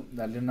luego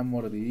darle una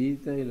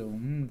mordidita y luego,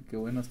 qué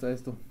bueno está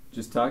esto.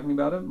 Just talking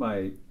about it,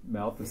 my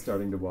mouth is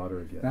starting to water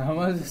again. Nada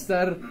más de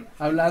estar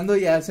hablando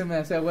ya se me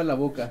hace agua en la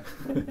boca.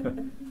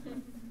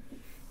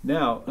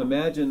 Now,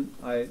 imagine,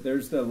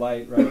 there's the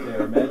light right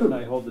there. Imagine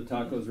I hold the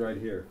tacos right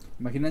here.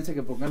 Imagínense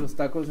que pongan los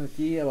tacos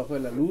aquí abajo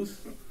de la luz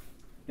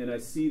And I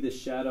see the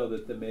shadow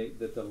that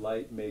the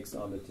light makes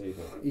on the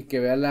table. y que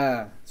vea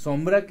la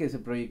sombra que se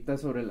proyecta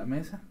sobre la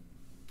mesa.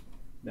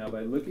 Now,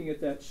 by looking at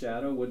that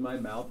shadow, would my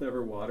mouth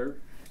ever water?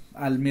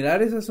 Al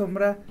mirar esa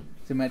sombra,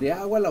 ¿se me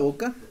haría agua la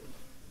boca?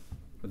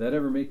 Would that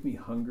ever make me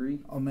hungry?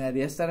 ¿O me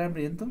haría estar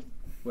hambriento?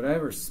 Would I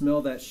ever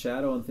smell that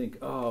shadow and think,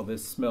 oh,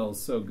 this smells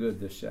so good,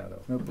 this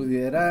shadow? Me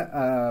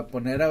pudiera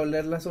poner a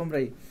oler la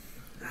sombra y,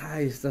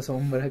 ay, esta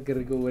sombra, qué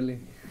rico huele.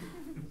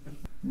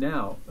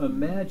 Now,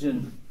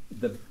 imagine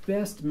the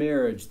best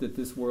marriage that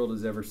this world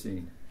has ever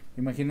seen.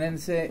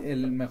 Imagínense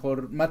el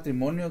mejor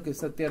matrimonio que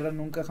esta tierra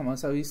nunca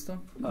jamás ha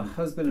visto. A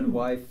husband and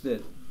wife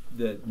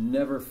that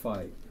never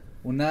fight.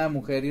 Una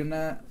mujer y un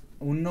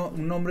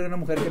hombre y una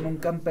mujer que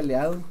nunca han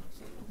peleado.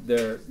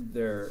 They're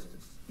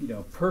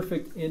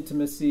perfect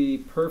intimacy,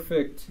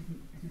 perfect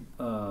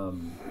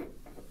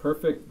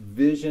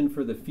vision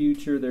for the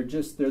future. They're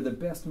the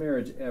best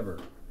marriage ever.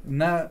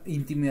 Una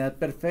intimidad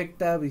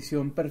perfecta,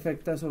 visión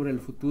perfecta sobre el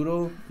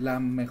futuro, la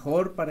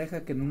mejor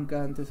pareja que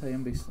nunca antes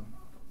hayan visto.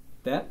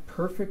 That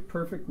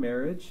perfect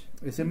marriage,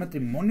 Ese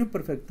matrimonio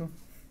perfecto,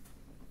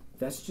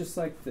 that's just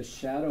like the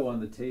shadow on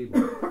the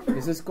table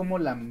esa es como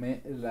la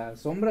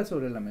sombra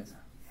sobre la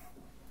mesa,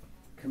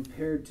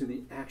 compared to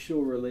the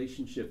actual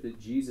relationship that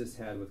Jesus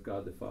had with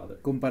God the Father.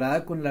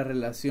 comparada con la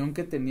relación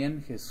que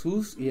tenían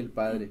Jesús y el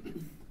Padre.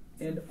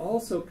 And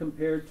also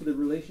compared to the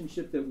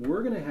relationship that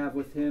we're going to have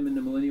with him in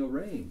the millennial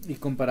reign. Y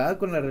comparada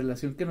con la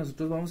relación que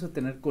nosotros vamos a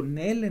tener con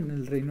Él en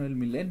el reino del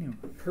milenio.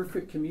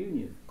 Perfect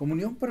communion.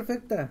 Comunión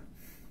perfecta.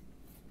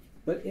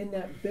 But in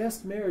that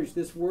best marriage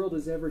this world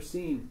has ever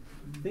seen,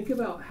 think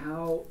about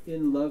how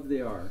in love they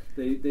are.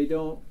 They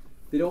don't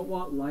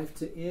want life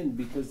to end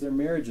because their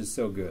marriage is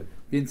so good.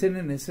 Piensen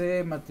en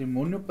ese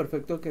matrimonio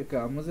perfecto que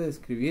acabamos de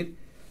describir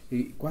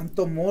y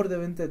cuánto amor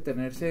deben de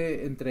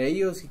tenerse entre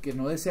ellos y que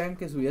no desean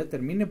que su vida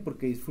termine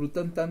porque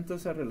disfrutan tanto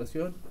esa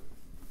relación.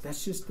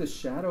 That's just the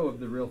shadow of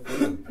the real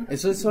thing.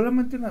 Eso es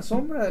solamente una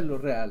sombra de lo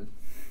real.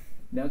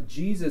 Now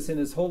Jesus in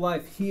his whole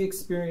life, he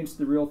experienced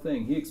the real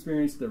thing. He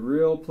experienced the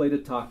real plate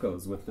of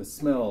tacos with the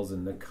smells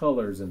and the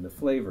colors and the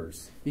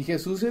flavors. Y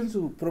Jesús en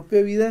su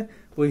propia vida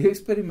podía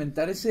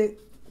experimentar ese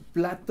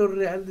plato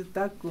real de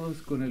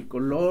tacos con el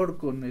color,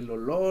 con el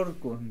olor,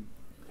 con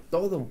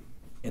todo.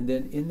 And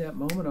then in that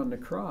moment on the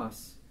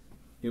cross,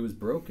 it was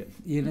broken.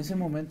 Y en ese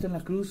momento en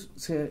la cruz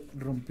se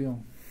rompió.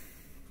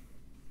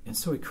 And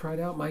so he cried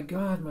out, my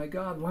God,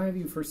 why have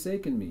you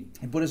forsaken me?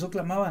 Y por eso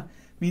clamaba,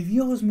 mi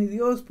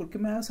Dios, ¿por qué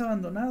me has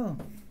abandonado?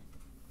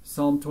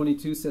 Psalm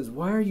 22 says,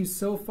 why are you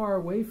so far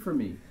away from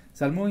me?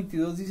 Salmo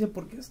 22 dice,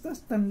 ¿por qué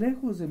estás tan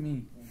lejos de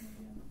mí?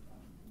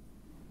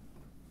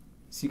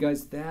 See,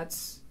 guys,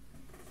 that's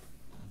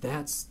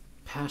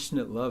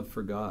passionate love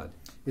for God.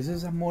 Ese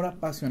es amor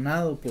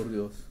apasionado por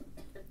Dios.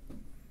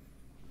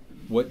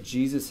 What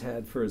Jesus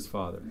had for his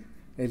Father.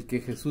 El que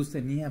Jesús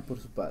tenía por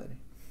su Padre.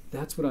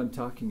 That's what I'm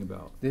talking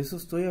about. De eso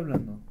estoy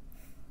hablando.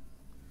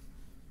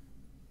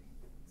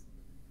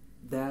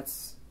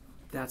 That's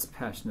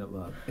passionate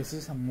love. Ese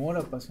es amor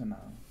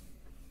apasionado.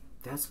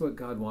 That's what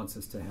God wants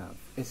us to have.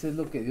 Ese es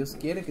lo que Dios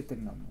quiere que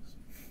tengamos.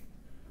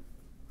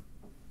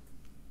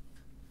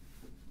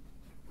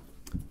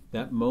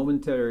 That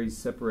momentary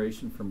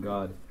separation from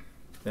God,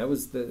 that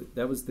was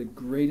the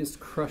greatest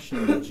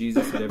crushing that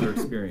Jesus had ever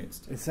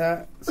experienced.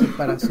 Esa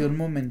separación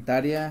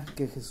momentaria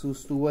que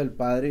Jesús tuvo del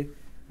Padre,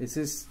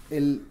 ese es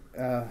el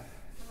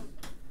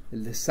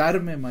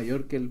desarme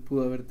mayor que él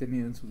pudo haber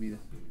tenido en su vida.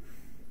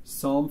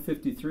 Psalm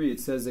 53, it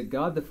says that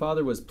God the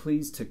Father was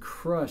pleased to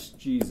crush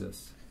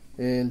Jesus.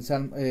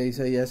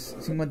 Isaías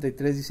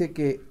 53 dice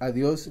que a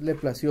Dios le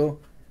plació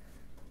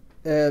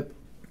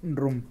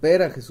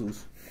romper a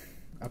Jesús,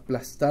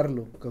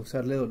 aplastarlo,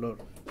 causarle dolor.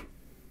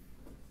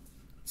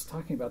 It's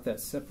talking about that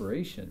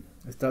separation.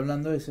 Está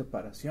hablando de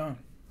separación.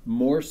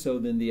 More so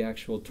than the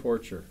actual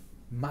torture.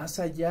 Más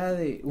allá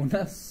de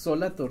una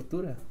sola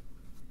tortura.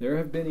 There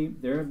have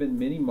been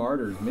many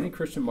martyrs, many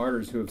Christian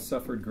martyrs who have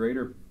suffered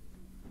greater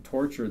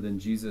torture than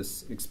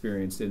Jesus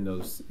experienced in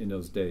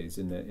those days,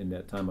 in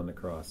that time on the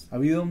cross. Ha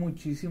habido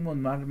muchísimos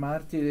más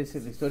mártires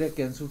en la historia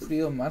que han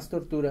sufrido más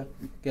tortura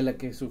que la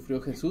que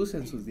sufrió Jesús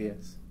en sus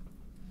días.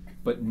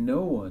 But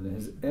no one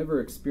has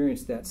ever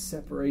experienced that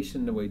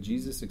separation the way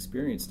Jesus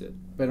experienced it.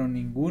 Pero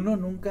ninguno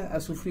nunca ha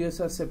sufrido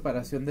esa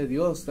separación de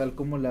Dios tal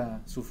como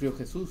la sufrió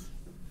Jesús.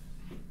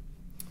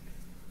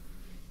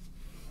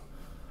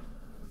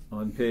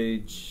 On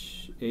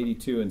page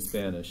 82 in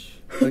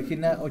Spanish.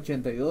 Página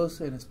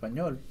 82 en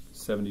español.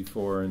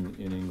 74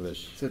 in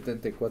English.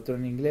 74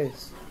 en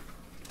inglés.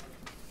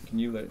 Can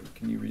you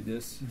read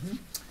this? Uh-huh.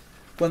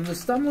 Cuando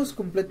estamos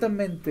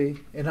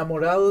completamente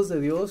enamorados de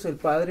Dios, el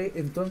Padre,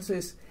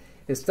 entonces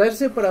estar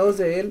separados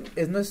de Él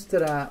es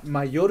nuestra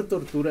mayor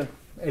tortura.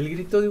 El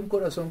grito de un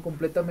corazón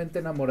completamente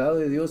enamorado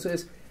de Dios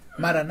es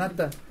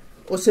Maranatha,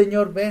 oh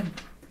Señor, ven,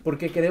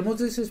 porque queremos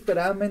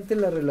desesperadamente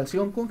la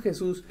relación con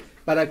Jesús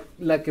para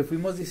la que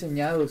fuimos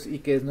diseñados y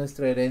que es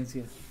nuestra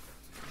herencia.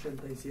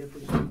 87.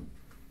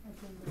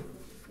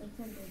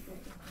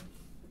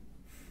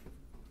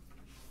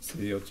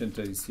 Sí,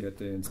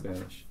 87 in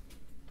Spanish.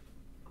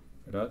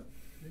 ¿Verdad?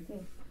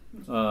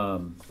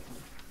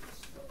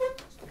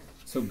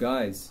 So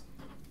guys,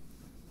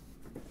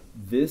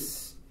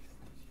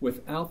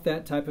 without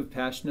that type of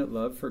passionate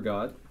love for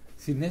God,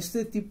 sin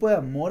este tipo de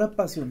amor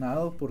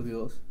apasionado por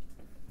Dios,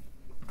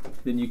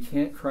 then you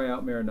can't cry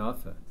out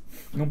Maranatha.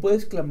 No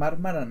puedes clamar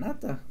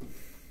Maranatha.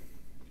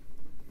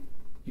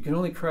 You can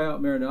only cry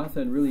out Maranatha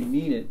and really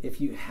mean it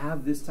if you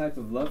have this type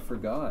of love for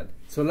God.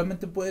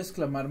 Solamente puedes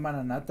clamar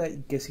Maranatha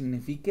y que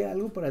signifique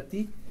algo para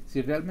ti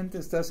si realmente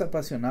estás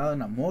apasionado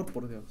en amor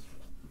por Dios.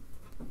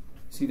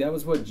 See, that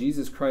was what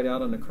Jesus cried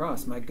out on the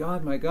cross. My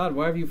God,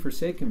 why have you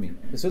forsaken me?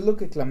 Eso es lo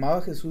que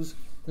clamaba Jesús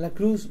en la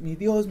cruz. Mi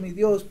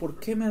Dios, ¿por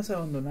qué me has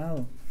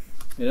abandonado?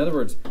 In other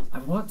words, I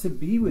want to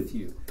be with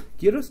you.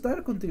 Quiero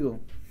estar contigo.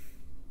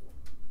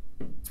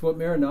 It's what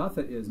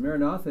Maranatha is.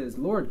 Maranatha is,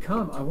 Lord,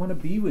 come, I want to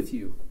be with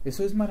you.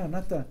 Eso es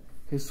Maranatha.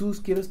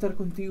 Jesús, quiero estar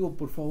contigo.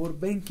 Por favor,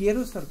 ven,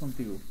 quiero estar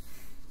contigo.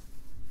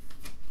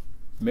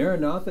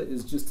 Maranatha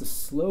is just a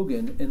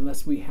slogan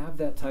unless we have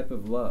that type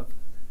of love.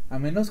 A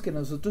menos que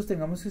nosotros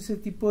tengamos ese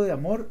tipo de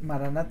amor,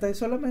 Maranatha es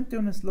solamente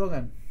un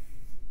eslogan.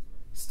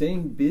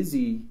 Staying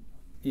busy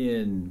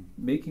in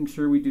making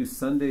sure we do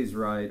Sundays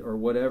right or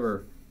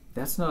whatever,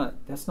 that's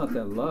not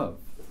that love.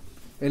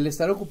 El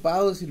estar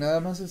ocupados y nada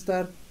más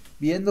estar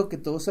viendo que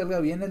todo salga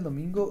bien el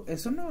domingo,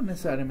 eso no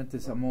necesariamente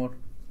es amor.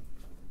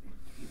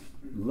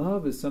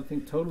 Love is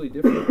something totally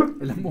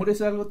different. El amor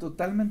es algo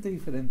totalmente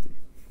diferente.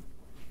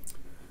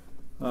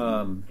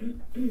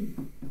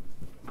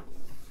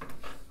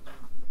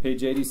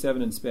 Page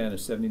 87 in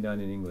Spanish,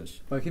 79 in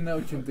English. Página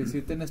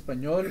 87 en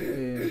español,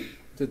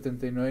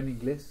 79 en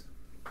inglés.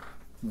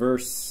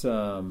 Verse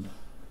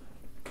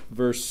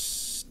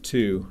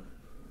 2,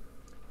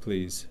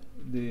 please,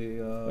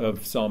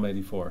 of Psalm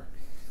 84.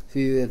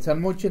 Sí, del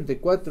Salmo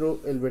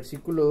 84, el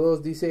versículo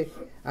 2 dice: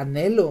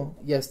 anhelo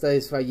y hasta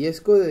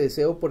desfallezco de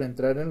deseo por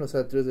entrar en los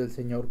atrios del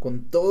Señor.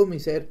 Con todo mi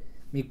ser,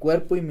 mi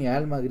cuerpo y mi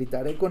alma,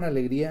 gritaré con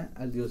alegría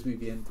al Dios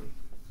viviente.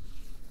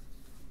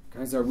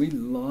 Guys, are we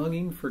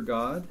longing for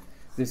God?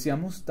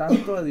 ¿Deseamos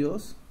tanto a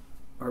Dios?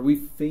 Are we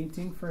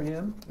fainting for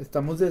Him?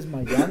 ¿Estamos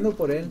desmayando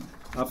por Él?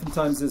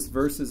 Oftentimes this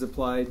verse is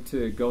applied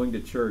to going to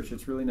church.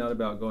 It's really not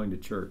about going to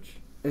church.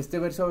 Este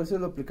verso a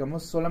veces lo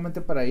aplicamos solamente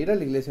para ir a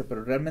la iglesia,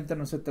 pero realmente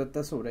no se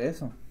trata sobre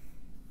eso.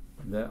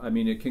 I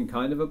mean, it can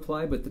kind of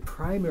apply, but the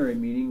primary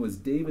meaning was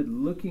David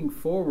looking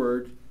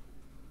forward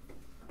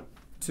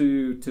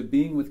to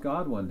being with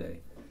God one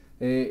day.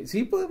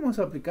 Sí podemos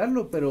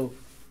aplicarlo, pero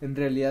en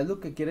realidad lo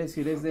que quiere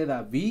decir es de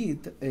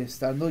David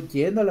estando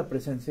yendo a la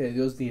presencia de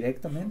Dios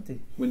directamente.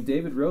 When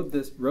David wrote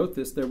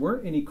this, there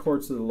weren't any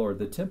courts of the Lord.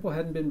 The temple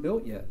hadn't been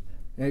built yet.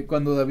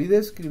 Cuando David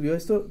escribió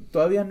esto,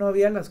 todavía no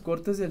había las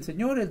cortes del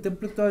Señor, el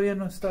templo todavía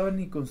no estaba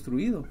ni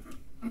construido.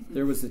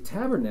 There was a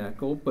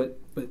tabernacle, but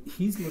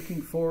he's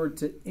looking forward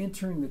to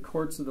entering the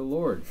courts of the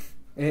Lord.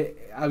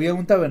 Había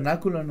un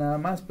tabernáculo nada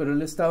más, pero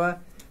él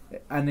estaba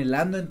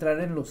anhelando entrar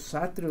en los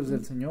atrios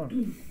del Señor.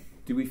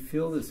 Do we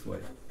feel this way?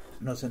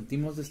 ¿Nos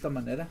sentimos de esta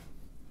manera?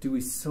 Do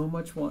we so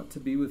much want to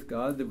be with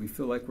God that we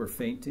feel like we're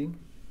fainting?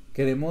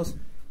 Queremos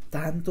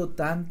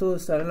tanto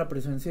estar en la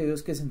presencia de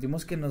Dios que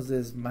sentimos que nos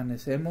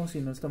desvanecemos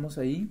y no estamos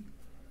ahí.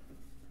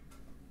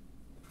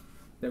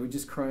 That we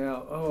just cry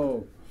out,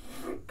 "Oh,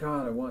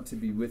 God, I want to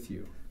be with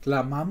you."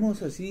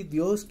 Clamamos así,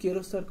 Dios,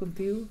 quiero estar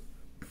contigo.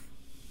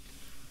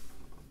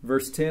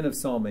 Verse 10 of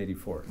Psalm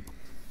 84.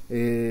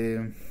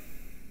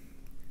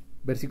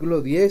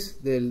 Versículo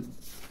 10 del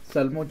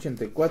Salmo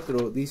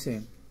 84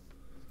 dice,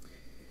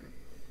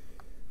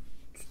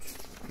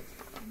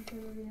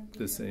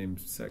 The same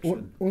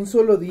section. un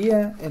solo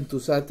día en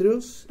tus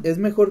atrios es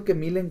mejor que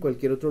 1000 en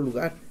cualquier otro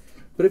lugar.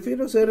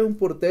 Prefiero ser un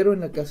portero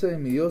en la casa de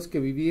mi Dios que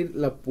vivir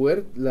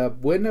la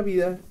buena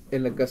vida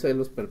en la casa de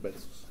los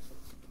perversos.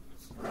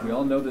 We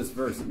all know this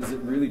verse. Is it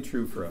really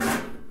true for us?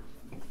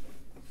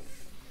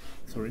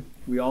 Sorry.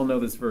 We all know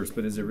this verse,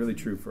 but is it really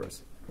true for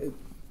us?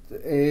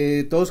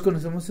 Todos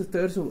conocemos este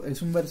verso.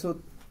 Es un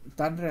verso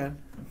tan real.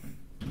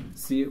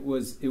 See, it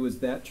was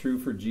that true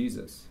for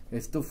Jesus.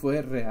 Esto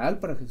fue real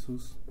para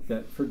Jesús.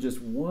 That for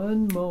just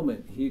one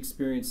moment he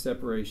experienced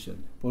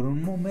separation. Por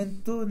un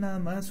momento nada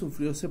más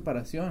sufrió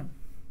separación.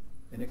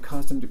 And it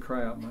caused him to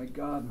cry out, my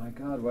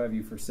God, why have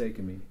you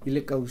forsaken me?" Y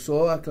le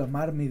causó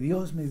aclamar, mi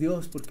Dios,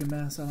 ¿por qué me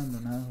has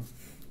abandonado?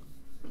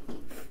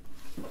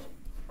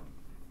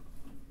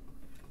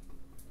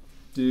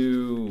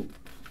 Do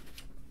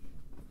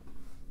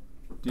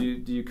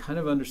you kind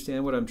of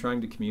understand what I'm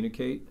trying to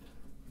communicate?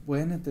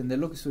 ¿Pueden entender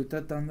lo que estoy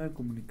tratando de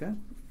comunicar?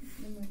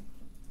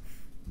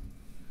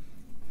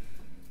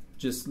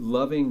 Just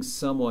loving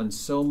someone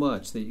so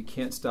much that you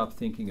can't stop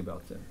thinking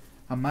about them.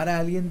 Amar a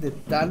alguien de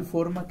tal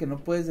forma que no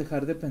puedes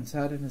dejar de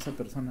pensar en esa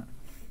persona.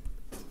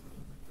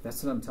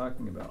 That's what I'm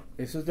talking about.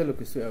 Eso es de lo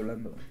que estoy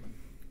hablando.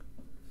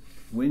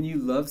 When you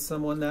love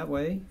someone that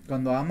way,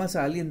 Cuando amas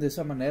a alguien de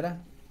esa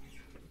manera,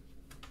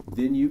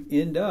 then you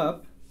end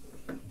up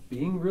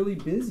being really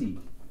busy.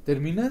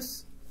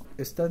 terminas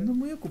estando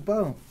muy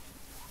ocupado.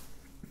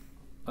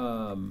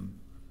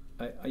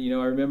 I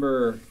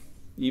remember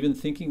even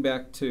thinking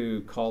back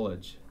to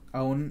college.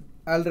 Aún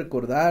al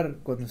recordar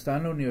cuando estaba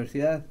en la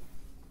universidad,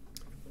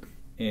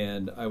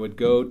 And I would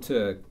go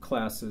to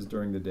classes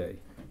during the day.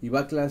 iba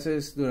a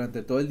clases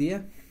durante todo el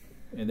día.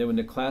 And then when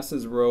the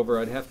classes were over,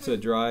 I'd have to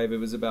drive. It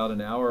was about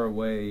an hour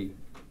away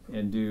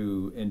and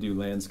do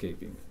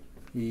landscaping.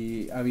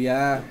 Y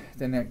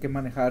tenía que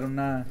manejar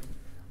una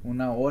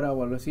hora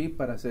o algo así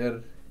para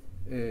hacer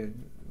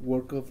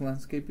work of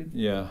landscaping.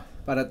 Yeah.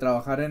 Para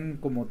trabajar en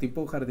como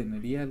tipo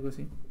jardinería, algo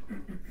así.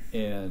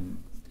 And,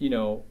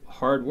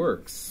 hard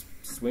works.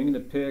 Swinging the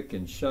pick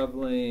and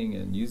shoveling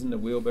and using the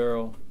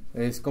wheelbarrow.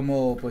 Es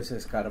como pues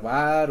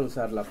escarbar,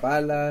 usar la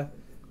pala,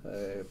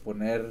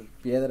 poner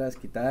piedras,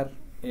 quitar.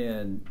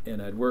 And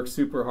I'd work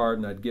super hard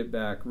and I'd get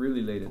back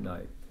really late at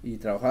night. Y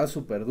trabajaba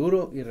súper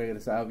duro y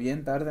regresaba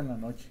bien tarde en la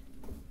noche.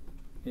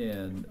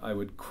 And I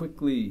would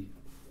quickly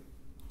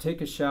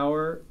take a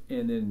shower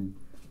and then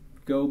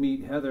go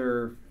meet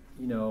Heather,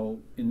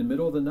 in the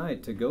middle of the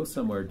night to go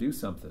somewhere, do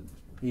something.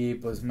 Y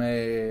pues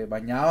me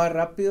bañaba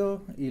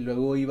rápido y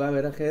luego iba a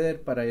ver a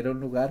Heather para ir a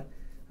un lugar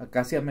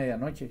casi a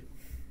medianoche.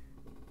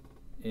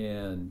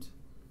 And,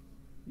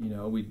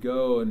 we'd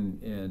go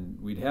and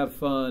we'd have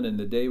fun, and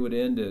the day would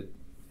end at,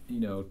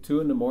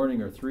 2 in the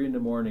morning or 3 in the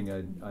morning.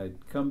 I'd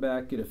come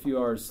back, get a few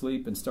hours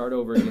sleep, and start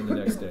over again the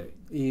next day.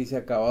 Y se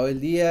acababa el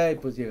día y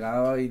pues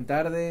llegaba bien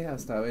tarde,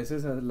 hasta a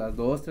veces a las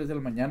 2, 3 de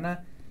la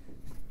mañana.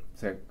 O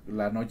sea,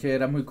 la noche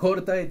era muy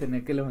corta y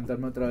tenía que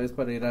levantarme otra vez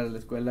para ir a la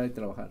escuela y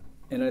trabajar.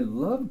 And I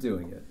loved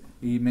doing it.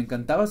 Y me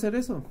encantaba hacer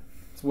eso.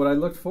 It's what I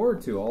looked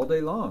forward to all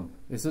day long.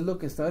 Eso es lo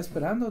que estaba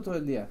esperando todo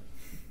el día.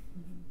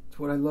 It's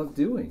what I loved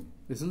doing.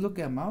 Eso es lo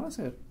que amaba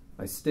hacer.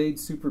 I stayed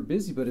super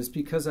busy, but it's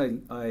because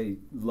I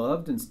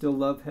loved and still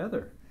love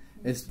Heather.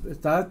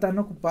 Estaba tan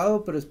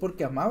ocupado, pero es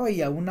porque amaba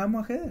y aún amo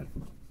a Heather.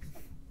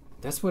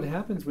 That's what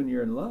happens when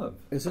you're in love.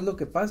 Eso es lo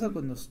que pasa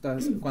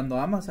cuando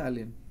amas a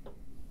alguien.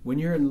 When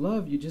you're in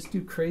love, you just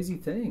do crazy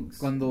things.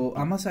 Cuando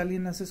amas a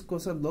alguien haces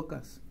cosas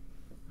locas.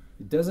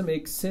 It doesn't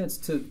make sense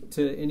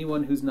to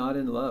anyone who's not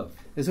in love.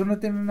 Eso no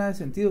tiene nada de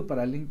sentido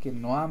para alguien que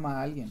no ama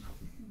a alguien.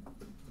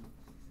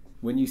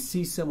 When you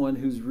see someone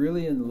who's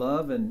really in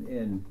love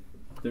and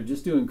they're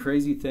just doing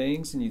crazy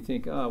things and you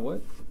think,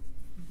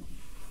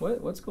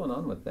 what's going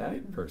on with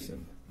that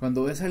person?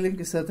 Cuando ves a alguien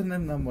que está tan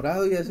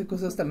enamorado y hace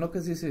cosas tan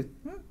locas, dices,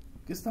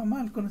 ¿Qué está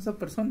mal con esa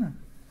persona?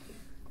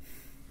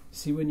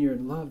 See, when you're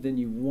in love, then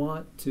you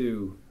want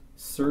to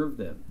serve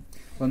them.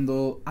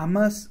 Cuando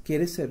amas,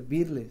 quieres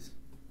servirles.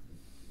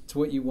 It's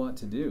what you want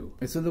to do.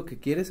 Eso es lo que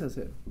quieres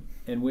hacer.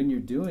 And when you're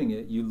doing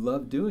it, you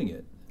love doing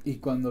it. Y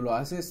cuando lo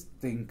haces,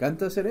 te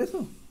encanta hacer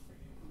eso.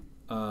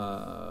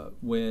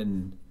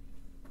 When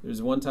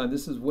there's one time,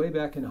 this is way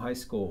back in high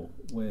school,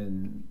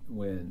 when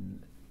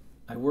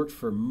I worked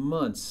for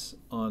months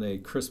on a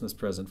Christmas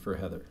present for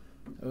Heather.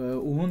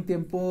 Hubo un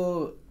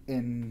tiempo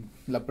en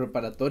la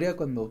preparatoria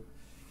cuando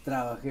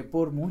trabajé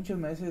por muchos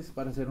meses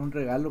para hacer un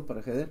regalo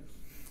para Heather.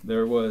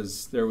 There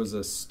was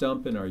a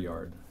stump in our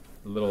yard,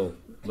 a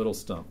little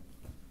stump,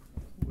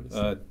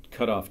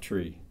 cut off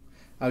tree.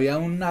 Había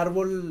un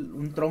árbol,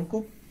 un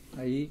tronco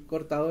ahí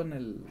cortado en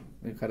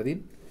el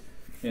jardín.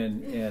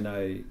 And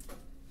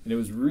it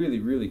was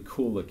really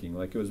cool looking,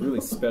 like it was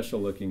really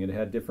special looking. It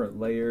had different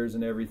layers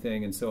and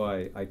everything, and so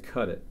I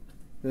cut it.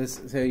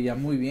 Entonces se veía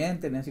muy bien,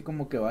 tenía así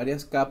como que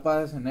varias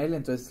capas en él,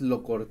 entonces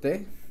lo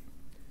corté.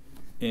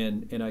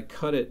 And I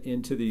cut it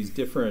into these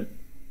different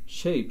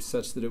shapes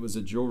such that it was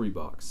a jewelry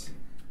box.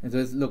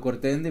 Entonces lo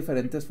corté en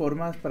diferentes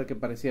formas para que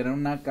pareciera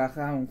una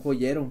caja, un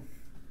joyero.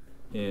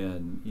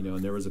 And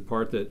and there was a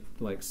part that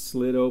like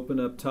slid open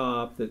up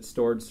top that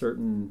stored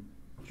certain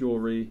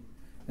jewelry.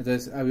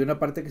 Entonces había una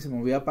parte que se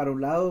movía para un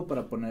lado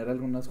para poner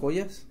algunas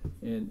joyas.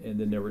 And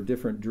then there were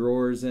different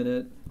drawers in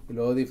it. Y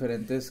luego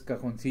diferentes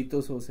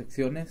cajoncitos o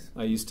secciones.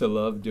 I used to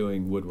love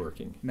doing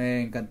woodworking.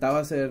 Me encantaba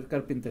hacer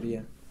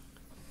carpintería.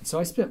 So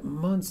I spent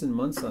months and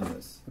months on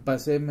this.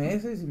 Pasé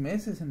meses y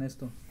meses en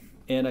esto.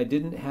 And I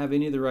didn't have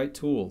any of the right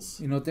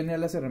tools. Y no tenía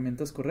las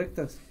herramientas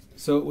correctas.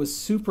 So it was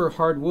super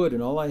hard wood,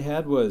 and all I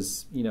had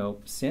was,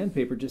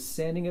 sandpaper, just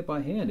sanding it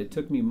by hand. It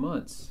took me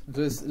months.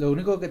 Entonces lo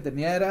único que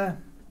tenía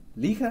era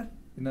lija.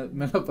 Y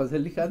me la pasé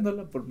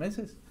lijándola por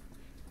meses.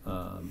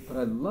 But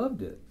I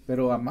loved it.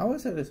 Pero amaba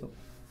hacer eso.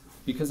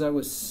 Because I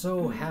was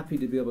so happy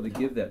to be able to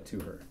give that to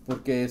her.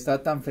 Porque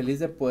estaba tan feliz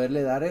de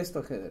poderle dar esto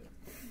a Heather.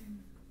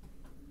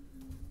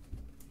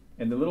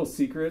 And the little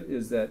secret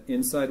is that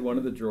inside one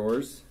of the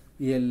drawers,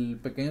 y el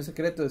pequeño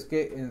secreto es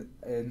que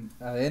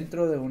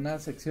adentro de una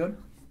sección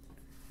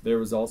there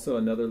was also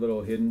another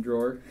little hidden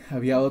drawer.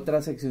 Había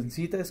otra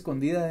seccioncita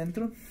escondida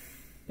adentro.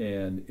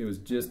 And it was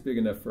just big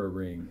enough for a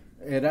ring.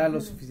 Era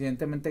lo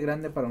suficientemente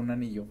grande para un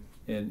anillo.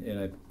 And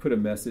I put a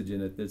message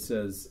in it that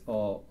says,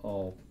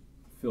 I'll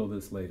fill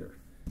this later.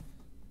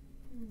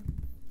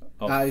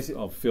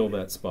 I'll fill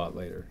that spot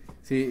later.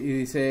 Sí,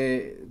 y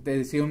te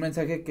decía un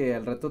mensaje que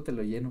al rato te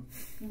lo lleno.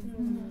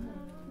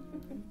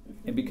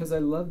 And because I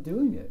love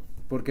doing it.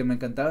 Porque me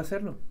encantaba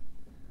hacerlo.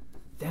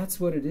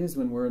 That's what it is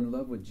when we're in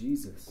love with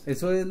Jesus.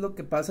 Eso es lo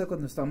que pasa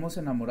cuando estamos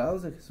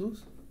enamorados de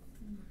Jesús.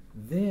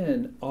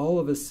 Then all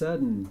of a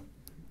sudden,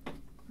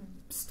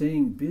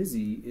 staying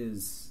busy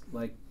is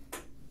like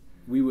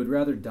we would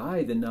rather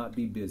die than not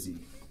be busy.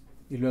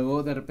 Y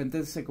luego de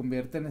repente se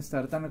convierte en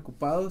estar tan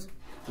ocupados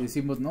y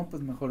decimos, no,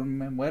 pues mejor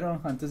me muero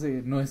antes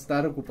de no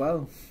estar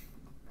ocupado.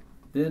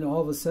 Then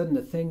all of a sudden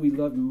the thing we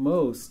love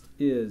most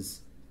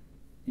is,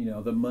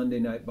 the Monday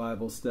night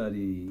Bible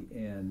study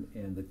and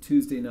the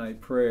Tuesday night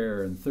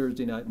prayer and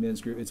Thursday night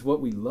men's group. It's what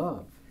we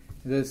love.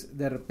 Entonces,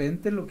 de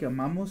repente lo que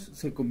amamos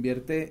se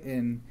convierte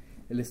en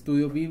el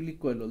estudio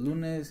bíblico de los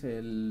lunes,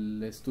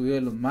 el estudio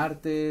de los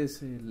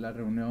martes, la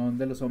reunión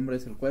de los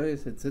hombres el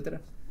jueves,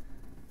 etcétera.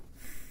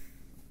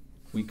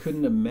 We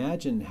couldn't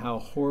imagine how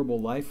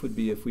horrible life would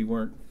be if we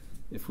weren't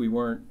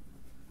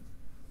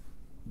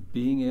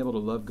being able to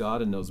love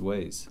God in those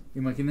ways.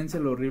 Imagínense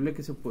lo horrible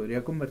que se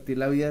podría convertir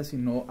la vida si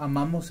no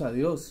amamos a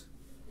Dios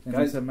en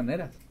esa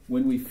manera.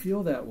 When we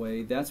feel that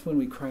way, that's when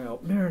we cry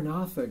out,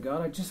 Maranatha,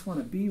 God, I just want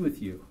to be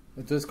with you.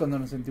 Entonces cuando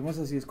nos sentimos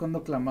así es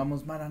cuando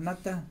clamamos,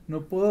 Maranatha,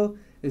 no puedo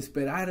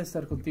esperar a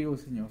estar contigo,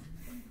 Señor.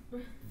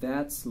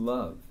 That's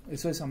love.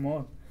 Eso es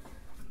amor.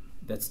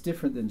 That's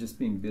different than just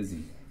being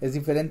busy. Es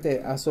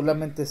diferente a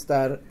solamente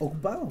estar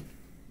ocupado.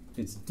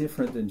 It's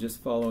different than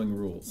just following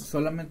rules.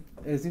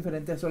 Es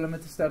diferente a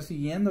solamente estar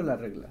siguiendo las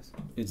reglas.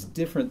 It's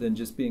different than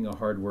just being a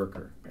hard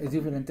worker. Es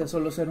diferente a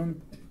solo ser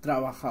un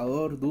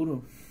trabajador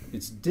duro.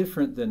 It's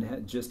different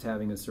than just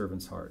having a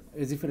servant's heart.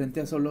 Es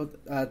diferente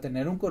a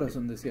tener un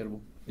corazón de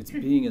siervo. It's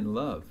being in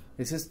love.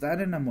 Es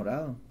estar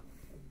enamorado.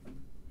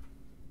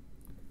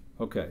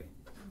 Okay.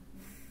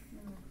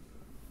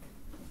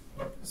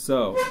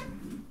 So,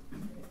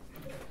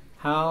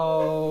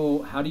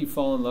 how do you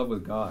fall in love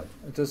with God?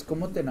 Entonces,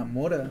 ¿cómo te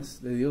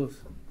enamoras de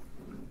Dios?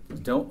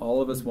 Don't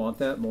all of us want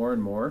that more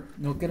and more?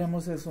 ¿No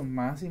queremos eso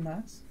más y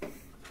más?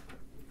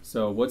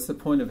 So, what's the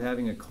point of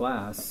having a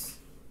class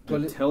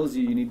that tells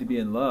you need to be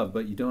in love,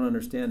 but you don't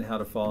understand how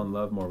to fall in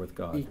love more with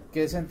God? ¿Y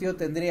qué sentido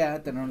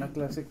tendría tener una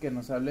clase que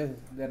nos hable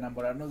de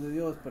enamorarnos de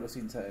Dios, pero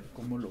sin saber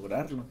cómo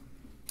lograrlo?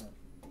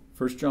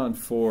 1 John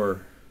 4.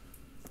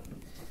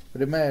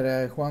 Primera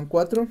de Juan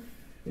 4.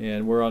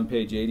 And we're on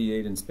page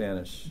 88 in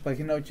Spanish.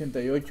 Página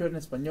 88 en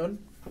español.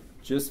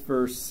 Just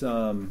verse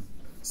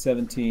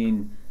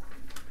 17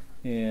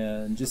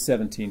 and just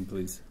 17,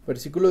 please.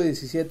 Versículo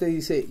 17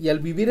 dice, y al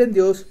vivir en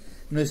Dios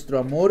nuestro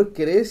amor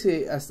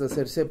crece hasta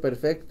hacerse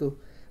perfecto.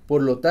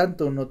 Por lo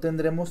tanto, no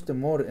tendremos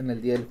temor en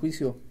el día del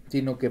juicio,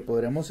 sino que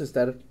podremos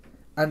estar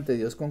ante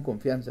Dios con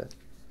confianza,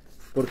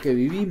 porque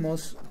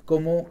vivimos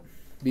como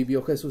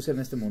vivió Jesús en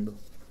este mundo.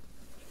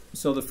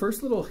 So the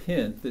first little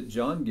hint that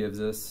John gives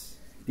us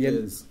Y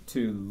el- is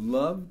to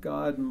love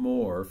God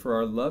more, for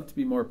our love to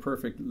be more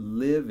perfect,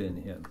 live in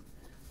Him.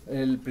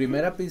 El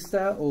primera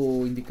pista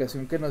o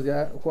indicación que nos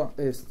da Juan,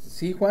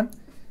 Juan,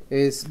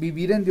 es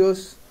vivir en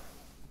Dios,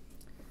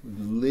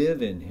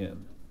 Live in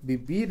Him.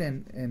 vivir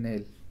en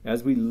Él.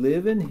 As we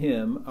live in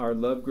Him, our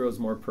love grows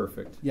more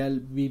perfect. Y al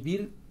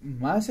vivir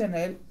más en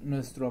Él,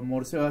 nuestro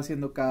amor se va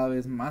haciendo cada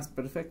vez más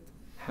perfecto.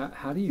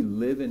 How do you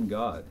live in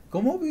God?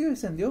 ¿Cómo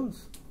vives en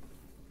Dios?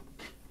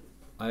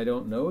 I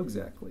don't know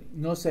exactly.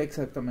 No sé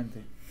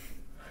exactamente.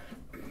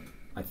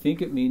 I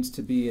think it means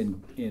to be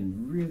in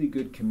really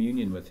good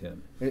communion with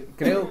Him.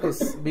 Creo que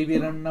es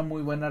vivir en una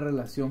muy buena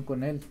relación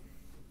con Él.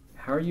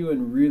 How are you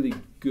in really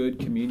good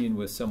communion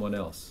with someone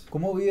else?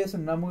 ¿Cómo vives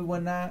en una muy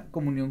buena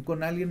comunión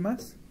con alguien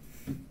más?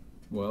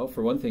 Well,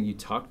 for one thing, you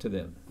talk to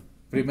them.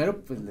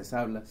 Primero, pues les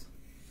hablas,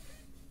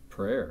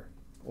 Prayer.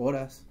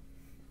 oras,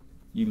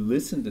 You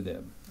listen to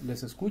them.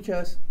 les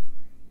escuchas,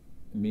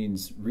 It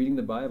means reading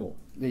the Bible.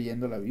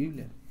 leyendo la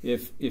Biblia.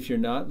 If you're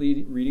not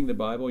reading the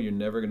Bible, you're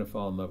never going to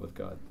fall in love with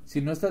God. Si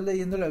no estás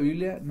leyendo la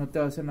Biblia, no te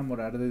vas a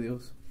enamorar de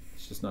Dios.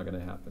 It's just not going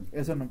to happen.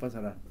 Eso no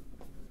pasará.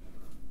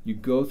 You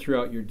go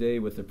throughout your day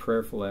with a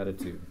prayerful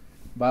attitude.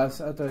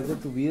 Vas a través de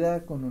tu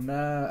vida con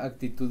una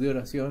actitud de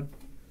oración.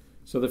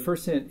 So the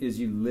first hint is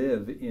you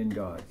live in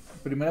God.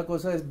 Primera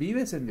cosa es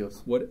vives en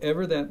Dios,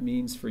 Whatever that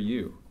means for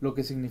you. lo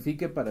que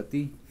signifique para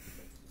ti.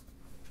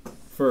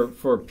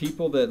 For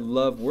people that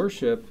love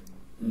worship,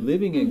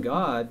 living in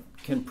God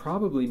can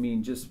probably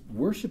mean just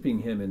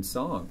worshiping Him in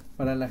song.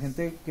 Para la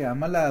gente que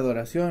ama la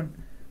adoración,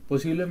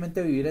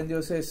 posiblemente vivir en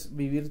Dios es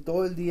vivir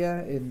todo el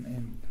día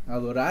en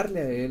adorarle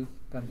a Él,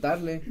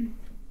 cantarle.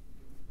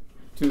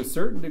 To a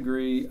certain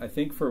degree, I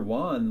think for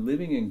Juan,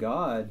 living in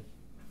God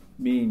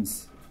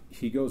means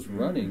he goes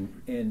running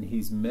and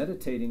he's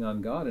meditating on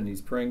God and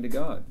he's praying to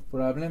God.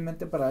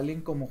 Probablemente para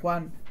alguien como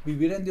Juan,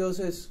 vivir en Dios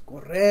es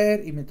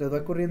correr y mientras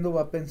va corriendo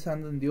va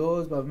pensando en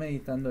Dios, va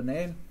meditando en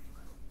Él.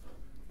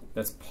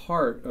 That's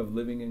part of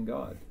living in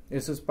God.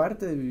 Eso es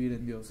parte de vivir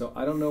en Dios. So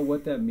I don't know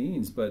what that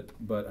means, but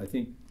I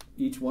think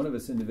each one of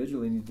us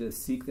individually need to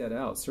seek that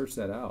out, search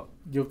that out.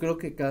 Yo creo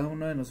que cada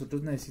uno de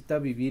nosotros necesita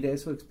vivir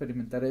eso,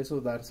 experimentar eso,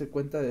 darse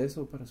cuenta de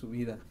eso para su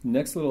vida.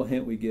 Next little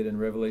hint we get in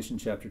Revelation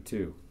chapter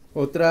 2.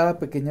 Otra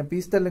pequeña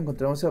pista la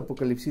encontramos en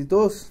Apocalipsis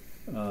 2.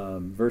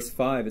 Verse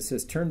 5, it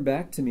says, "Turn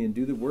back to me and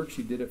do the works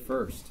you did at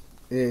first."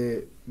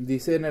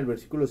 Dice en el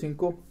versículo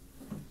 5,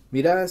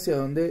 mira hacia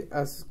dónde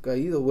has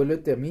caído,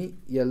 vuélvete a mí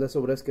y haz las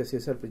obras que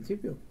hacías al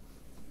principio.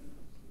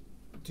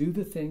 Do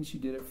the things you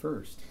did at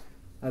first.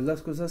 Haz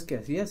las cosas que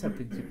hacías al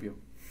principio.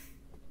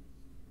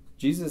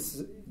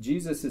 Jesus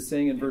is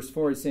saying in verse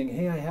 4, he's saying,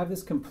 "Hey, I have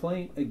this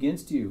complaint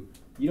against you.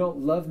 You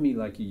don't love me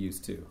like you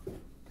used to."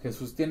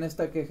 Jesús tiene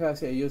esta queja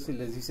hacia ellos y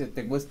les dice,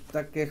 tengo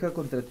esta queja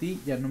contra ti,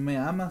 ya no me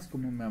amas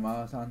como me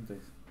amabas antes.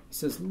 He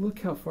says, "Look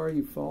how far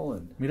you've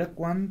fallen. Mira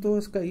cuánto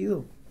has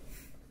caído.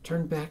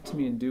 Turn back to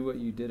me and do what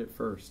you did at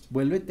first."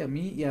 Vuélvete a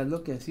mí y haz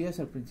lo que hacías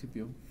al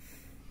principio.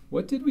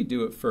 What did we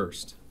do at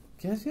first?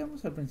 ¿Qué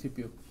hacíamos al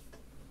principio?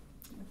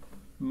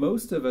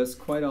 Most of us,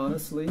 quite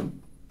honestly,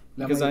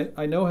 La because may-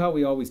 I know how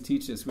we always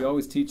teach this. We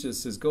always teach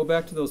us is go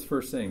back to those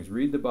first things.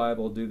 Read the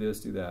Bible, do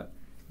this, do that.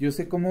 Yo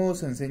sé cómo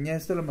se enseña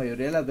esto la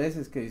mayoría de las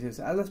veces, que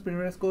dices, haz las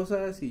primeras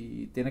cosas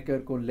y tiene que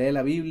ver con lee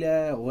la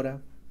Biblia, ora.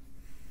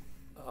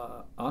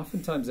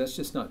 Oftentimes that's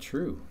just not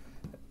true.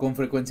 Con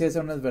frecuencia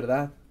eso no es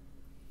verdad.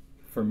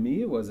 For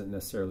me, it wasn't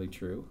necessarily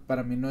true.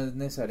 Para mí no es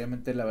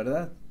necesariamente la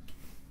verdad.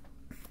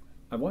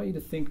 I want you to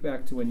think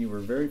back to when you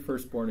were very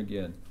first born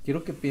again.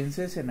 Quiero que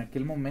pienses en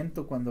aquel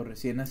momento cuando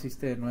recién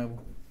naciste de nuevo.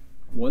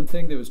 One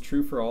thing that was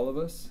true for all of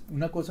us,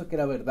 Una cosa que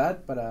era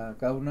verdad para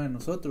cada uno de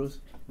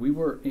nosotros, we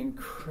were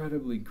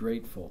incredibly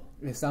grateful.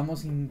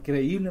 estamos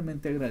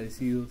increíblemente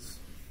agradecidos.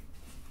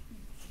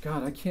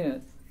 God, I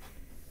can't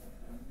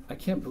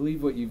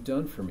believe what you've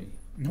done for me.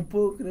 No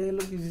puedo creer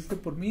lo que hiciste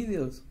por mí,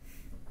 Dios.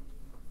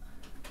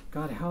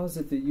 God, how is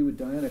it that you would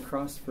die on a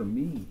cross for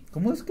me?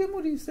 ¿Cómo es que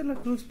moriste en la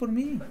cruz por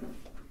mí?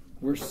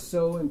 We're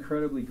so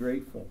incredibly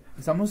grateful.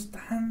 Estamos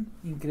tan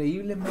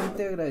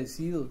increíblemente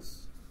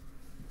agradecidos.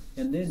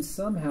 And then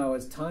somehow,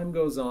 as time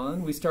goes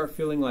on, we start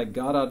feeling like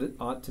God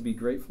ought to be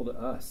grateful to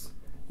us.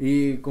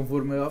 Y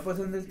conforme va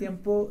pasando el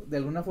tiempo, de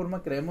alguna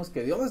forma creemos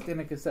que Dios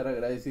tiene que estar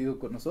agradecido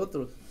con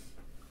nosotros.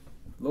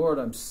 Lord,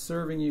 I'm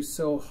serving you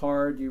so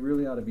hard. You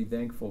really ought to be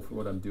thankful for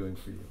what I'm doing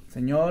for you.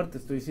 Señor, te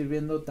estoy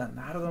sirviendo tan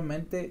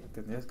arduamente,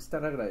 tendrías que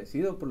estar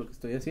agradecido por lo que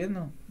estoy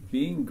haciendo.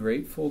 Being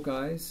grateful,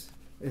 guys,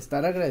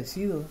 Estar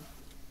agradecido,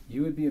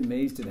 you would be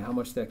amazed at how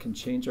much that can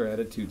change our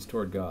attitudes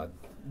toward God.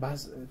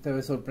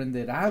 te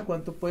sorprenderá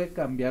cuánto puede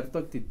cambiar tu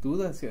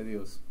actitud hacia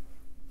Dios.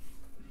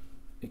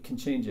 It can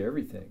change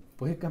everything,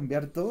 Puede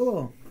cambiar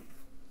todo,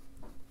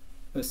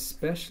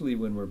 especially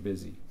when we're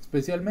busy.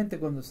 especialmente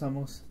cuando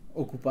estamos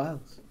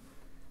ocupados.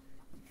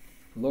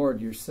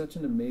 Lord, you're such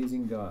an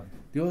amazing God.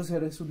 Dios,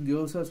 eres un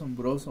Dios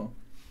asombroso.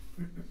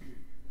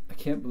 I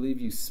can't believe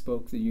you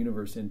spoke the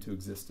universe into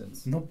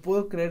existence. No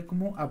puedo creer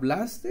cómo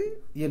hablaste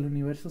y el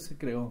universo se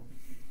creó.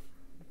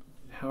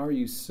 How are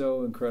you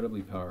so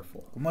incredibly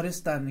powerful? Cómo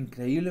eres tan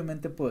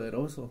increíblemente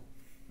poderoso.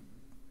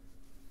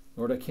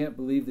 Lord, I can't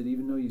believe that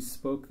even though you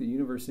spoke the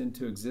universe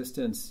into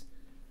existence,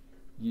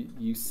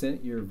 you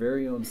sent your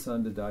very own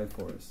son to die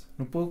for us.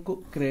 No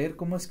puedo creer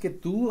cómo es que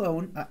tú,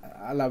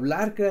 al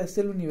hablar,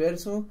 creaste el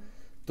universo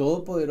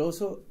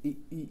todopoderoso y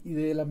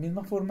de la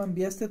misma forma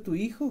enviaste a tu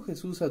Hijo,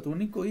 Jesús, a tu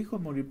único Hijo, a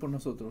morir por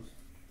nosotros.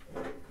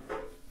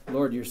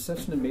 Lord, you're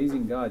such an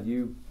amazing God.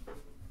 You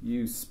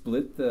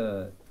split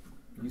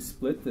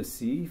the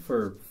sea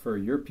for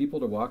your people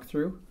to walk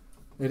through.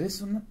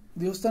 Eres un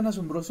Dios tan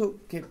asombroso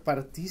que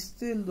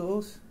partiste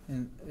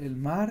el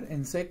mar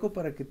en seco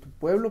para que tu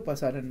pueblo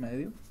pasara en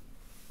medio.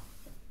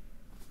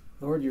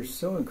 Lord, you're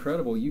so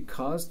incredible. You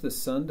caused the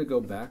sun to go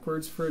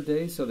backwards for a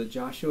day so that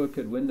Joshua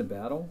could win the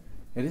battle.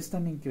 Eres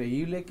tan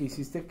increíble que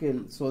hiciste que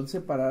el sol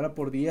se parara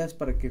por días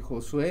para que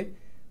Josué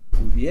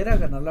pudiera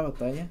ganar la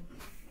batalla.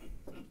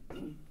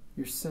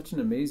 You're such an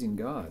amazing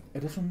God.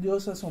 Eres un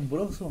Dios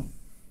asombroso.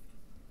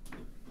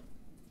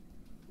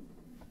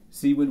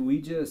 See, when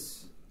we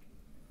just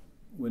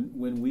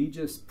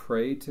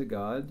pray to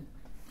God,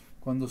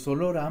 cuando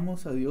solo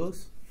oramos a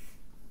Dios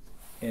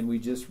and we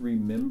just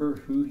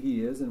remember who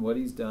He is and what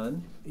He's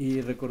done, y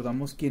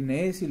recordamos quién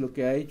es y lo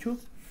que ha hecho,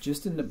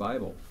 just in the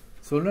Bible,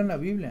 solo en la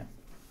Biblia,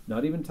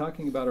 not even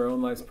talking about our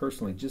own lives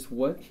personally, just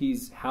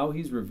how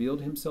He's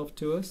revealed Himself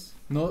to us.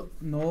 No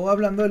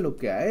hablando de lo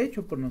que ha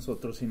hecho por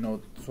nosotros,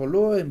 sino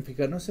solo en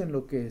fijarnos en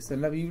lo que está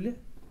en la Biblia.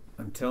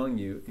 I'm telling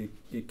you,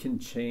 it can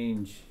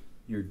change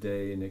your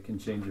day and it can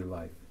change your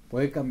life.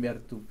 Puede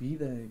cambiar tu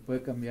vida y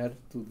puede cambiar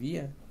tu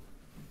día.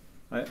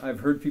 I've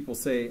heard people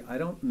say, I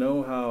don't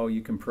know how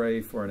you can pray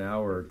for an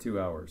hour or 2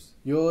 hours.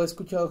 Yo he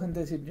escuchado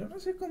gente decir, yo no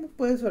sé cómo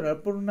puedes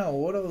orar por 1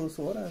 hora o 2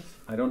 horas.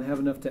 I don't have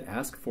enough to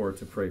ask for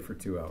to pray for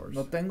 2 hours.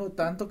 No tengo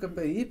tanto que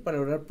pedir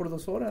para orar por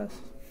 2 horas.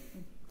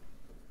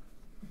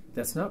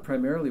 That's not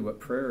primarily what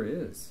prayer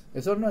is.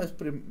 Eso no es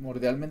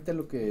primordialmente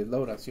lo que es la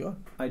oración.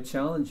 I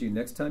challenge you,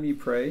 next time you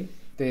pray,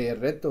 te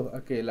reto a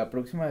que la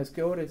próxima vez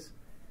que ores,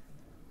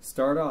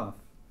 start off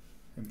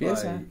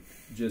empieza by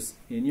just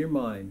in your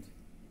mind,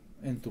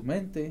 en tu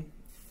mente,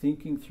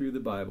 thinking through the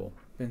Bible.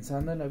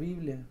 Pensando en la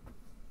Biblia.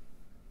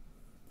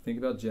 Think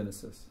about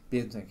Genesis.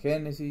 Piensa en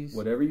Génesis.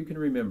 Whatever you can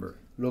remember.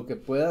 Lo que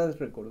puedas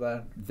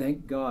recordar.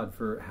 Thank God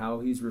for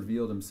how He's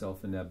revealed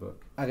Himself in that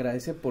book.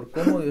 Agradece por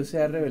cómo Dios se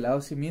ha revelado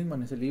a sí mismo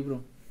en ese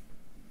libro.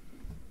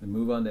 And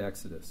move on to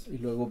Exodus. Y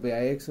luego ve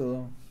a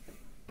Éxodo.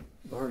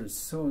 Lord, it's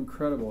so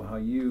incredible how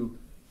you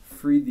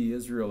freed the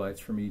Israelites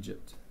from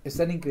Egypt. Es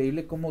tan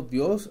increíble cómo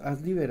Dios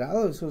has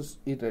liberado a esos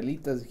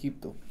israelitas de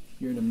Egipto.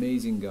 You're an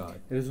amazing God.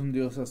 Eres un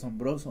Dios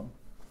asombroso.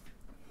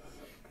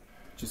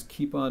 Just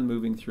keep on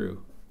moving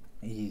through.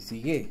 Y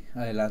sigue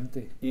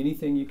adelante.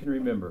 Anything you can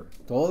remember.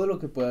 Todo lo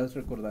que puedas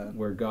recordar.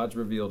 Where God's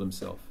revealed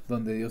Himself.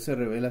 Donde Dios se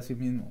revela a sí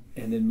mismo.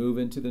 And then move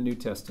into the New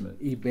Testament.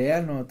 Y ve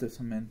al Nuevo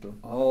Testamento.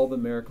 All the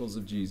miracles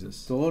of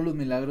Jesus. Todos los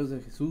milagros de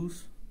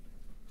Jesús.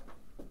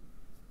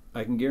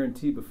 I can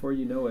guarantee before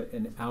you know it,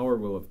 an hour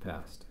will have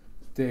passed.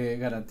 Te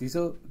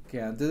garantizo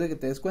que antes de que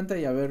te des cuenta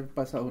ya haber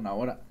pasado 1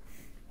 hora.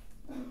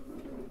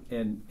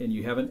 And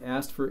you haven't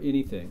asked for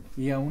anything.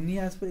 Y aún ni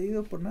has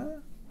pedido por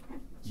nada.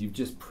 You've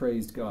just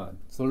praised God.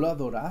 Solo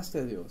adoraste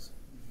a Dios.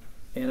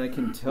 And I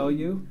can tell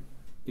you,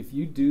 if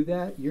you do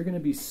that, you're going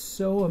to be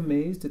so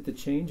amazed at the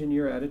change in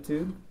your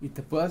attitude. Y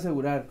te puedo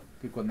asegurar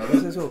que cuando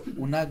hagas eso,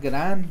 un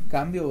gran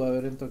cambio va a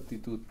haber en tu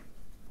actitud.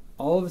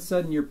 All of a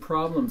sudden, your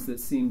problems that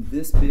seem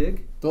this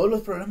big, todos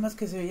los problemas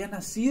que se veían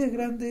así de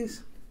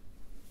grandes,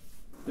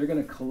 they're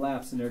going to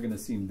collapse and they're going to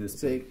seem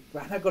this big. Se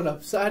van a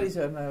colapsar y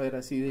se van a ver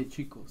así de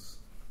chicos.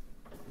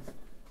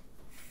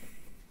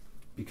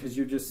 Because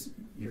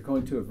you're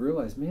going to have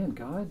realized, man,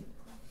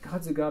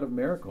 God's a God of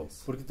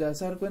miracles. Porque te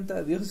vas a dar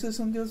cuenta, Dios es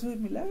un Dios de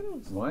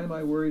milagros. Why am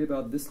I worried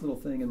about this little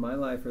thing in my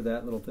life or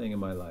that little thing in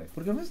my life?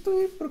 ¿Por qué me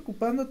estoy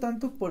preocupando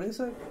tanto por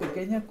esa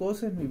pequeña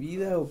cosa en mi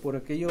vida o por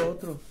aquello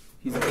otro?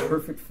 He's a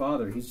perfect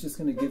Father. He's just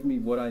going to give me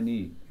what I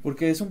need.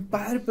 Porque es un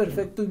Padre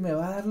perfecto y me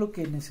va a dar lo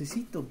que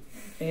necesito.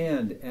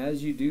 And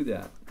as you do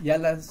that, y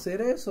al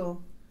hacer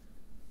eso,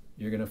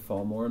 you're going to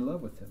fall more in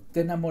love with Him.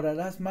 Te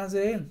enamorarás más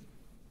de Él.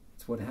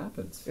 That's what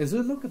happens. Eso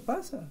es lo que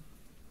pasa.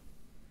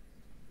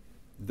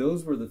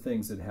 Those were the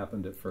things that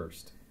happened at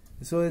first.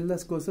 Eso es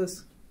las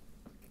cosas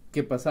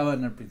que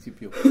pasaban al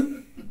principio.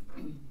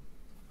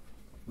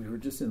 We were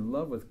just in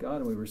love with God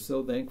and we were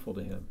so thankful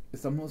to Him.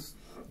 Estamos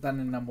tan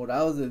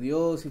enamorados de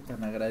Dios y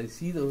tan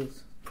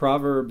agradecidos.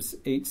 Proverbs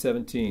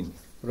 8:17.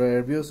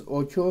 Proverbios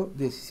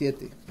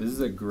 8:17. This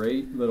is a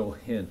great little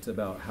hint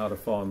about how to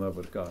fall in love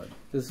with God.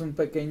 Es un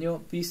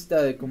pequeño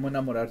pista de cómo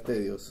enamorarte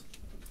de Dios.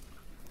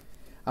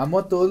 Amo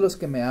a todos los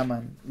que me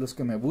aman, los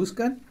que me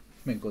buscan,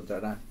 me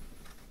encontrarán.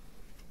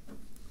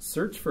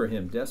 Search for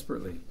Him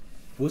desperately.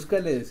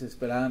 Búscale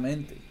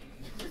desesperadamente.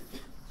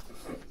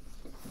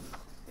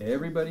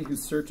 Everybody who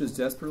searches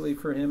desperately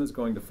for him is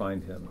going to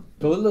find him.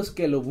 Todos los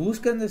que lo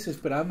buscan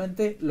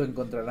desesperadamente lo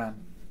encontrarán.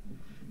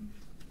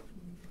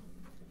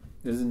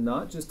 This is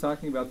not just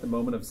talking about the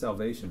moment of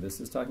salvation.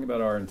 This is talking about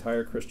our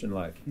entire Christian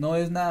life. No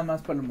es nada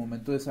más para el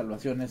momento de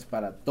salvación, es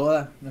para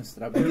toda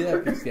nuestra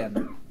vida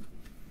cristiana.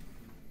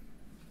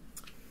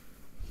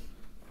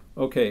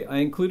 Okay, I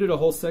included a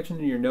whole section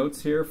in your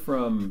notes here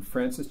from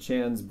Francis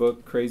Chan's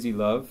book, Crazy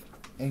Love.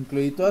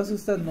 Incluí todas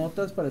estas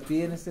notas para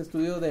ti en este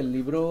estudio del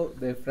libro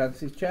de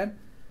Francis Chan,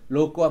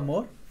 Loco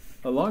Amor.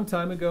 A long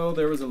time ago,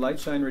 there was a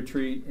Lightshine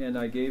retreat, and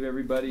I gave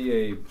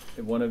everybody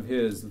one of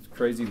his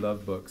Crazy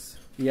Love books.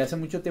 Y hace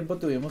mucho tiempo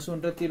tuvimos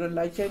un retiro en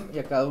Lightshine y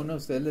a cada uno de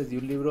ustedes les di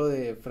un libro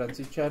de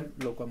Francis Chan,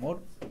 Loco Amor.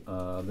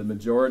 The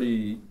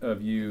majority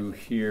of you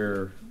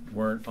here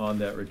weren't on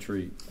that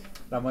retreat.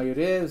 La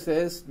mayoría de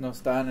ustedes no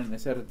estaban en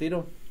ese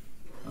retiro.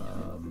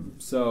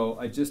 So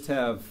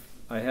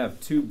I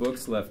have 2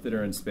 books left that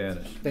are in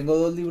Spanish. Tengo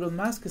 2 libros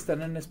más que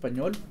están en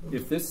español.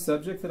 If this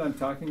subject that I'm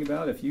talking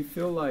about, if you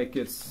feel like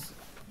it's,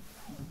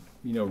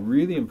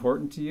 really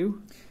important to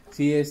you,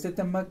 Si este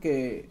tema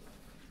que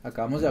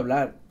acabamos de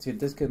hablar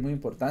sientes que es muy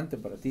importante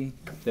para ti,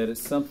 that it's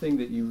something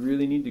that you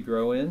really need to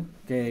grow in,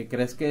 que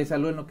crees que es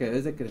algo en lo que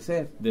debes de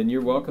crecer, then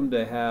you're welcome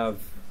to have,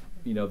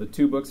 the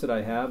 2 books that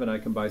I have, and I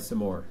can buy some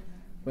more.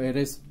 pues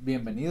eres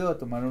bienvenido a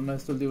tomar uno de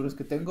estos libros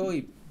que tengo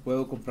y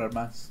puedo comprar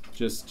más.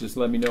 Just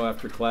let me know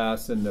after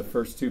class, and the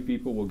first 2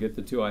 people will get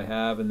the 2 I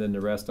have, and then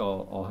the rest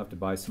I'll have to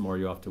buy some more.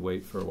 You'll have to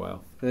wait for a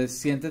while. Entonces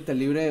siéntete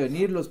libre de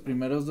venir, los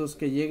primeros 2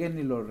 que lleguen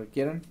y lo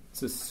requieran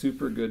It's a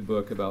super good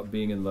book about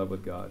being in love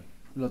with God.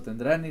 lo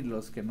tendrán, y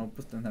los que no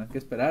pues tendrán que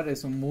esperar.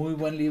 Es un muy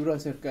buen libro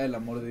acerca del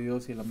amor de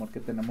Dios y el amor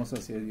que tenemos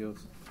hacia Dios.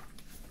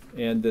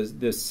 And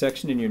this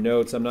section in your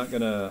notes, I'm not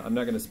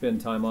gonna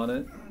spend time on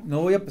it.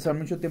 No voy a pasar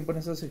mucho tiempo en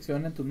esa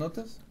sección en tus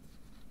notas,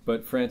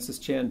 But Francis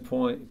Chan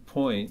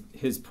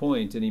his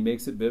point, and he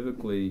makes it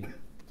biblically,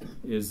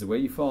 is the way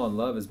you fall in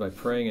love is by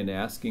praying and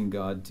asking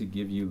God to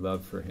give you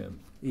love for him.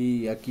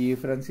 y aquí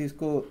Francis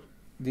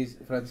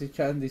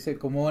Chan dice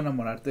cómo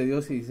enamorarte de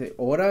Dios, y dice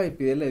ora y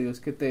pídele a Dios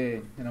que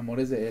te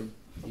enamores de Él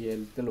y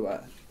Él te lo va a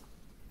dar.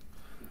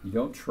 You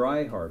don't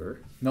try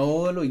harder.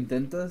 No lo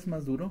intentas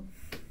más duro,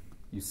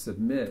 You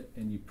submit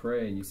and you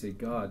pray and you say,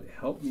 God,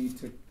 help me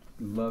to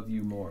love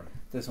you more.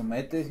 te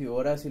sometes y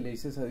oras y le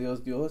dices a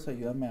Dios, Dios,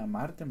 ayúdame a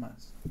amarte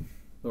más.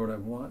 Lord, I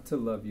want to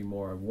love you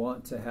more. I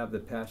want to have the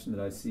passion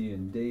that I see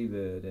in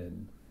David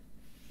and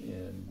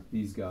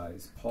these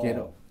guys,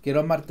 Paul.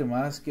 Quiero amarte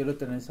más, quiero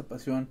tener esa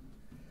pasión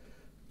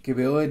que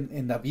veo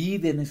en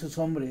David, en esos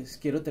hombres.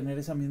 Quiero tener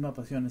esa misma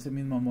pasión, ese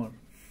mismo amor.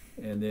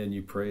 And then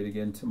you pray it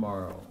again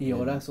tomorrow. Y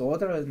oras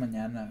otra vez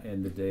mañana.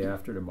 And the day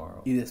after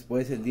tomorrow. Y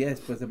después, el día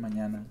después de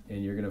mañana.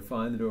 And you're going to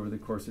find that over the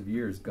course of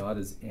years, God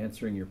is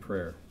answering your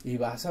prayer. Y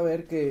vas a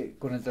ver que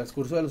con el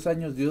transcurso de los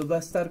años, Dios va a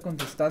estar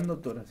contestando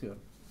tu oración.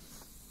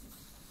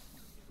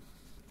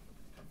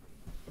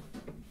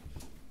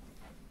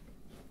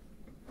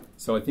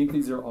 So I think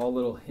these are all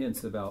little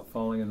hints about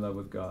falling in love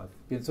with God.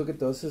 Pienso que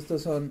todos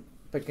estos son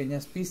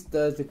pequeñas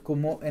pistas de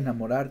cómo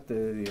enamorarte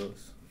de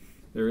Dios.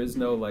 There is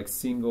no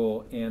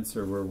single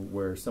answer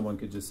where someone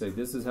could just say,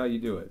 this is how you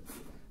do it.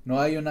 No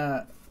hay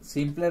una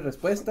simple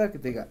respuesta que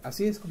te diga,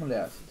 así es como le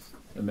haces.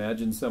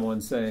 Imagine someone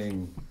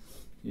saying,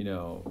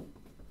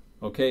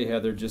 okay,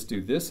 Heather, just do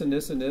this and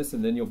this and this,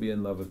 and then you'll be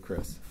in love with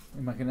Chris.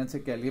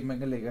 Imagínense que alguien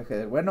venga y le diga a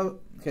Heather, bueno,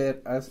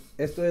 Heather, haz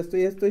esto, esto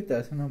y esto y te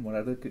vas a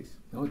enamorar de Chris.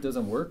 No, it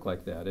doesn't work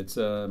like that. It's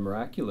a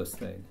miraculous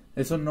thing.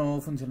 Eso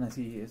no funciona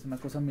así, es una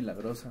cosa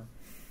milagrosa.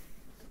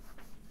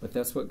 But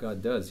that's what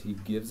God does. He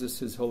gives us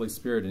His Holy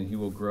Spirit, and He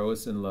will grow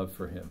us in love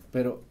for Him.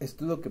 Pero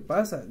esto es lo que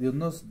pasa. Dios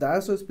nos da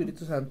su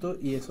Espíritu Santo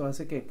y eso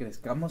hace que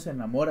crezcamos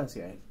en amor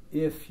hacia Él.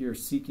 If you're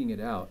seeking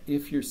it out,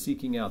 if you're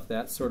seeking out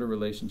that sort of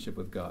relationship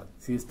with God.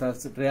 Si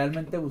estás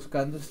realmente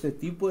buscando este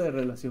tipo de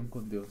relación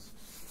con Dios.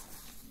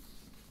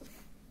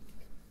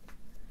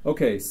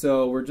 Okay,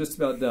 so we're just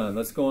about done.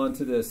 Let's go on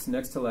to this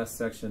next to last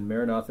section,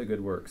 Maranatha,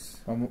 Good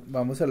Works.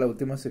 Vamos a la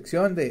última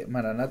sección de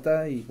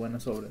Maranatha y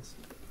Buenas Obras.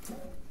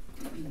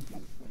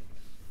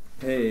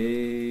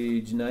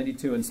 Page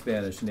 92 in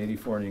Spanish and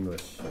 84 in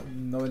English.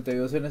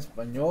 92 en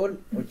español,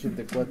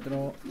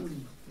 84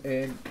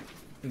 en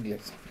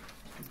inglés.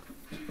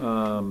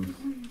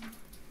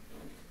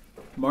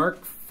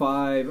 Mark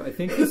 5, I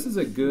think this is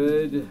a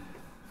good...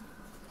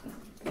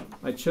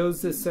 I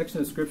chose this section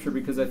of scripture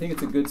because I think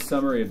it's a good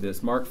summary of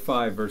this. Mark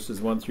 5,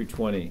 verses 1 through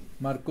 20.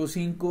 Marco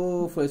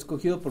 5 fue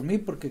escogido por mí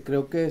porque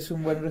creo que es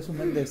un buen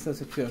resumen de esta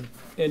sección.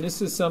 And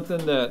this is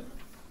something that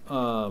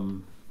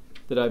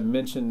I've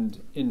mentioned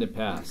in the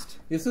past.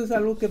 Esto es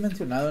algo que he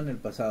mencionado en el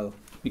pasado.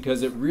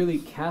 Because it really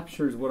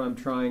captures what I'm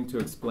trying to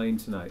explain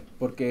tonight.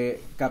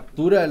 Porque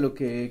captura lo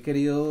que he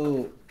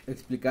querido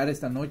explicar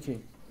esta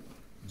noche.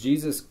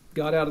 Jesus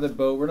got out of the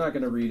boat. We're not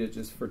going to read it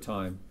just for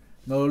time.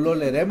 No lo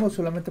leeremos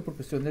solamente por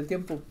cuestión del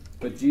tiempo.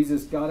 But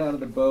Jesus got out of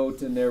the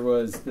boat and there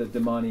was the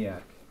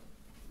demoniac.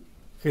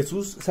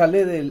 Jesús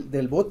sale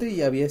del bote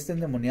y había este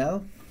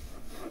endemoniado.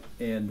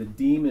 And the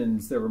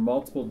demons, there were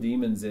multiple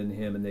demons in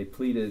him, and they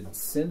pleaded,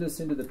 send us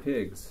into the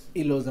pigs.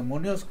 Y los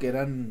demonios, que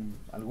eran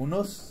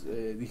algunos,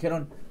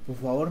 dijeron, por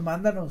favor,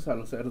 mándanos a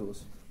los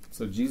cerdos.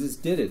 So Jesus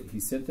did it.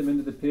 He sent them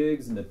into the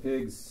pigs, and the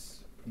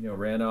pigs,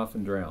 ran off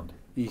and drowned.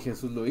 Y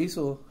Jesús lo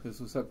hizo.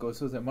 Jesús sacó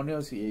esos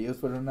demonios y ellos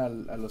fueron a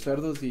los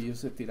cerdos y ellos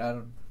se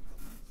tiraron.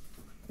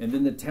 And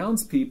then the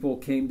townspeople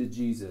came to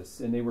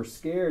Jesus, and they were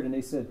scared, and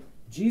they said,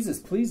 Jesus,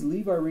 please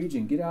leave our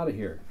region. Get out of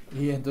here.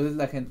 Y entonces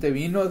la gente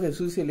vino a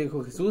Jesús y le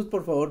dijo, Jesús,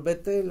 por favor,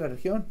 vete de la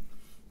región.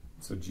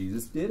 So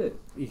Jesus did it.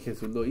 Y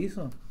Jesús lo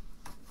hizo.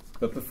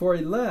 But before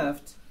he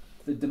left,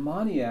 the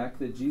demoniac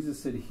that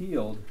Jesus had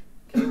healed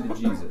came to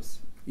Jesus.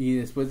 Y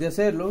después de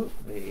hacerlo,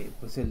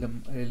 pues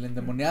el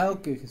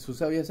endemoniado que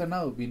Jesús había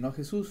sanado vino a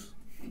Jesús.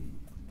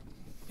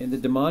 And the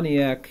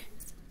demoniac,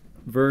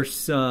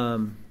 verses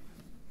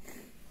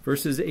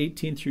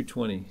 18 through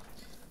 20.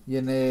 Y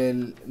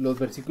en los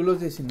versículos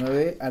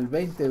 19 al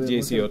 20 vemos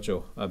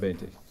 18 a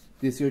 20.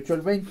 18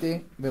 al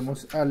 20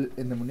 vemos al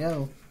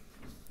endemoniado.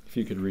 If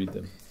you could read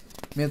them.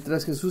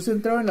 Mientras Jesús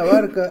entraba en la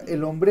barca,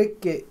 el hombre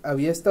que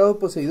había estado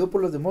poseído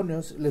por los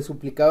demonios le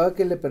suplicaba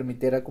que le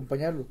permitiera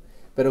acompañarlo.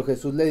 Pero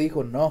Jesús le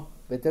dijo, no,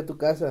 vete a tu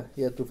casa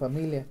y a tu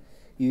familia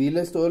y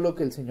diles todo lo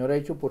que el Señor ha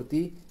hecho por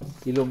ti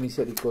y lo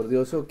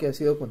misericordioso que ha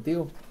sido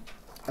contigo.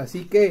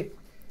 Así que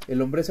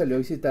el hombre salió a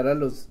visitar a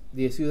las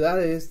 10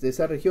 ciudades de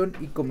esa región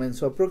y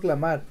comenzó a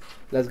proclamar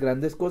las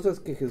grandes cosas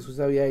que Jesús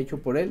había hecho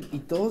por él, y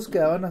todos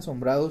quedaban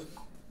asombrados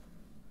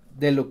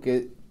de lo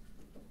que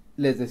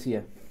les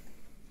decía.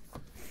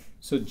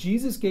 So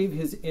Jesus gave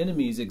his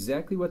enemies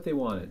exactly what they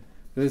wanted.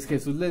 Entonces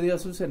Jesús le dio a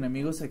sus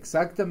enemigos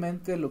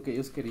exactamente lo que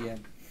ellos querían.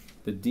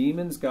 The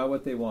demons got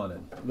what they wanted.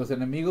 Los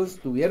enemigos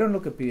tuvieron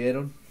lo que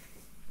pidieron.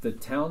 The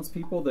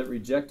townspeople that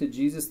rejected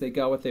Jesus, they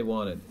got what they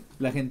wanted.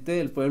 La gente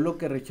del pueblo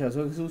que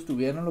rechazó a Jesús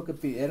tuvieron lo que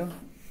pidieron.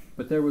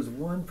 But there was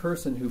one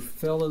person who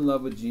fell in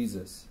love with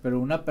Jesus. Pero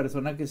una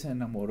persona que se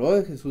enamoró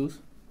de Jesús,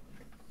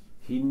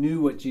 He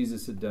knew what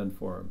Jesus had done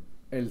for him.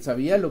 él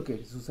sabía lo que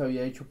Jesús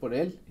había hecho por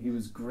él. He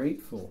was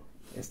grateful.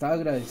 Estaba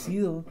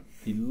agradecido.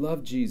 He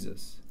loved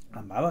Jesus.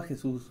 Amaba a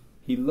Jesús.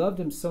 He loved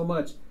him so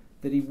much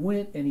that he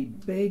went and he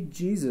begged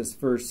Jesus,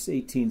 verse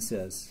 18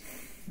 says.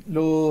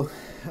 Lo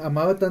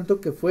amaba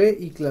tanto que fue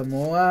y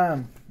clamó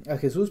a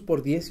Jesús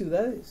por 10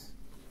 ciudades.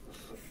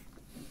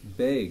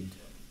 Begged.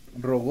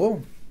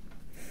 Rogó.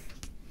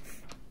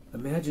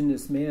 Imagine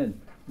this man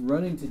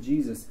running to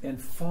Jesus and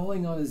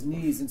falling on his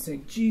knees and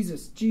saying,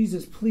 Jesus,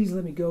 Jesus, please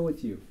let me go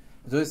with you.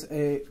 Entonces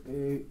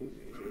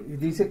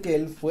dice que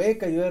él fue,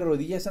 cayó de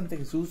rodillas ante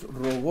Jesús,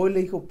 rogó y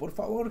le dijo, por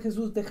favor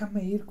Jesús,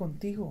 déjame ir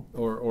contigo.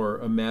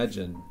 Or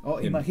imagine.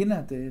 Him,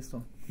 imagínate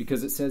esto.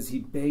 because it says he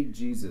begged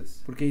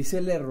Jesus. Porque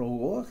dice le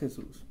rogó a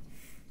Jesús.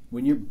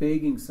 When you're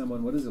begging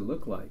someone, what does it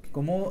look like?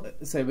 ¿Cómo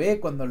se ve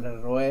cuando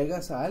le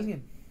ruegas a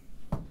alguien?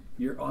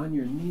 You're on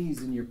your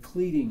knees and you're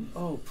pleading,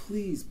 oh,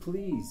 please,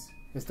 please.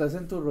 Estás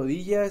en tus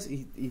rodillas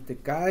y te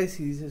caes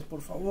y dices, por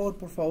favor,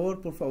 por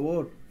favor, por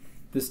favor.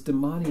 This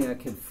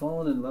demoniac had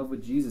fallen in love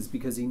with Jesus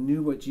because he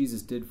knew what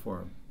Jesus did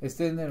for him.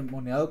 Este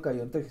endemoniado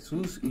cayó ante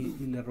Jesús y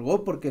le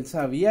rogó porque él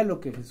sabía lo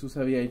que Jesús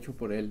había hecho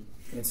por él.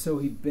 And so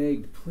he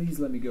begged, please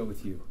let me go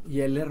with you. Y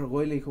él le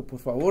rogó y le dijo, por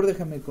favor,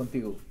 déjame ir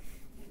contigo.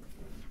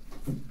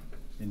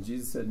 And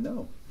Jesus said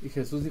no. Y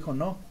Jesús dijo,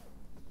 no.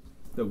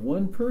 The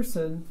one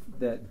person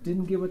that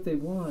didn't get what they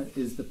want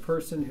is the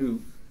person who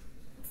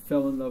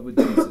fell in love with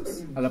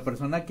Jesus. A la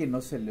persona que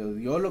no se le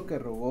dio lo que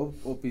rogó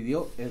o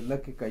pidió es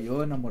la que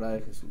cayó enamorada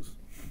de Jesús.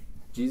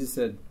 Jesus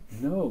said,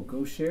 no,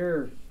 go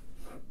share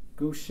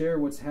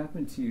what's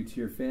happened to you, to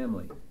your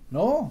family.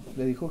 No,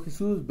 le dijo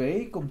Jesús,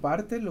 ve y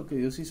comparte lo que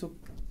Dios hizo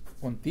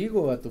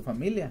contigo, a tu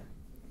familia.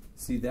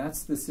 See,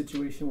 that's the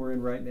situation we're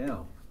in right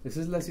now.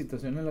 Esa es la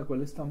situación en la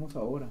cual estamos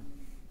ahora.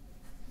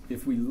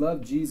 If we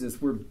love Jesus,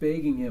 we're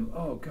begging him,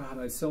 oh God,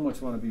 I so much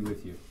want to be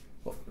with you.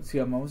 Si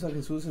amamos a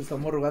Jesús,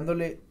 estamos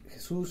rogándole,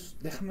 Jesús,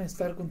 déjame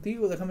estar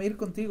contigo, déjame ir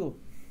contigo.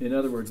 In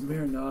other words,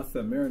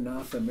 Maranatha,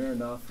 Maranatha,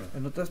 Maranatha.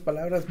 En otras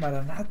palabras,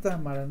 Maranatha,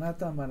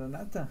 Maranatha,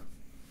 Maranatha.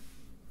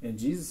 And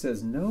Jesus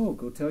says, no,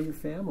 go tell your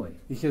family.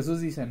 Y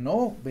Jesús dice,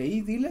 no, ve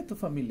y dile a tu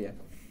familia.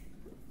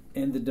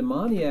 And the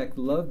demoniac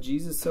loved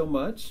Jesus so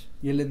much,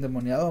 Y el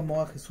endemoniado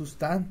amó a Jesús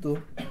tanto,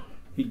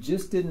 he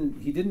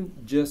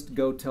didn't just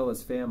go tell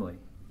his family.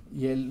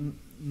 y él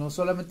no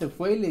solamente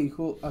fue y le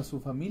dijo a su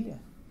familia,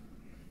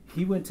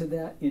 He went to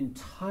that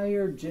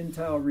entire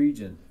Gentile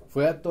region,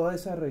 fue a toda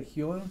esa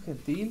región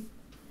gentil,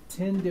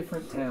 10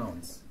 different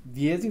towns,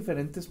 10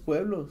 diferentes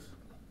pueblos,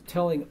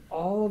 telling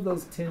all of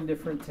those 10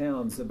 different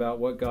towns about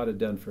what God had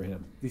done for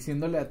him.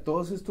 diciéndole a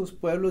todos estos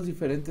pueblos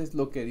diferentes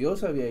lo que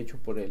Dios había hecho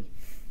por él.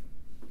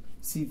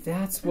 See,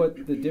 that's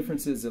what the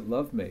difference is that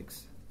love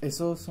makes.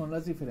 Esas son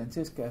las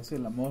diferencias que hace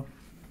el amor.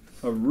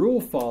 A rule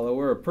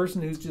follower, a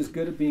person who's just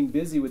good at being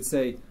busy, would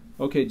say,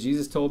 okay,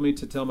 Jesus told me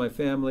to tell my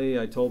family,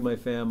 I told my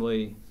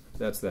family,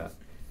 that's that.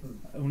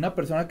 Una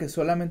persona que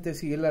solamente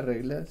sigue las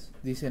reglas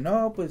dice,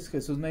 no, pues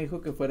Jesús me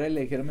dijo que fuera y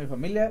le dijera a mi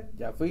familia,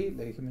 ya fui,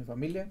 le dije a mi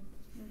familia,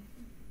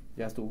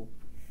 ya estuvo.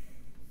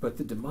 But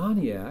the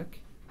demoniac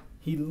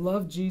He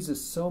loved Jesus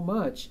so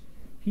much,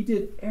 he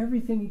did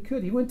everything he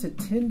could. He went to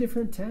 10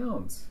 different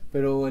towns.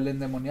 Pero el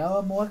endemoniado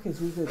amó a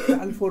Jesús de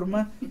tal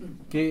forma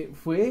que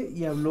fue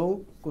y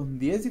habló con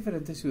 10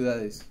 diferentes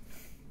ciudades.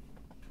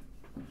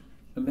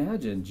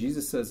 Imagine,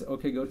 Jesus says,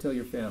 okay, go tell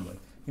your family.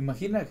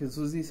 Imagina,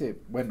 Jesús dice,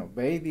 bueno,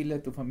 ve y dile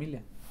a tu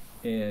familia.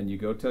 And you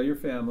go tell your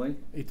family,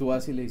 Y tú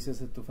vas y le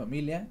dices a tu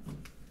familia,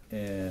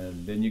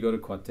 and then you go to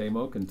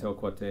Cuauhtemoc and tell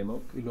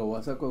Cuauhtemoc, y luego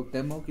vas a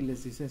Cuauhtemoc y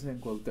les dices en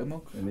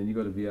Cuauhtemoc, and then you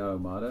go to Villa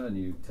Armada and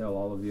you tell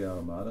all of Villa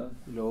Armada,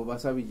 y luego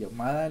vas a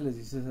Villamada, les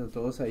dices a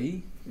todos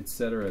ahí,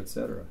 etc.,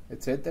 etc.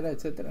 etcétera,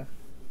 etcétera.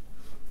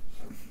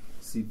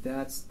 See,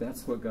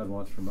 that's what God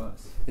wants from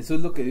us. Eso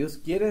es lo que Dios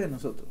quiere de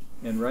nosotros.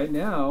 And right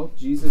now,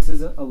 Jesus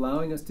isn't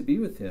allowing us to be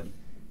with him.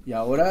 Y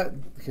ahora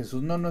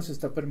Jesús no nos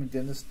está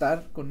permitiendo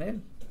estar con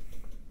Él.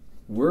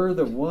 We're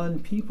the one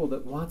people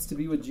that wants to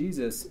be with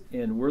Jesus,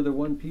 and we're the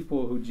one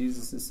people who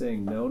Jesus is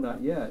saying, no,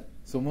 not yet.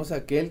 Somos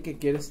aquel que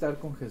quiere estar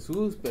con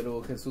Jesús,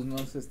 pero Jesús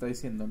nos está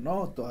diciendo,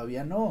 no,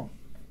 todavía no.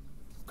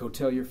 Go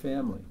tell your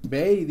family.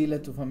 Ve y dile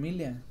a tu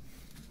familia.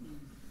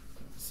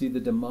 See,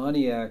 the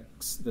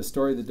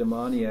story of the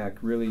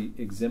demoniac really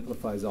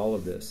exemplifies all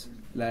of this.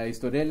 La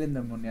historia del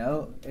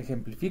endemoniado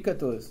ejemplifica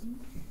todo esto.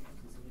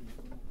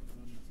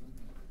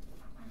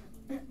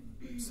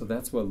 So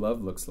that's what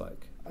love looks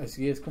like.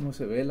 Así es como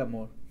se ve el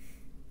amor.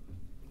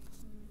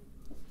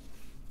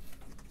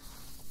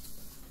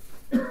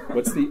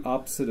 What's the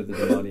opposite of the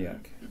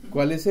demoniac?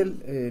 ¿Cuál es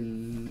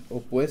el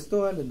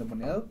opuesto al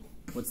endemoniado?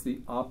 What's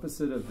the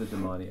opposite of the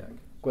demoniac?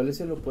 ¿Cuál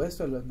es el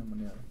opuesto al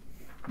endemoniado?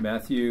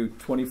 Matthew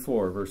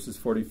 24, verses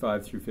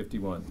 45 through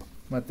 51.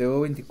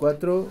 Mateo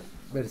 24,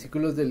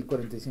 versículos del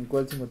 45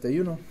 al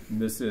 51.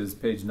 And this is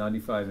page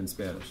 95 in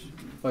Spanish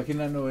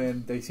Página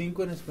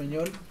 95 en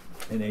español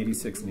and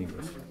 86 in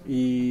English.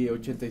 y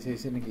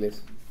 86 en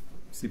inglés.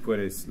 Si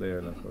puedes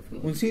leerla, por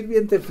favor. Un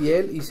sirviente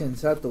fiel y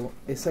sensato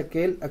es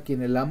aquel a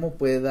quien el amo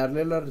puede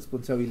darle la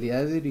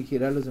responsabilidad de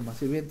dirigir a los demás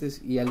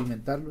sirvientes y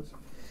alimentarlos.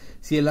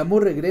 Si el amo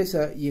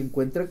regresa y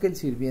encuentra que el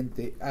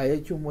sirviente ha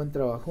hecho un buen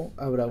trabajo,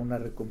 habrá una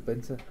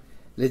recompensa.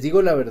 Les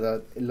digo la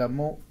verdad, el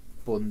amo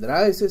pondrá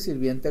a ese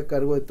sirviente a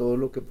cargo de todo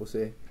lo que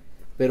posee.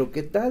 Pero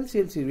 ¿qué tal si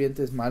el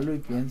sirviente es malo y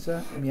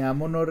piensa, mi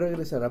amo no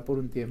regresará por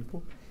un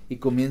tiempo? Y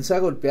comienza a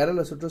golpear a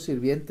los otros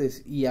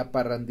sirvientes y a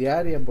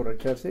parrandear y a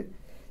emborracharse.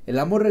 El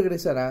amo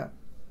regresará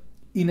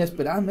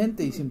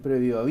inesperadamente y sin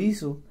previo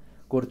aviso,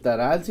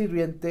 cortará al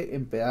sirviente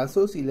en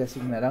pedazos y le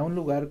asignará un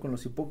lugar con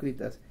los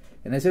hipócritas.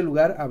 En ese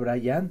lugar habrá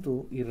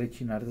llanto y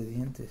rechinar de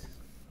dientes.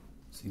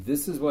 See,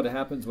 this is what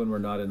happens when we're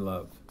not in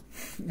love.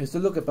 Esto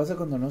es lo que pasa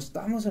cuando no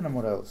estamos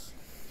enamorados.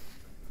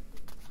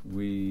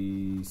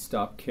 We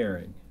stop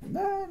caring.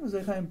 Nada nos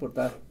deja de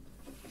importar.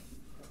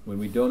 When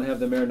we don't have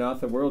the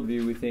Maranatha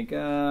worldview, we think,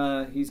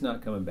 he's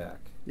not coming back.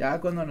 Ya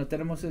cuando no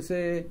tenemos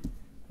ese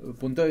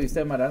punto de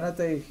vista de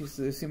Maranatha,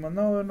 decimos,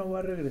 no va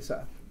a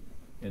regresar.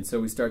 And so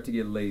we start to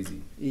get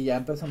lazy. Y ya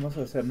empezamos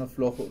a hacernos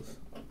flojos.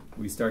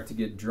 We start to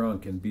get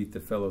drunk and beat the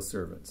fellow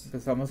servants.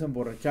 Empezamos a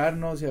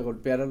emborracharnos y a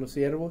golpear a los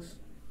siervos.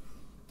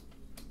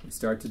 We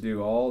start to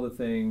do all the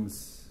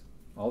things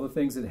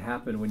that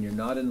happen when you're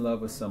not in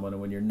love with someone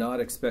and when you're not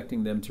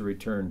expecting them to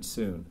return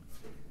soon.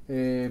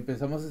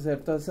 Empezamos a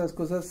hacer todas esas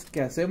cosas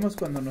que hacemos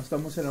cuando no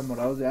estamos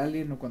enamorados de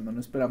alguien o cuando no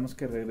esperamos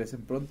que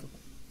regresen pronto.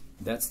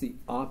 That's the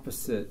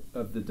opposite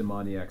of the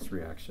demoniac's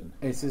reaction.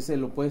 Ese es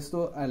el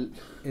opuesto al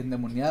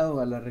endemoniado,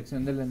 a la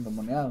reacción del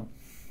endemoniado.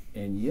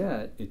 And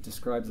yet, it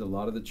describes a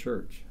lot of the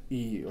church.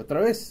 Y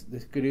otra vez,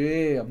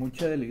 describe a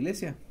mucha de la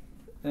iglesia.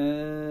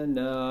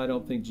 No, I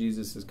don't think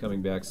Jesus is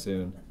coming back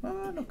soon.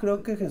 No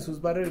creo que Jesús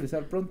va a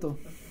regresar pronto.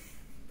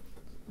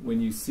 When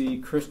you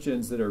see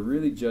Christians that are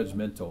really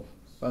judgmental,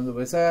 Cuando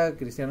ves a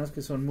cristianos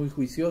que son muy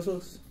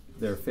juiciosos,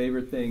 their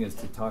favorite thing is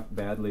to talk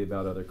badly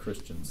about other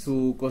Christians.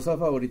 su cosa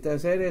favorita de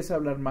hacer es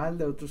hablar mal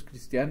de otros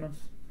cristianos.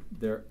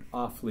 They're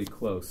awfully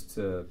close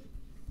to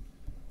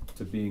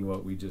being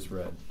what we just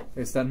read.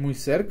 Están muy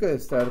cerca de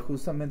estar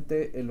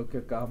justamente en lo que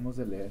acabamos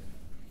de leer.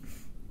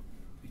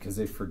 Because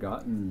they've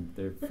forgotten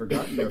their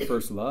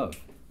first love.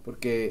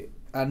 Porque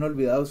han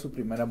olvidado su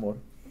primer amor.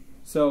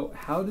 So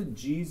how did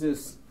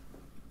Jesus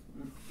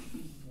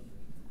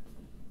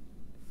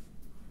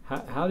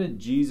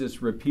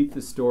repeat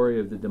the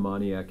story of the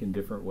demoniac in a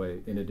different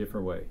way?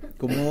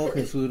 ¿Cómo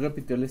Jesús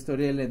repitió la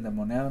historia del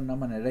endemoniado de una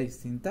manera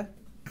distinta?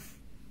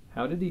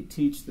 How did he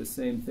teach the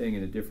same thing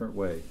in a different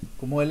way?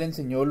 ¿Cómo él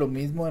enseñó lo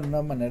mismo en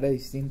una manera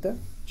distinta?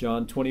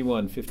 John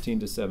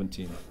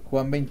 21:15-17.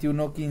 Juan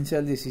 21, 15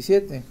 al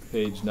 17.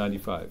 Page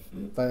 95.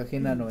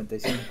 Página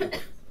 95.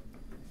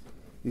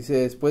 Dice,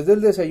 después del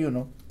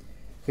desayuno,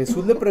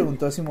 Jesús le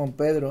preguntó a Simón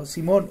Pedro,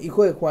 Simón,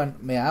 hijo de Juan,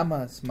 ¿me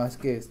amas más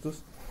que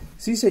estos?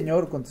 Sí,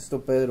 Señor,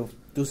 contestó Pedro,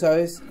 tú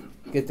sabes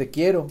que te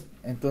quiero,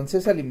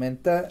 entonces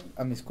alimenta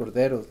a mis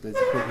corderos, les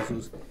dijo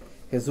Jesús.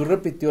 Jesús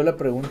repitió la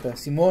pregunta,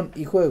 Simón,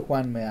 hijo de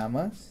Juan, ¿me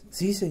amas?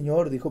 Sí,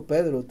 Señor, dijo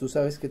Pedro, tú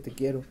sabes que te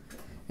quiero.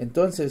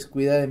 Entonces,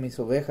 cuida de mis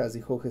ovejas,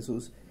 dijo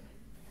Jesús.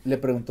 Le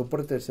preguntó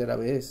por tercera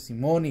vez,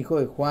 Simón, hijo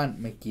de Juan,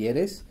 ¿me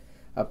quieres?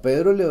 A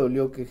Pedro le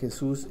dolió que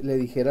Jesús le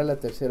dijera la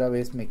tercera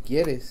vez, ¿me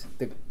quieres?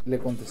 Le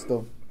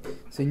contestó,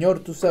 Señor,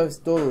 tú sabes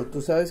todo,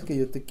 tú sabes que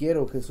yo te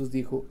quiero. Jesús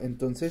dijo,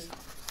 entonces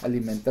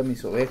alimenta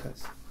mis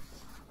ovejas.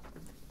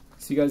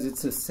 See, guys,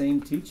 it's the same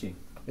teaching.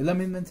 Es la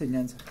misma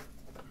enseñanza.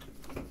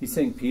 He's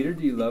saying, Peter,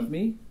 do you love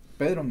me?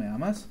 Pedro, ¿me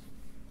amas?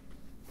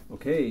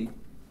 Okay,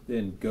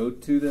 then go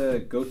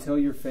tell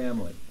your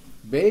family.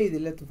 Ve y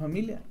dile a tu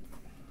familia.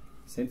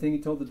 Same thing he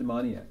told the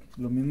demoniac.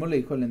 Lo mismo le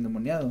dijo al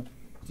endemoniado.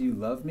 Do you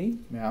love me?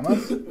 ¿Me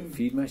amas?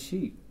 Feed my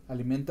sheep.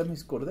 Alimenta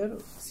mis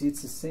corderos. See,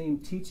 it's the same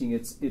teaching.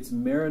 It's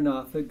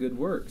Maranatha, good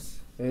works.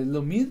 Es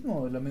lo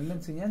mismo, la misma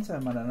enseñanza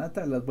de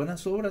Maranatha, las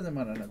buenas obras de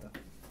Maranatha.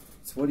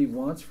 It's what he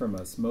wants from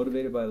us,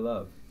 motivated by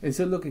love.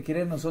 Eso es lo que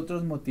quiere de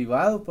nosotros,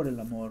 motivado por el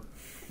amor.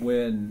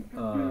 When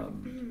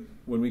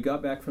we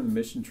got back from the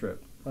mission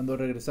trip, Cuando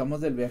regresamos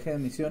del viaje de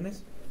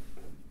misiones,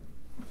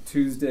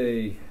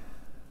 Tuesday,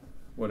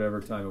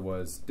 whatever time it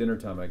was, dinner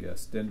time, I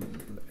guess,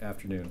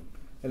 afternoon.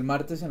 el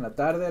martes en la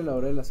tarde, a la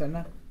hora de la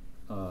cena,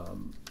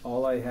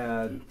 All I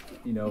had,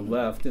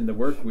 left in the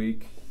work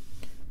week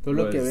todo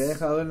lo que había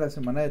dejado en la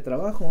semana de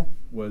trabajo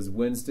was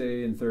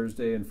Wednesday and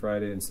Thursday and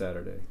Friday and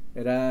Saturday.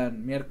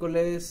 eran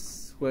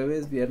miércoles,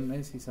 jueves,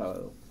 viernes y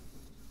sábado.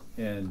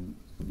 And,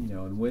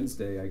 on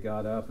Wednesday I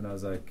got up and I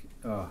was like,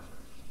 oh,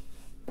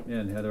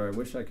 man, Heather, I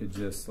wish I could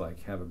just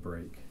have a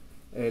break.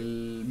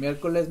 El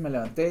miércoles me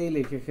levanté y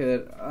le dije a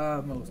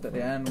Heather, me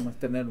gustaría nomás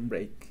tener un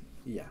break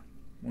y ya,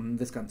 un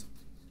descanso.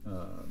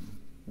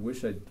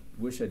 Wish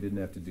I didn't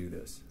have to do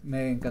this.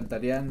 Me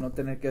encantaría no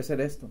tener que hacer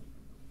esto.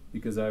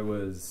 Because I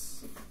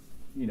was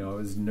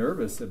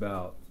nervous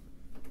about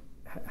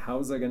how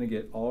was I going to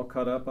get all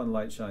caught up on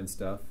Lightshine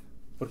stuff.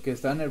 Porque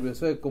estaba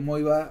nervioso de cómo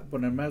iba a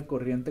ponerme al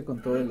corriente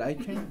con todo el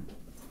Lightshine.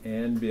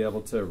 And be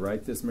able to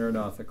write this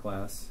Maranatha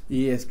class.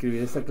 Y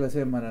escribir esta clase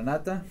de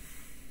Maranatha.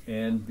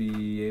 And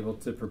be able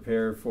to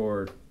prepare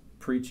for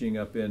preaching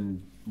up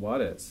in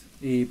Juárez.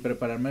 Y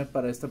prepararme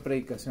para esta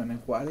predicación en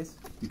Juárez.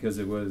 Because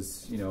it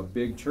was, a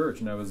big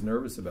church and I was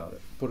nervous about it.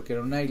 Porque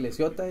era una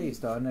iglesiota y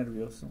estaba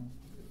nervioso.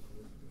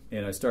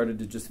 And I started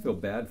to just feel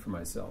bad for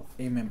myself.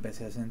 Y me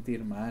empecé a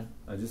sentir mal.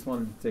 I just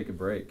wanted to take a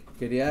break.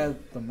 Quería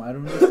tomar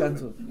un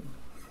descanso.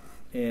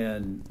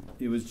 And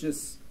it was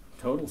just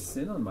total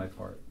sin on my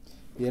part.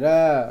 Y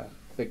era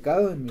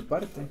pecado en mi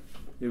parte.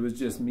 It was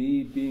just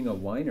me being a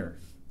whiner.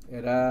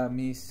 Era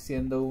mí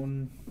siendo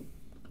un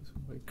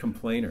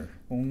complainer.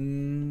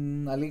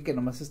 Alguien que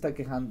nomás se está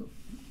quejando.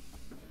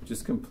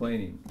 Just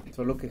complaining.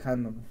 Solo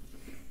quejándome.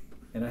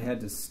 And I had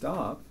to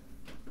stop.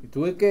 Y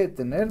tuve que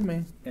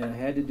detenerme. And I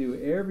had to do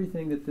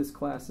everything that this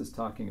class is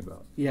talking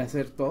about. Y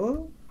hacer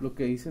todo lo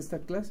que dice esta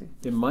clase.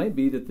 It might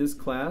be that this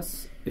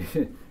class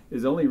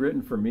is only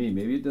written for me.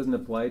 Maybe it doesn't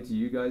apply to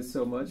you guys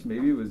so much.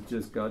 Maybe it was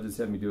just God just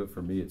had me do it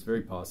for me. It's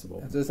very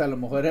possible. Entonces a lo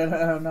mejor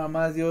era nada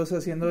más Dios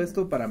haciendo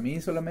esto para mí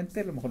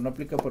solamente. A lo mejor no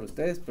aplica por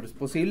ustedes, pero es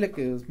posible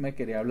que Dios me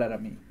quería hablar a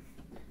mí.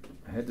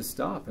 I had to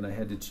stop and I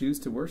had to choose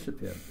to worship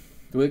Him.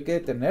 Tuve que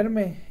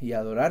detenerme y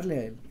adorarle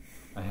a Él.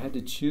 I had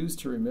to choose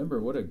to remember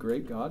what a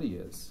great God He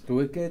is.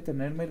 Tuve que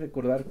detenerme y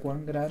recordar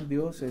cuán gran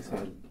Dios es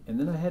Él. And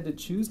then I had to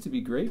choose to be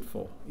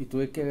grateful. Y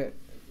tuve que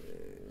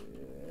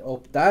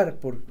optar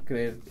por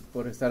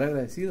estar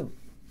agradecido.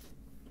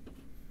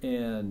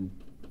 And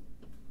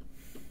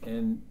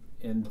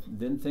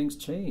then things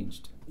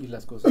changed. Y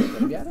las cosas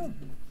cambiaron.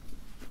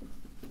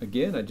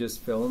 Again, I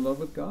just fell in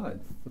love with God.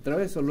 Otra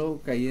vez solo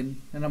caí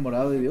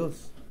enamorado de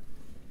Dios.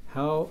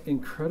 How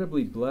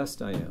incredibly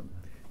blessed I am.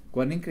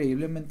 Cuán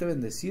increíblemente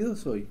bendecido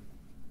soy.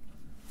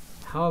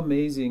 How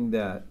amazing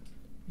that,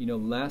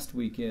 last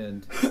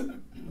weekend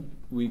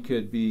we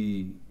could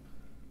be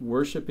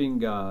worshiping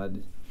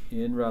God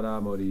in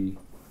Raramuri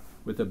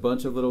with a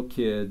bunch of little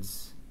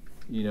kids,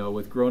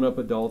 with grown-up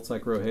adults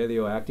like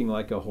Rogelio acting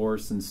like a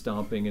horse and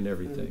stomping and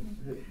everything.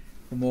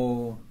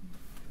 ¿Cómo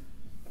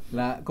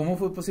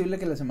fue posible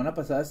que la semana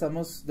pasada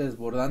estamos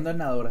desbordando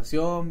en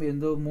adoración,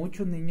 viendo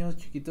muchos niños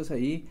chiquitos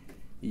ahí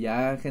y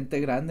ya gente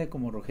grande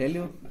como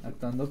Rogelio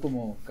actuando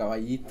como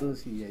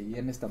caballitos y ahí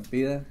en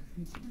estampida?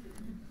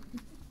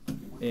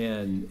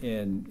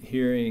 And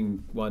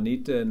hearing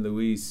Juanita and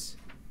Luis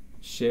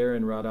share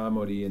in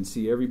Raramuri and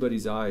see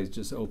everybody's eyes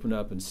just open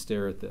up and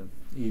stare at them.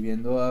 Y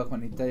viendo a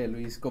Juanita y a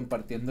Luis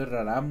compartiendo en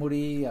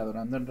Raramuri,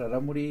 adorando en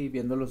Raramuri,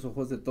 viendo los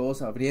ojos de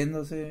todos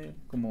abriéndose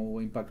como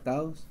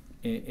impactados.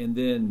 And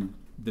then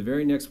the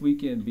very next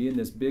weekend be in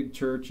this big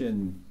church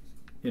in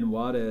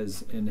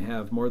Juárez and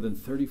have more than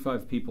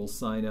 35 people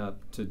sign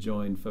up to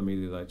join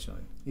Familia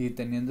Lightshine. Y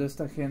teniendo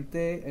esta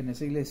gente en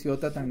esa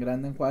iglesiota tan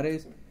grande en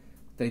Juárez,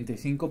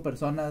 35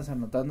 personas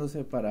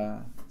anotándose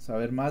para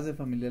saber más de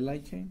Familia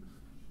Lightshine.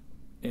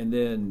 And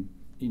then,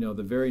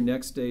 the very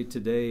next day,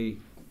 today,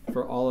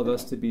 for all of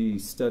us to be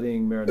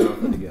studying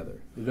Maranatha together.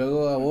 Y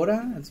luego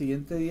ahora, el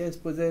siguiente día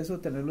después de eso,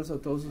 tenerlos a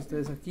todos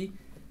ustedes aquí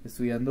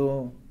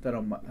estudiando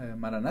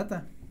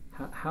Maranatha.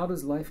 How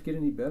does life get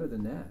any better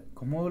than that?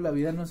 ¿Cómo la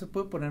vida no se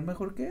puede poner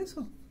mejor que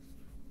eso?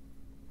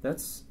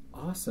 That's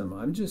awesome.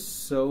 I'm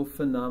just so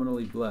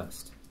phenomenally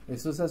blessed.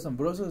 Eso es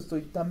asombroso,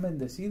 estoy tan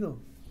bendecido.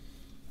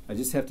 I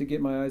just have to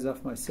get my eyes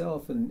off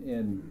myself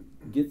and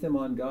get them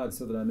on God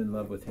so that I'm in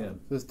love with Him.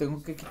 Entonces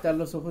tengo que quitar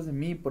los ojos de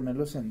mí,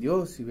 ponerlos en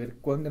Dios y ver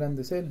cuán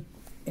grande es Él.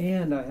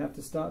 And I have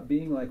to stop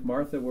being like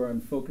Martha where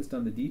I'm focused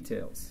on the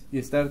details. Y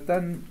estar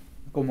tan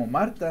como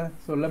Marta,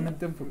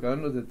 solamente enfocado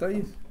en los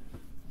detalles.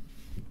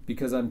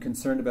 Because I'm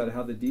concerned about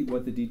how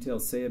what the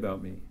details say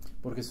about me.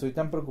 Porque estoy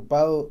tan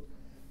preocupado,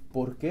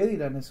 ¿por qué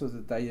dirán esos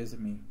detalles de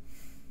mí?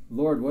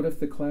 Lord, what if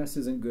the class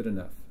isn't good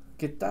enough?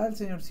 ¿Qué tal,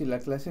 Señor, si la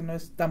clase no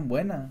es tan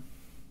buena?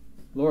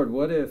 Lord,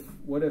 what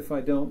if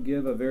I don't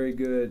give a very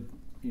good,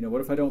 what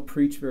if I don't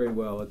preach very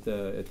well at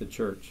the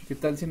church? ¿Qué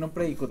tal si no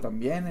predico tan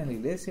bien en la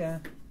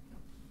iglesia?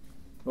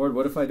 Lord,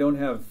 what if I don't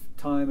have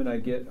time and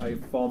I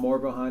fall more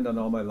behind on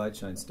all my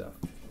Lightshine stuff?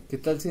 ¿Qué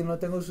tal si no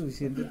tengo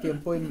suficiente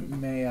tiempo y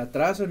me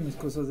atraso en mis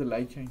cosas de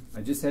Lightshine?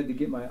 I just had to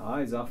get my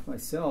eyes off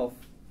myself.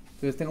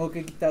 Entonces tengo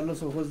que quitar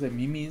los ojos de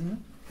mí mismo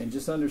And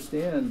just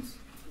understand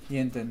y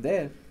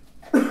entender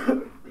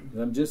that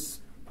I'm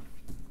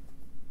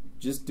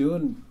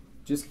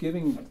just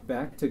giving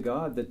back to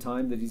God the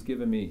time that He's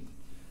given me.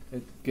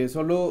 que es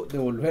solo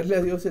devolverle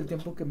a Dios el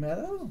tiempo que me ha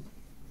dado.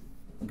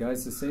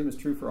 Guys, the same is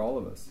true for all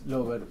of us.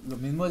 Lo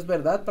mismo es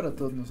verdad para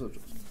todos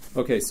nosotros.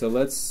 Okay, so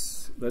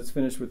let's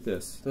finish with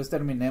this. Entonces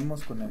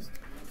terminemos con esto.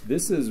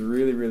 This is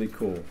really, really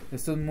cool.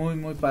 Esto es muy,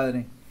 muy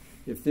padre.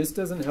 If this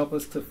doesn't help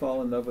us to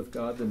fall in love with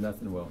God, then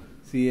nothing will.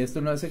 Si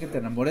esto no hace que te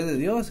enamores de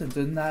Dios,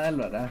 entonces nada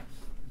lo hará.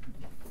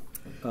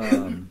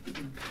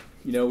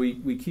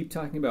 We keep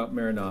talking about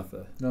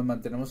Maranatha, Nos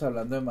mantenemos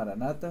hablando de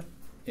Maranatha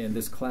and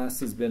this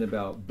class has been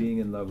about being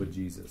in love with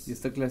Jesus. y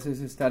esta clase es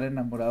estar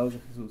enamorados de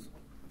Jesús.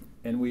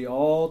 And we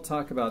all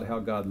talk about how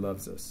God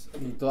loves us.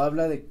 Y todo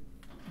habla de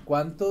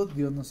cuánto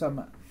Dios nos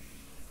ama.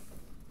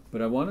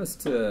 But I want us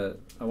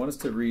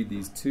to read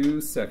these two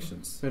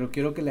sections. Pero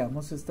quiero que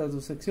leamos estas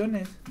dos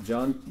secciones.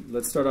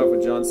 Let's start off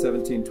with John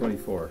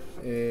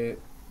 17:24.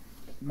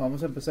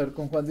 Vamos a empezar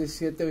con Juan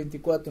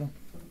 17:24.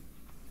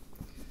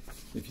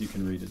 If you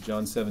can read it.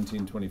 John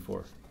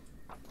 17:24.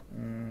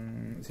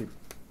 Sí.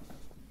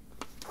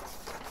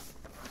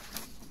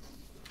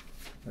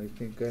 I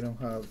think I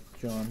don't have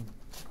John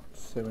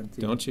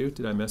 17. Don't you?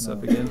 Did I mess No.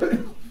 up again?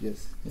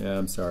 Yes. Yeah,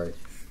 I'm sorry.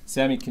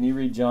 Sammy, can you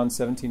read John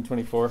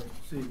 17:24?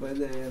 Sí, puedes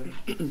leer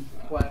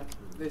Juan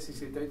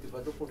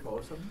 17:24, por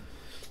favor, Sam.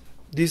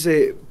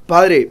 Dice,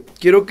 Padre,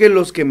 quiero que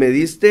los que me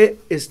diste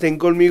estén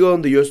conmigo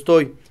donde yo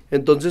estoy.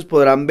 Entonces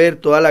podrán ver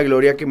toda la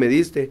gloria que me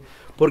diste,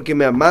 porque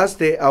me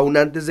amaste aún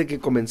antes de que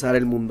comenzara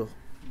el mundo.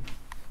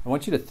 I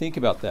want you to think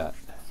about that.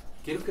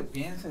 Quiero que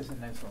pienses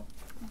en eso.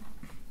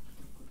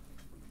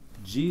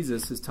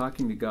 Jesus is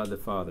talking to God the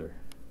Father.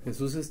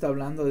 Jesús está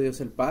hablando de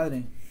Dios el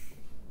Padre.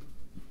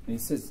 And He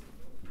says,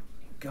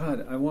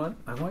 God, I want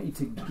you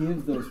to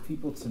give those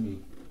people to me.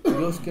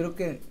 Dios, quiero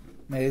que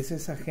me des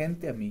esa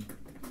gente a mí.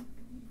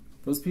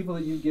 Those people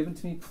that you've given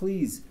to me,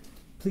 please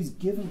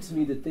give them to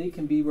me that they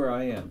can be where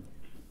I am.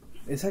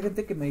 Esa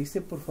gente que me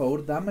diste, por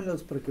favor,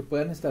 dámelos para que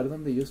puedan estar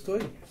donde yo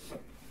estoy.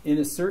 In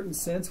a certain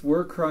sense,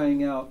 we're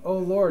crying out, oh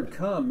Lord,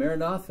 come,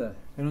 Maranatha.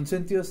 En un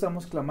sentido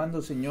estamos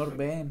clamando, Señor,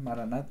 ven,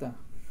 Maranatha.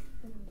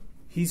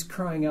 He's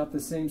crying out the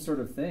same sort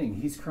of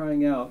thing. He's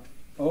crying out,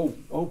 oh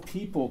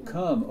people,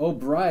 come. Oh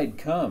bride,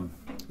 come.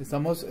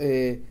 Estamos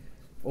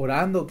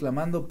orando,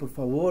 clamando, por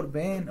favor,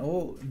 ven.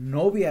 Oh,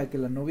 novia, que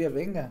la novia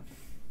venga.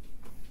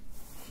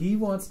 He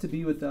wants to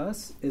be with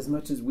us as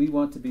much as we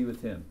want to be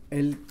with Him.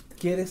 Él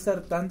quiere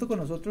estar tanto con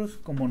nosotros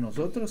como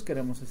nosotros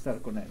queremos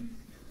estar con Él.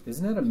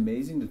 Isn't that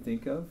amazing to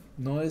think of?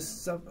 ¿No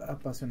es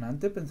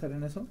apasionante pensar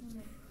en eso?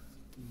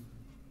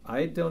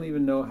 I don't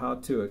even know how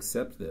to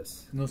accept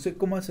this. No sé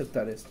cómo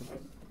aceptar esto.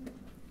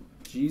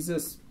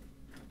 Jesus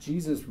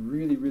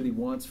really, really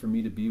wants for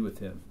me to be with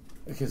Him.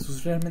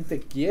 Jesús realmente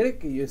quiere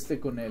que yo esté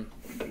con Él.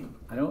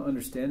 I don't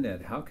understand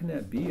that. How can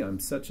that be? I'm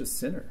such a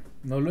sinner.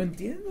 No lo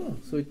entiendo.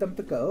 Soy tan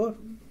pecador.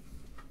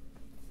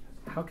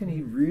 How can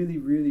He really,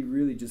 really,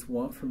 really just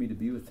want for me to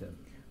be with Him?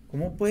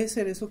 ¿Cómo puede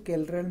ser eso que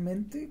Él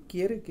realmente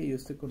quiere que yo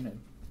esté con Él?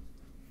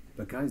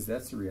 But guys,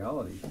 that's the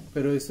reality.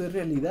 Pero eso es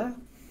realidad.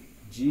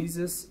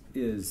 Jesus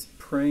is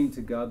praying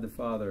to God the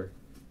Father,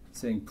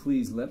 saying,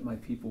 please let my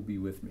people be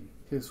with me.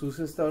 Jesús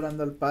está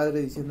orando al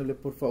Padre diciéndole,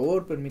 por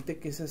favor, permite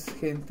que esa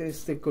gente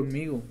esté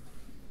conmigo.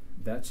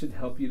 That should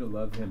help you to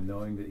love Him,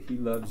 knowing that He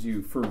loves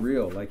you for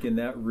real, like in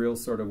that real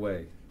sort of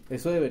way.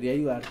 Eso debería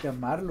ayudarte a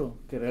amarlo,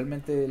 que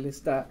realmente Él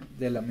está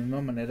de la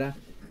misma manera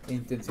e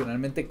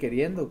intencionalmente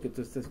queriendo que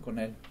tú estés con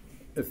Él.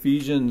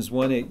 Ephesians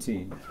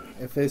 1:18.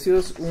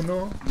 Efesios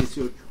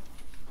 1:18.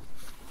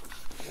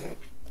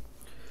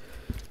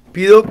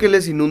 Pido que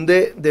les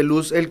inunde de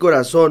luz el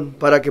corazón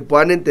para que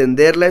puedan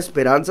entender la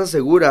esperanza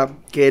segura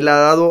que Él ha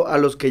dado a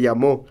los que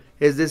llamó,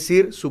 es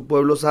decir, su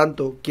pueblo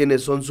santo,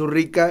 quienes son su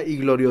rica y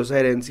gloriosa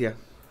herencia.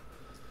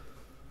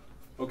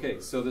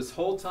 Okay, so this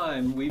whole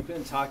time we've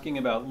been talking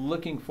about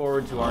looking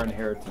forward to our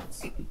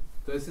inheritance.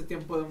 Todo este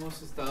tiempo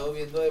hemos estado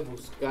viendo de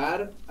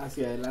buscar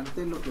hacia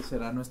adelante lo que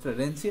será nuestra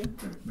herencia,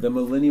 The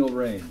millennial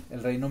reign.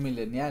 el reino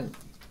milenial,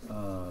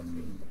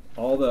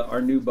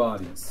 Our new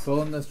bodies.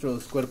 todos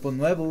nuestros cuerpos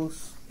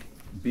nuevos,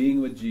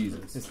 being with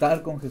Jesus.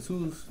 estar con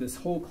Jesús. This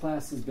whole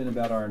class has been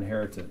about our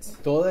inheritance,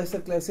 Toda esta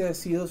clase ha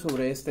sido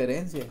sobre esta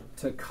herencia,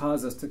 to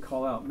cause us to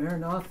call out,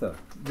 Maranatha.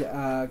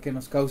 que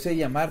nos cause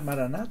llamar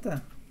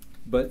Maranatha.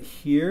 But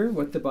here,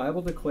 what the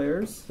Bible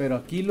declares Pero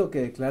aquí lo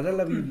que declara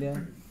la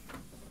Biblia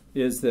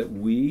is that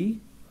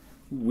we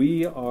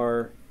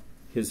are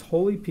His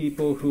holy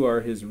people who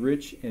are His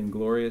rich and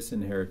glorious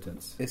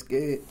inheritance. es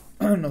que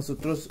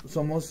nosotros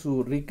somos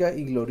su rica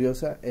y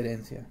gloriosa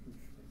herencia.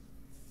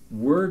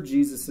 We're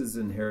Jesus'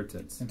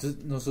 inheritance.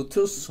 Entonces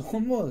nosotros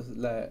somos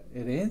la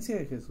herencia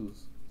de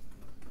Jesús.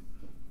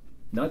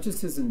 Not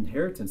just His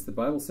inheritance. The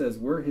Bible says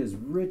we're His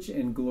rich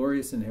and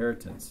glorious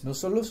inheritance. No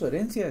solo su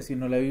herencia,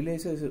 sino la Biblia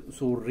dice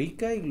su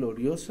rica y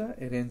gloriosa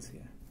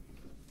herencia.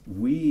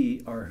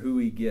 We are who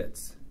He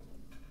gets.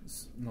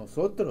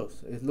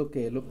 Nosotros es lo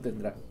que Él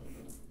obtendrá.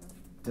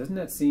 Doesn't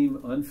that seem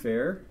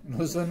unfair?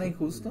 ¿No suena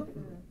injusto?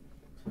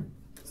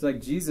 It's like,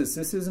 Jesus,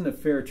 this isn't a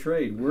fair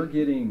trade. We're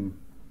getting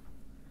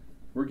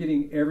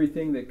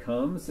everything that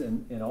comes,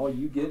 and all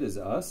you get is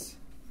us.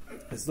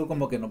 Esto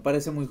como que no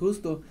parece muy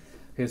justo.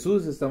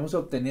 Jesús, estamos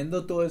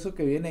obteniendo todo eso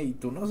que viene y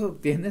tú nos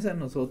obtienes a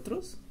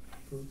nosotros.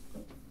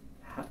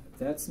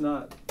 That's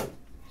not...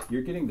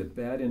 You're getting the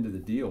bad end of the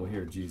deal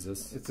here,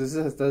 Jesus.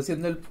 Entonces estás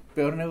haciendo el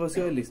peor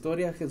negocio de la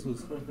historia,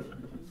 Jesús.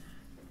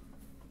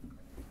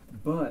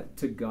 But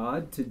to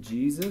God, to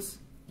Jesus,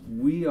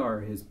 we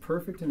are His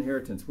perfect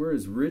inheritance. We're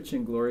His rich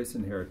and glorious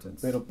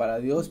inheritance. Pero para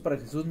Dios, para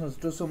Jesús,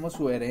 nosotros somos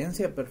su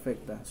herencia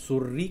perfecta, su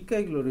rica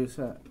y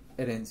gloriosa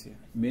herencia.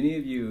 Many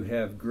of you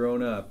have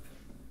grown up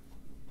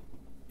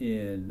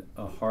in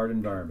a hard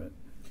environment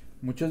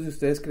Muchos de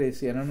ustedes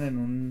crecieron en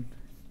un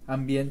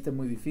ambiente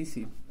muy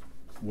difícil,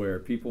 where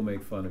people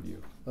make fun of you,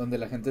 donde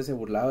la gente se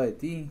burlaba de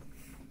ti,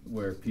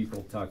 where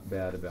people talk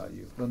bad about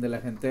you, donde la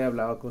gente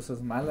hablaba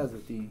cosas malas de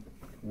ti,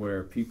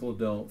 where people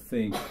don't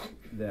think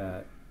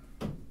that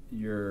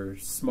you're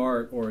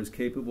smart or as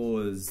capable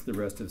as the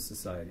rest of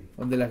society.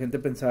 donde la gente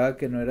pensaba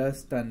que no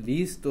eras tan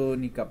listo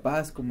ni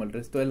capaz como el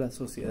resto de la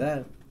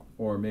sociedad,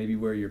 Or maybe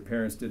where your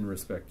parents didn't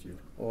respect you.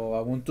 o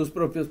aún tus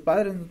propios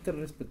padres no te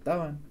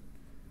respetaban.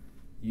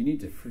 You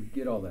need to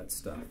forget all that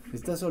stuff.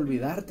 Necesitas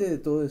olvidarte de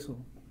todo eso.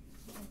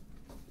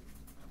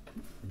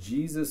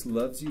 Jesus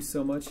loves you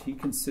so much, He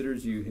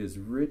considers you His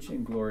rich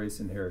and glorious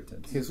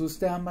inheritance. Jesús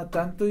te ama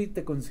tanto y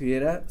te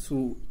considera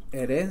su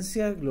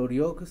herencia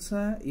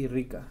gloriosa y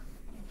rica.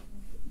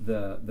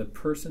 The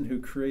person who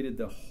created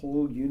the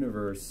whole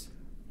universe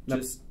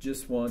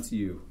just wants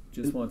you,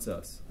 just wants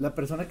us. La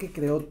persona que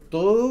creó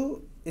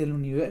todo el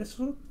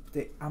universo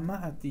te ama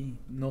a ti,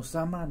 nos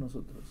ama a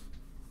nosotros.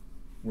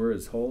 We're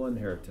His whole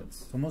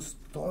inheritance. Somos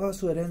toda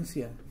su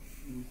herencia.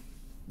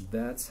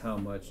 That's how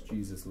much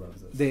Jesus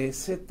loves us. De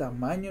ese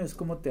tamaño es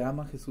como te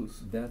ama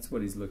Jesús. That's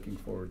what He's looking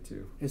forward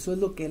to. Eso es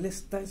lo que Él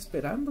está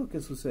esperando que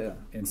suceda.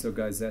 And so,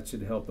 guys, that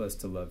should help us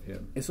to love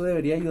Him. Eso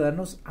debería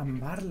ayudarnos a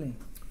amarle.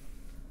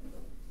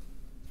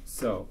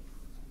 So,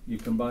 you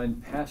combine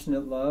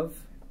passionate love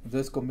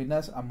Entonces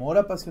combinas amor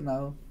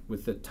apasionado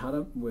with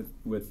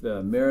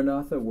the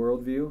Maranatha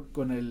worldview,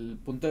 con el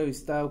punto de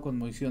vista o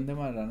conmoción de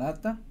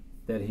Maranatha,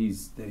 that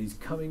he's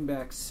coming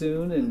back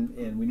soon,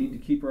 and we need to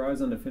keep our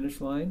eyes on the finish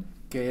line.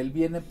 que Él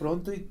viene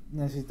pronto y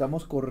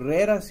necesitamos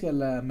correr hacia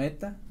la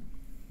meta.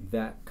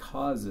 That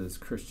causes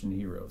Christian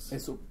heroes.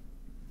 Eso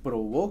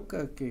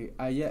provoca que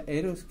haya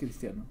héroes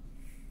cristianos.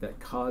 That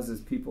causes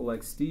people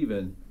like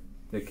Stephen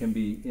that can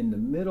be in the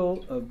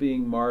middle of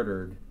being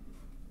martyred,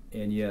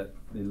 and yet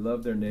they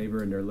love their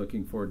neighbor and they're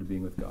looking forward to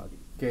being with God.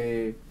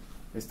 Que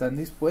están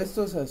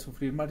dispuestos a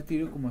sufrir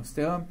martirio como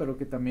Esteban, pero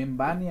que también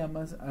van y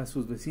aman a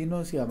sus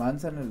vecinos y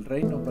avanzan el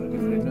reino para que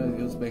el reino de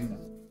Dios venga.